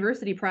Jones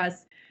University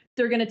Press,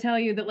 they're going to tell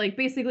you that like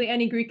basically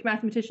any Greek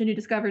mathematician who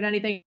discovered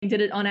anything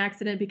did it on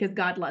accident because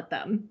God let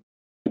them.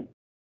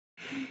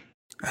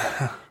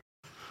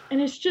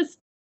 And it's just,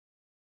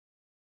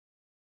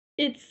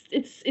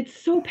 it's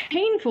so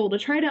painful to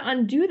try to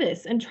undo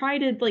this and try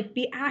to like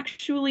be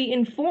actually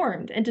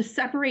informed and to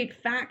separate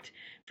fact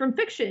from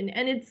fiction.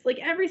 And it's like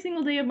every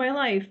single day of my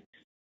life,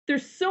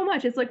 there's so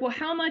much. It's like, well,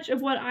 how much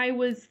of what I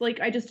was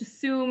like, I just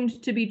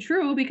assumed to be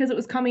true because it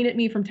was coming at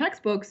me from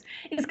textbooks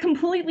is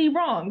completely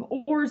wrong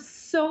or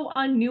so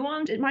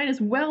unnuanced, it might as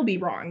well be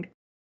wrong.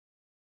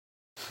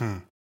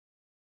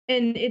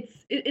 And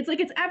it's like,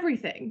 it's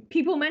everything.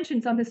 People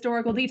mention some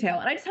historical detail,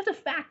 and I just have to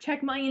fact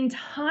check my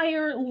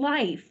entire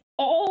life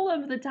all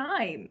of the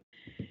time.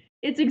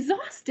 It's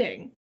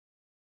exhausting.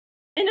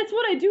 And it's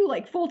what I do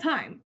like full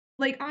time.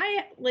 Like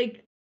I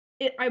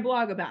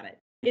blog about it.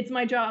 It's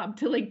my job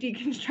to like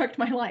deconstruct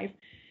my life.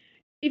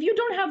 If you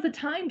don't have the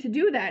time to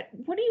do that,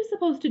 what are you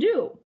supposed to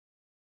do?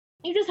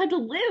 You just have to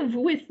live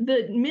with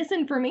the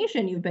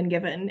misinformation you've been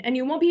given, and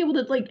you won't be able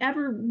to like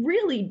ever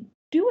really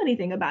do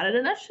anything about it.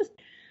 And that's just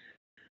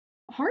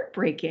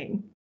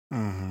heartbreaking.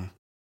 Mm-hmm.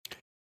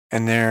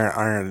 And there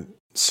are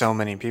so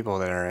many people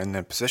that are in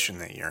the position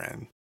that you're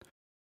in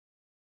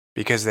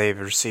because they've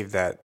received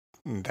that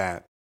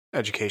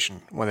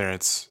education, whether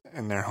it's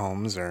in their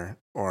homes or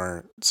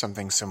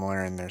something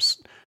similar in their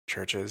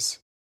churches,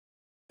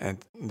 and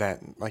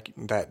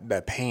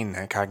that pain,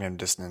 that cognitive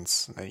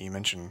dissonance that you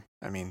mentioned.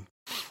 I mean,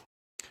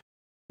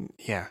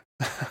 yeah,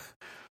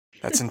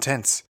 that's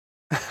intense.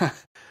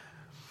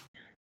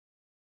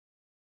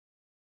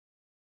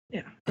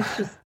 Yeah, it's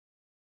just,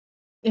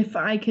 if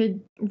I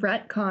could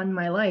retcon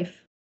my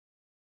life,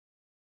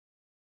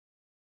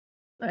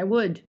 I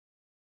would.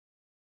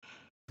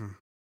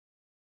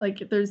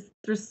 Like, there's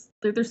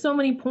so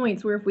many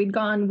points where if we'd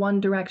gone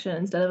one direction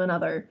instead of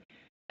another,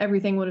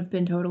 everything would have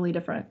been totally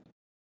different.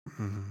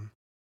 Mm-hmm.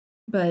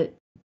 But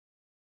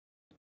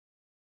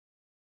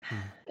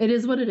it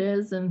is what it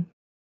is, and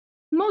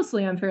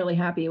mostly I'm fairly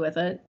happy with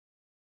it.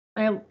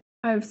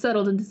 I've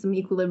settled into some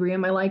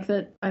equilibrium. I like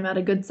that I'm at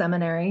a good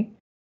seminary.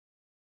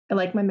 I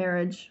like my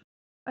marriage.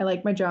 I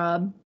like my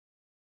job.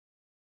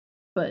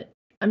 But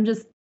I'm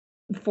just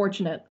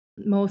fortunate.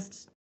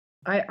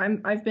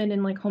 I've been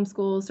in like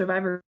homeschool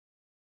survivor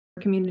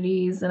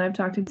communities, and I've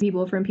talked to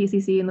people from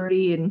PCC and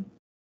Liberty, and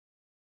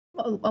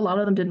a lot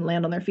of them didn't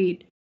land on their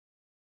feet.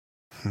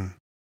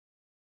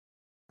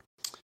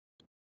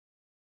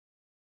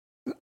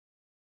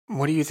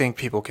 What do you think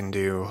people can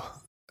do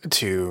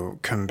to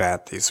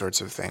combat these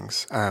sorts of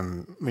things?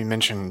 We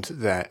mentioned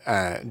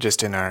that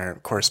just in our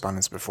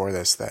correspondence before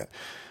this that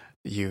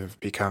you've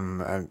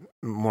become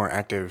more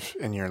active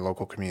in your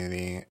local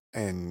community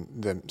in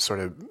the sort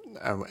of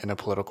in a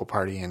political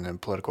party and a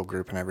political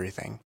group and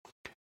everything.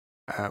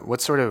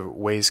 What sort of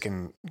ways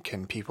can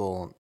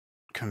people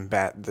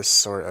combat this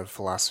sort of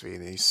philosophy,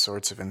 these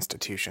sorts of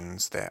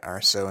institutions that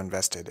are so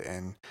invested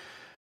in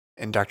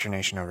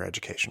indoctrination over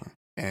education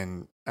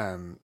and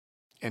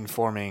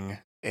informing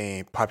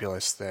a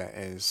populace that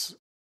is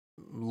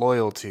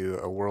loyal to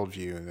a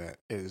worldview that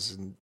is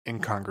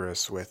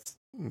incongruous with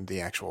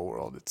the actual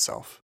world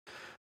itself?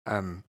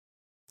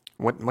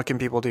 What can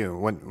people do?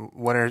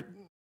 What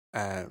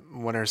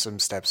are some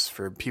steps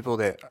for people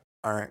that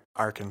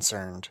are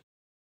concerned?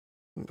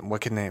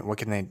 What can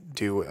they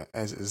do?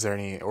 Is there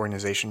any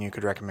organization you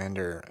could recommend,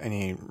 or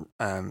any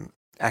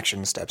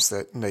action steps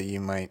that you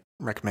might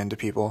recommend to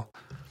people?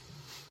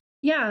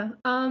 Yeah.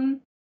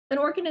 An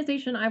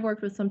organization I've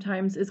worked with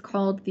sometimes is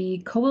called the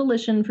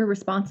Coalition for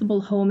Responsible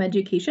Home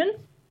Education.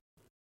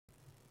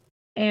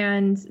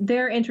 And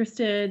they're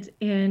interested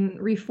in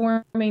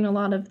reforming a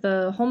lot of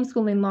the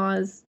homeschooling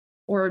laws,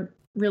 or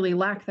really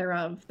lack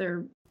thereof.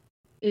 There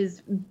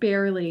is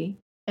barely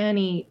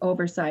any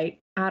oversight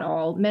at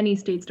all. Many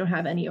states don't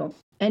have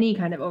any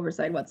kind of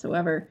oversight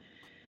whatsoever.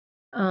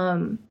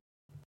 And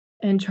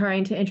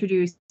trying to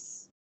introduce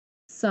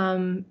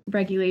some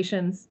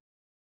regulations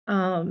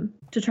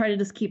to try to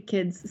just keep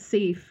kids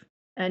safe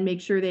and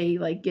make sure they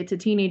like get to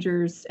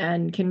teenagers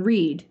and can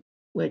read,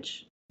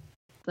 which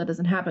that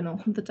doesn't happen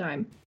all the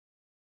time.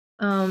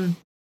 And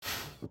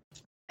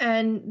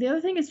the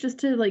other thing is just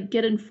to like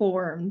get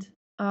informed,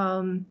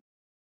 to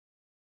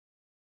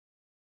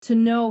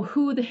know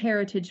who the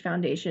Heritage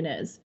Foundation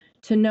is,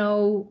 to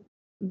know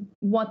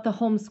what the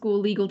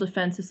Homeschool Legal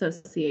Defense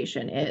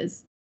Association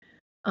is,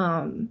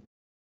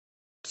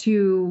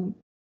 to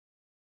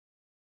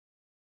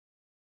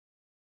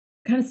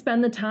kind of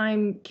spend the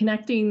time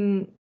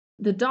connecting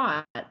the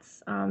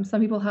dots.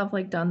 Some people have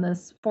like done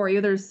this for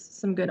you. There's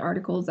some good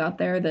articles out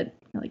there that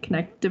like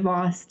connect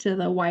DeVos to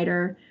the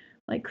wider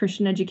like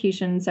Christian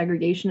education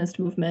segregationist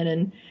movement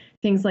and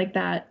things like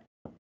that.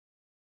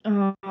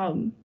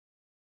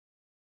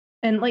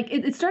 And like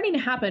it's starting to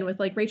happen with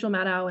like Rachel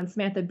Maddow and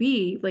Samantha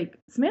Bee. Like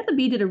Samantha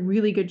Bee did a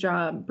really good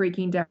job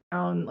breaking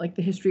down like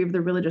the history of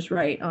the religious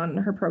right on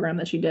her program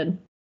that she did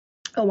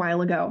a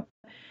while ago.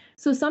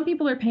 So some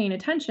people are paying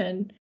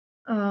attention,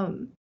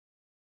 but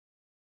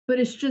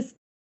it's just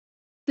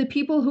the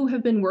people who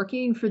have been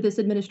working for this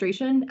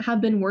administration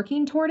have been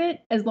working toward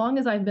it as long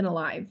as I've been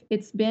alive.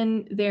 It's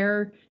been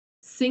their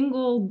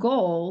single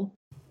goal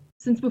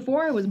since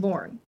before I was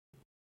born.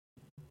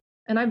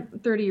 And I'm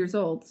 30 years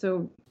old,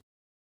 so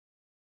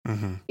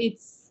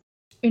it's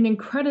an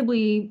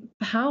incredibly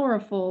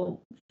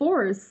powerful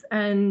force.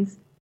 And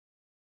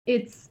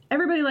it's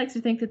everybody likes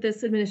to think that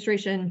this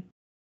administration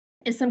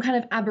is some kind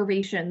of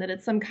aberration, that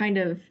it's some kind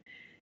of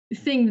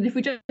thing that if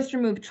we just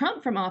remove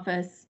Trump from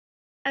office,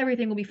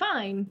 everything will be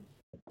fine.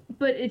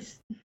 But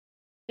it's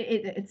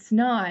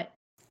not.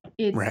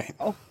 It's Right.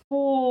 a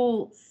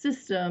whole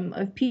system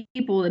of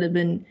people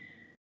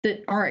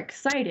that are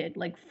excited.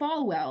 Like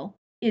Falwell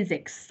is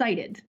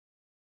excited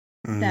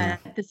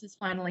that this has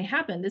finally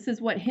happened. This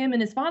is what him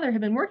and his father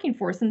have been working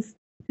for since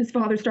his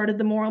father started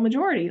the Moral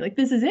Majority. Like,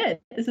 this is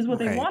it. This is what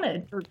they Right.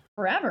 wanted for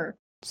forever.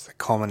 It's the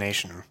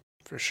culmination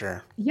for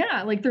sure.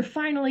 Yeah, like they're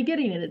finally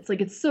getting it. It's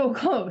like it's so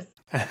close.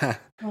 So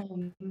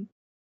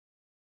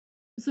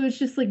it's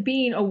just like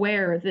being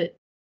aware that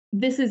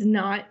this is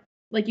not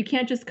like you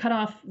can't just cut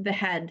off the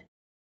head.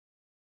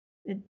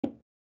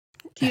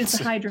 To use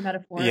the Hydra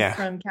metaphor Yeah.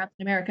 from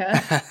Captain America,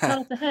 cut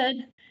off the head,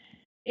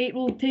 it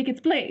will take its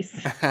place.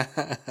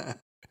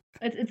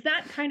 It's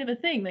that kind of a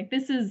thing. Like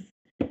this is,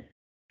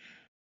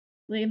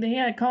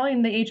 like,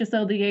 calling the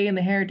HSLDA and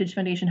the Heritage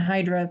Foundation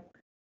Hydra.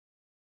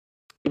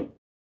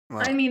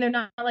 Well, I mean, they're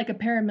not like a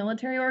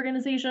paramilitary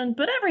organization,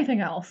 but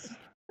everything else.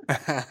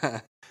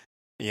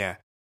 yeah.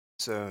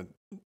 So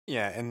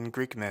yeah, in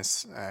Greek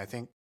myths, I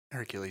think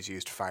Hercules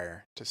used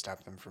fire to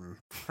stop them from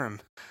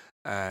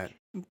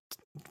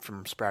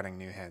sprouting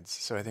new heads.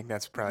 So I think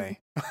that's probably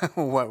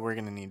what we're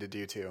gonna need to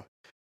do too.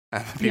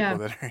 People Yeah.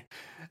 that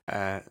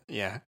are,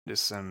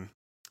 just some,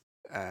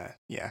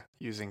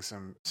 using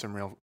some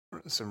real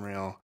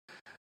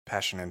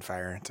passion and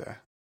fire to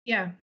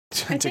Yeah.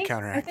 to I think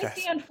counteract the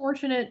this.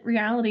 unfortunate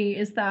reality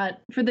is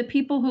that for the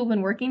people who've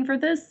been working for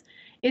this,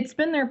 it's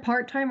been their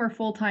part-time or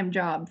full-time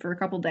job for a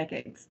couple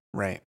decades.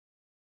 Right.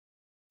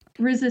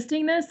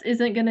 Resisting this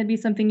isn't going to be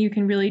something you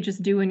can really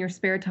just do in your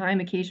spare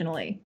time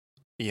occasionally.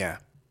 Yeah.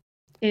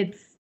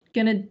 It's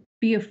going to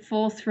be a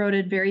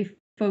full-throated, very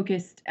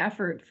focused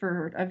effort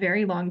for a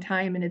very long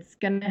time, and it's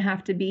going to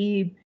have to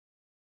be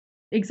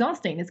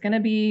exhausting. It's going to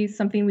be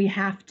something we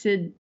have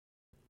to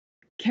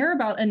care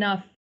about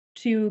enough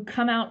to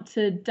come out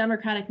to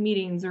Democratic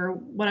meetings or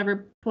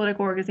whatever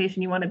political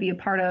organization you want to be a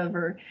part of,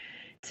 or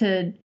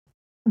to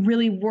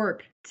really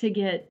work to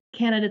get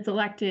candidates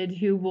elected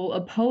who will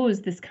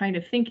oppose this kind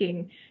of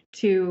thinking,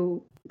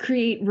 to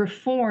create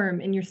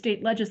reform in your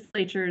state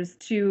legislatures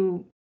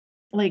to,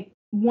 like,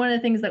 one of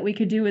the things that we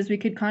could do is we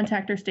could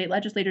contact our state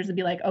legislators and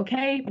be like,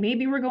 okay,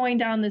 maybe we're going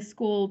down this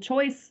school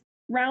choice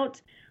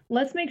route.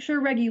 Let's make sure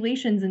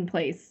regulations in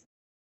place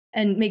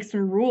and make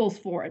some rules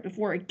for it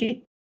before it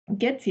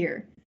gets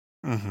here.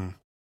 Mm-hmm.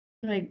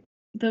 Like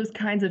those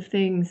kinds of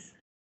things.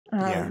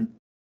 Yeah.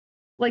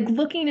 Like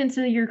looking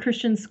into your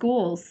Christian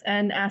schools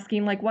and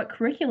asking like what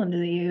curriculum do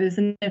they use,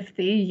 and if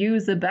they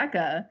use a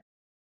Becca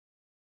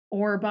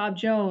or Bob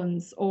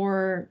Jones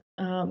or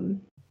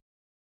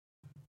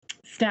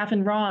Staff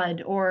and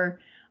Rod, or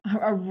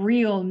a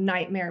real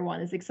nightmare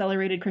one is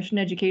Accelerated Christian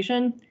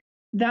Education.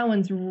 That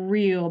one's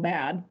real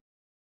bad.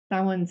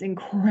 That one's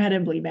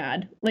incredibly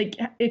bad. Like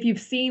if you've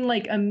seen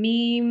like a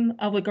meme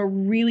of like a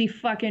really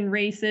fucking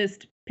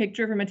racist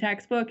picture from a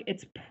textbook,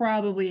 it's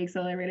probably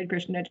Accelerated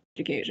Christian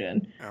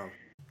Education. Oh,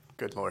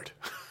 good Lord.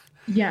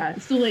 Yeah.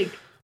 So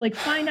like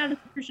find out if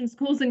Christian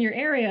schools in your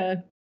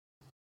area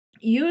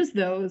use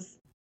those.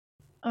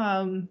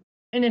 And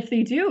if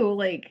they do,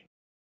 like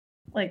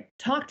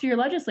talk to your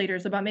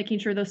legislators about making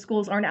sure those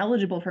schools aren't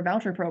eligible for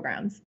voucher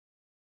programs.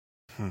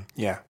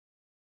 Yeah.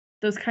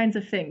 Those kinds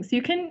of things.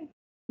 You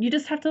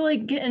just have to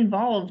like get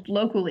involved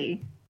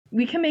locally.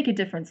 We can make a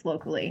difference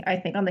locally, I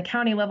think, on the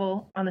county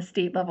level, on the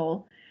state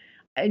level.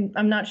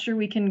 I'm not sure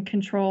we can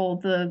control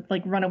the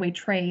like runaway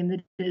train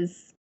that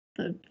is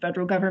the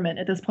federal government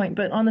at this point,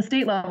 but on the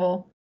state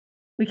level,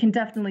 we can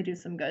definitely do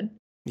some good.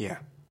 Yeah.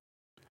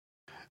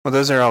 Well,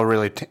 those are all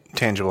really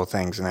tangible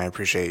things, and I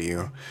appreciate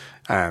you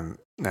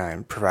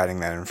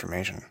providing that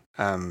information.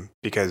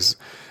 Because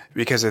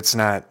it's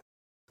not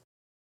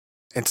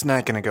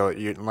going to go.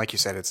 Like you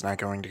said, it's not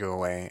going to go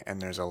away, and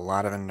there's a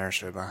lot of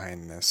inertia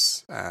behind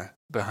this,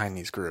 behind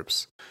these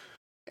groups,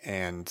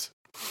 and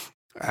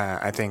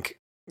I think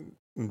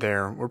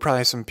there were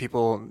probably some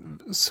people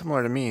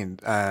similar to me.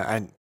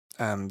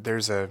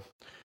 There's a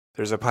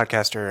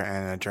podcaster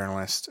and a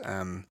journalist.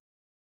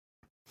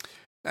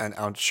 And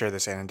I'll share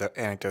this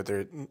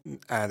anecdote.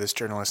 This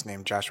journalist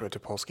named Joshua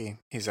Topolsky.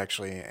 He's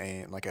actually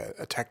a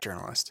tech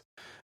journalist,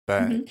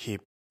 but he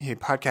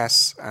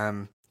podcasts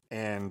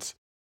and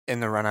in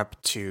the run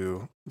up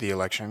to the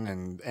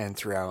election and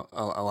throughout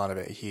a lot of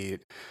it, he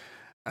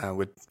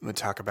would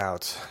talk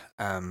about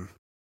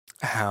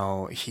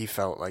how he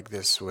felt like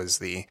this was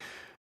the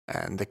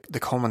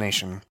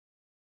culmination.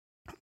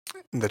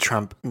 The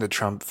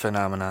Trump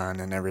phenomenon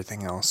and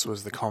everything else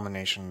was the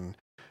culmination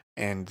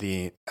and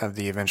the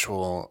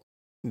eventual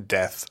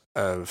death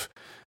of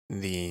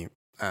the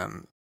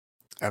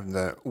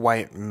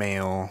white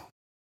male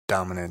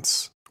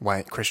dominance,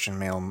 white Christian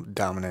male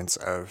dominance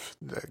of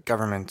the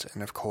government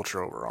and of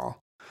culture overall.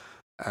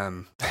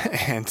 And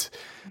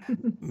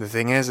the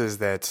thing is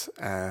that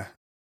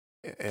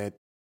the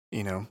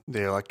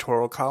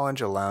Electoral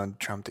College allowed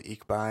Trump to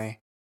eke by,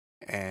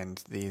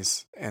 and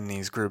these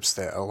groups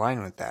that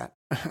align with that.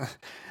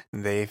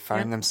 They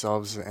find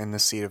themselves in the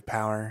seat of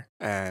power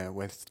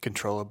with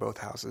control of both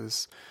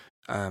houses,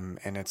 and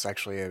it's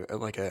actually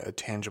a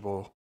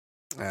tangible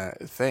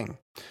thing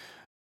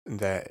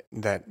that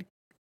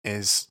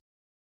is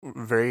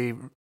very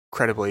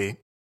credibly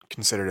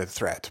considered a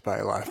threat by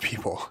a lot of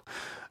people,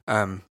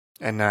 and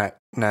not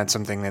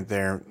something that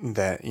they're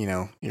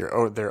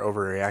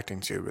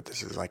overreacting to, but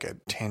this is like a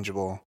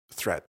tangible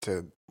threat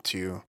to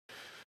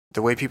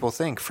the way people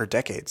think for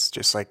decades,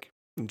 just like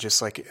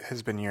it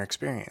has been your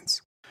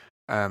experience.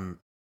 And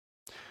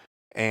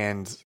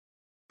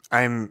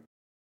I'm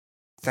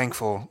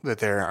thankful that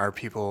there are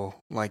people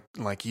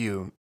like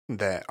you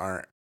that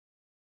are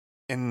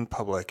in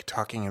public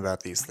talking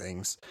about these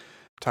things,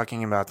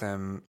 talking about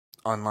them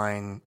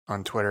online,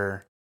 on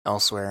Twitter,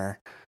 elsewhere,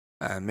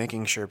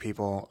 making sure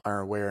people are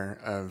aware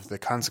of the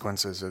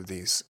consequences of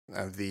these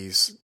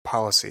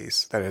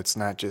policies, that it's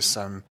not just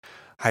some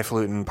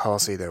highfalutin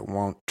policy that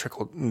won't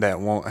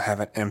have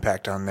an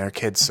impact on their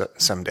kids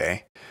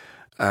someday.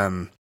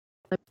 I'm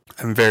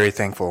very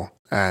thankful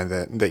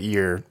that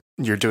you're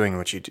doing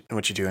what you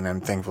do, and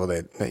I'm thankful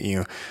that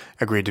you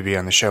agreed to be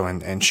on the show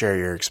and share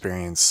your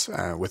experience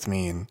with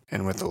me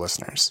and with the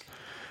listeners.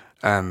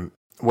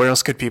 Where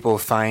else could people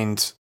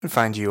find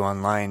you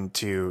online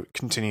to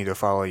continue to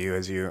follow you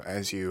as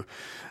you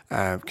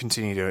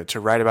continue to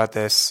write about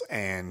this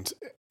and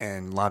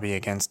lobby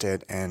against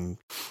it, and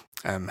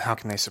how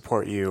can they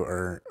support you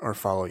or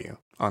follow you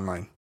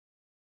online?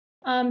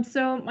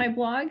 So my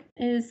blog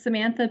is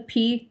Samantha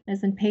P,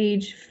 as in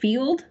Page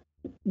Field,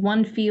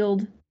 one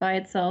field by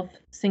itself,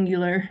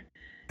 singular,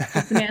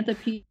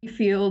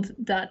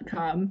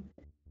 SamanthaPfield.com.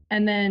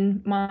 And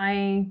then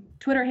my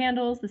Twitter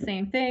handle is the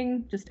same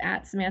thing, just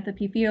at Samantha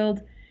P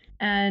Field.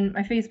 And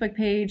my Facebook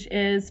page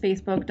is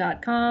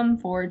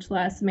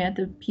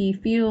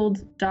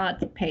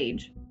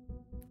facebook.com/SamanthaPfield.page.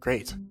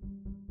 Great.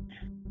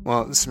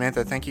 Well,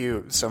 Samantha, thank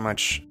you so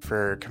much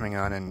for coming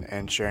on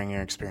and sharing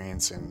your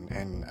experience.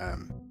 And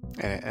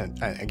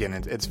again,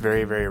 it's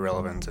very, very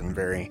relevant and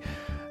very.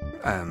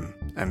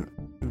 I'm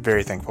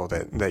very thankful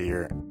that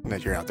you're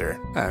out there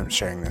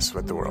sharing this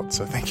with the world.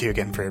 So thank you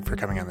again for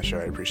coming on the show.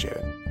 I appreciate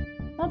it.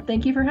 Well,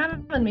 thank you for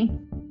having me.